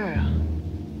his girl.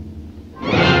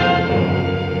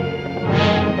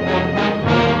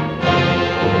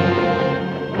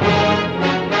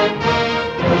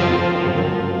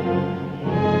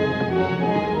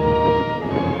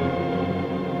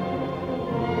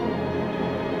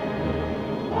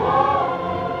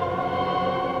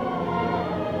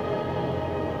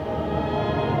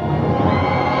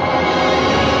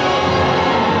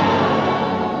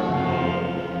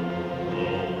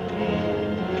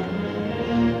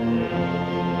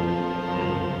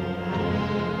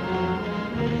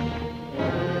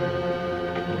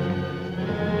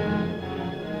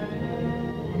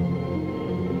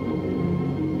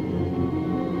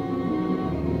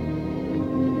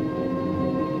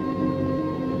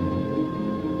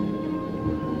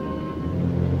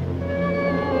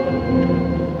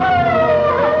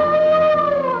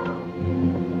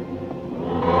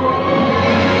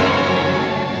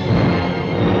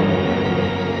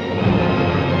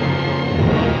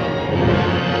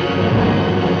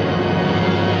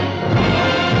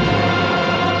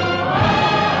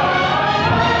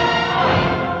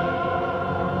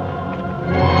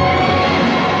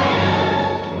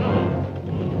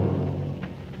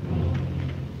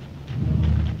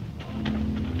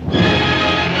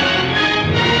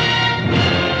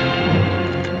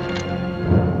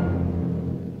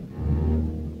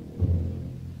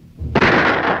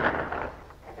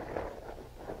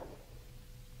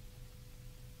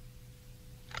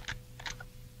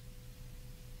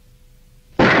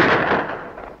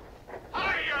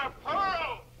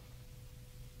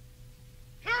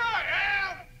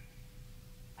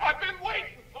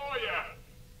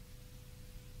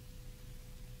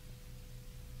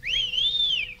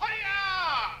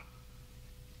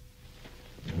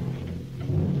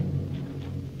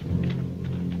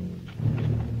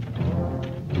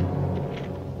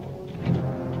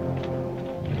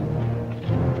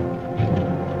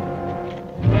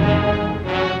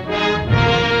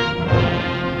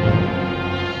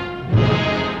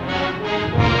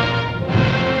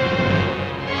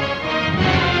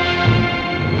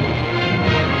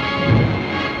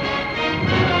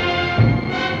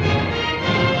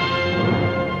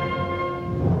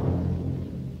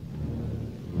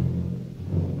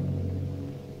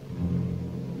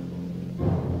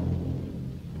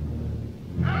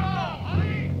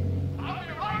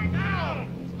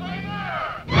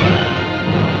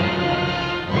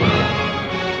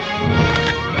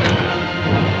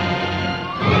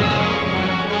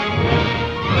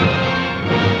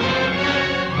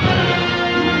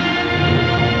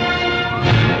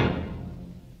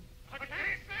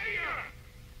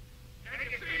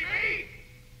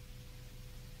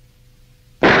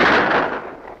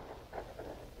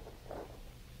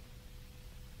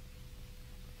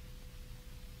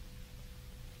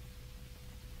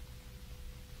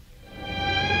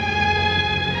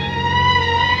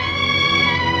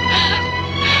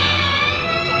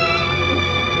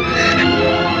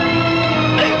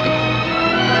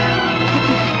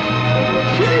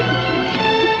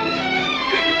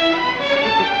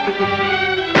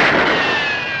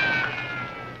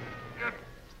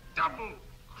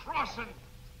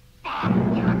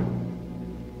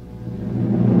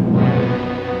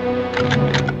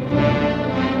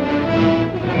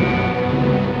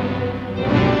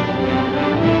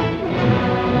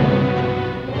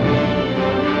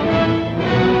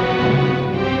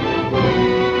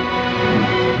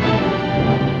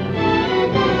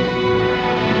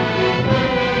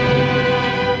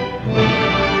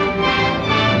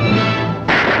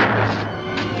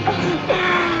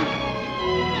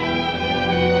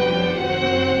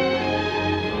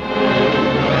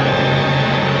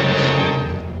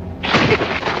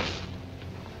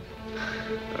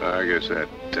 I guess that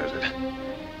does it.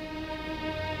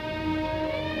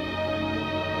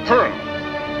 Pearl!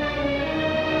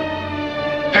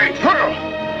 Hey, Pearl!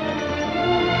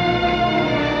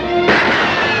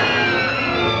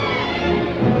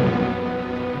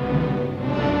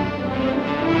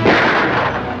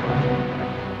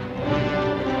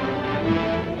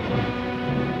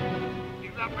 You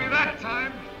got me that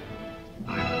time.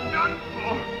 I'm done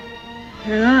for.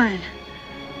 You're lying.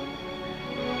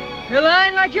 You're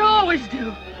lying like you always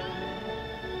do.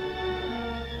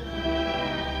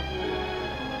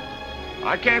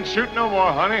 I can't shoot no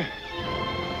more, honey.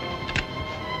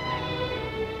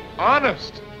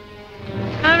 Honest.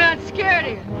 I'm not scared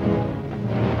of you.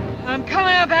 I'm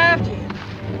coming up after you.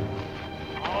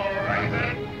 All right,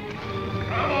 then.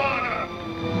 Come on up.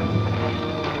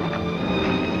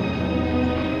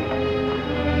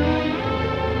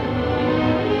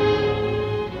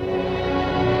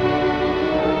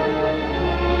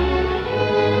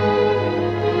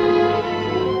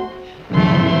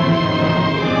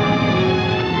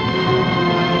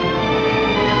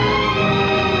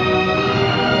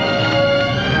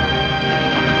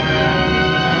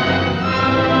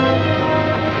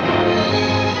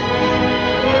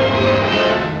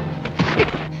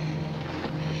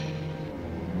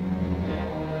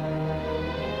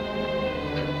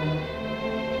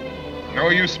 No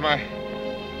use my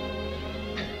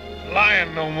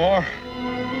lying no more.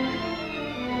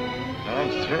 I'm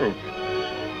through.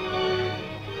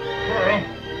 Pearl,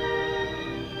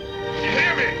 you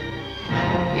hear me?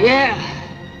 Yeah.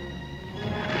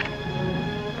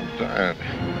 I'm dying.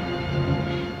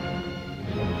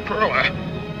 Pearl,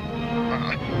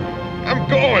 I'm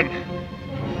going.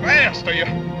 Fast, are you?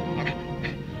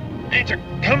 Ain't you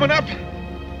coming up?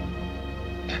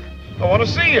 I want to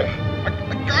see you.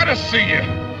 I gotta see you.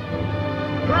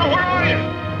 Pearl, where are you?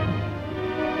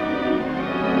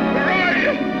 Where are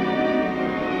you?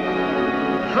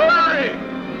 Hurry!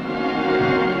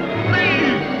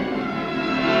 Please!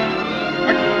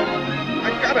 I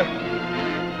gotta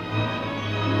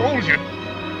hold you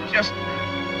just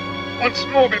once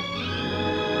more.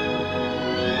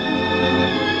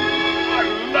 I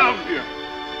love you.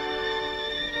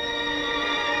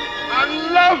 I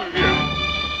love you.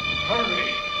 Hurry.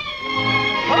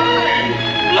 Hurry!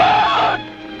 Look!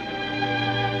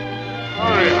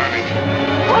 Hurry, honey.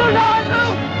 Hold on, Lou!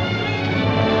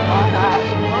 Hold on!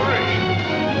 Hurry!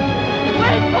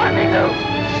 Wait for me, Lou!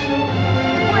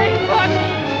 Wait for me!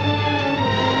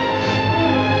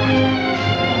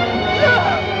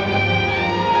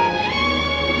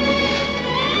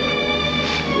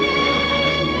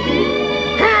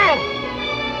 Pearl!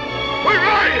 Where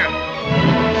are you?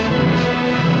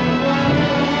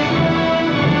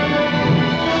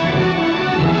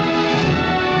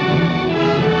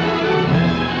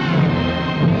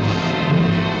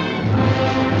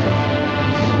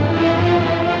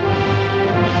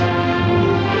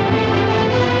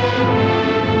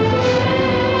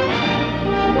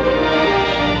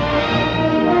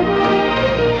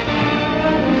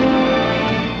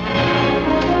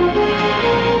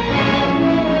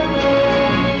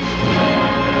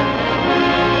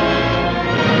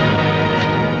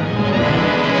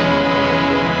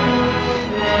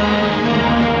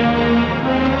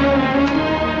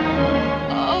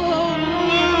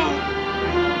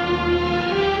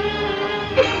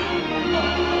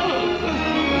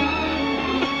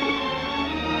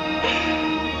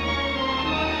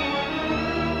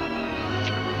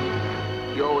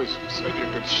 You always said you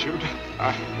could shoot.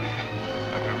 I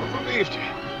never believed you.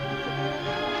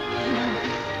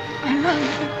 I love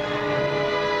you.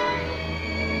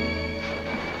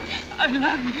 I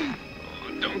love you.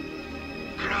 Oh, don't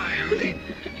cry, honey.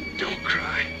 Don't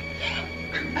cry.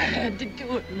 I had to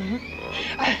do it, Lou.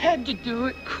 I had to do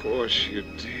it. Of course you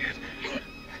did.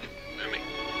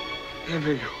 Let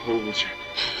me hold you.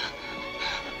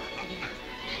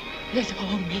 Let's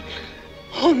hold me.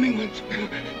 Hold me once more.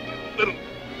 Little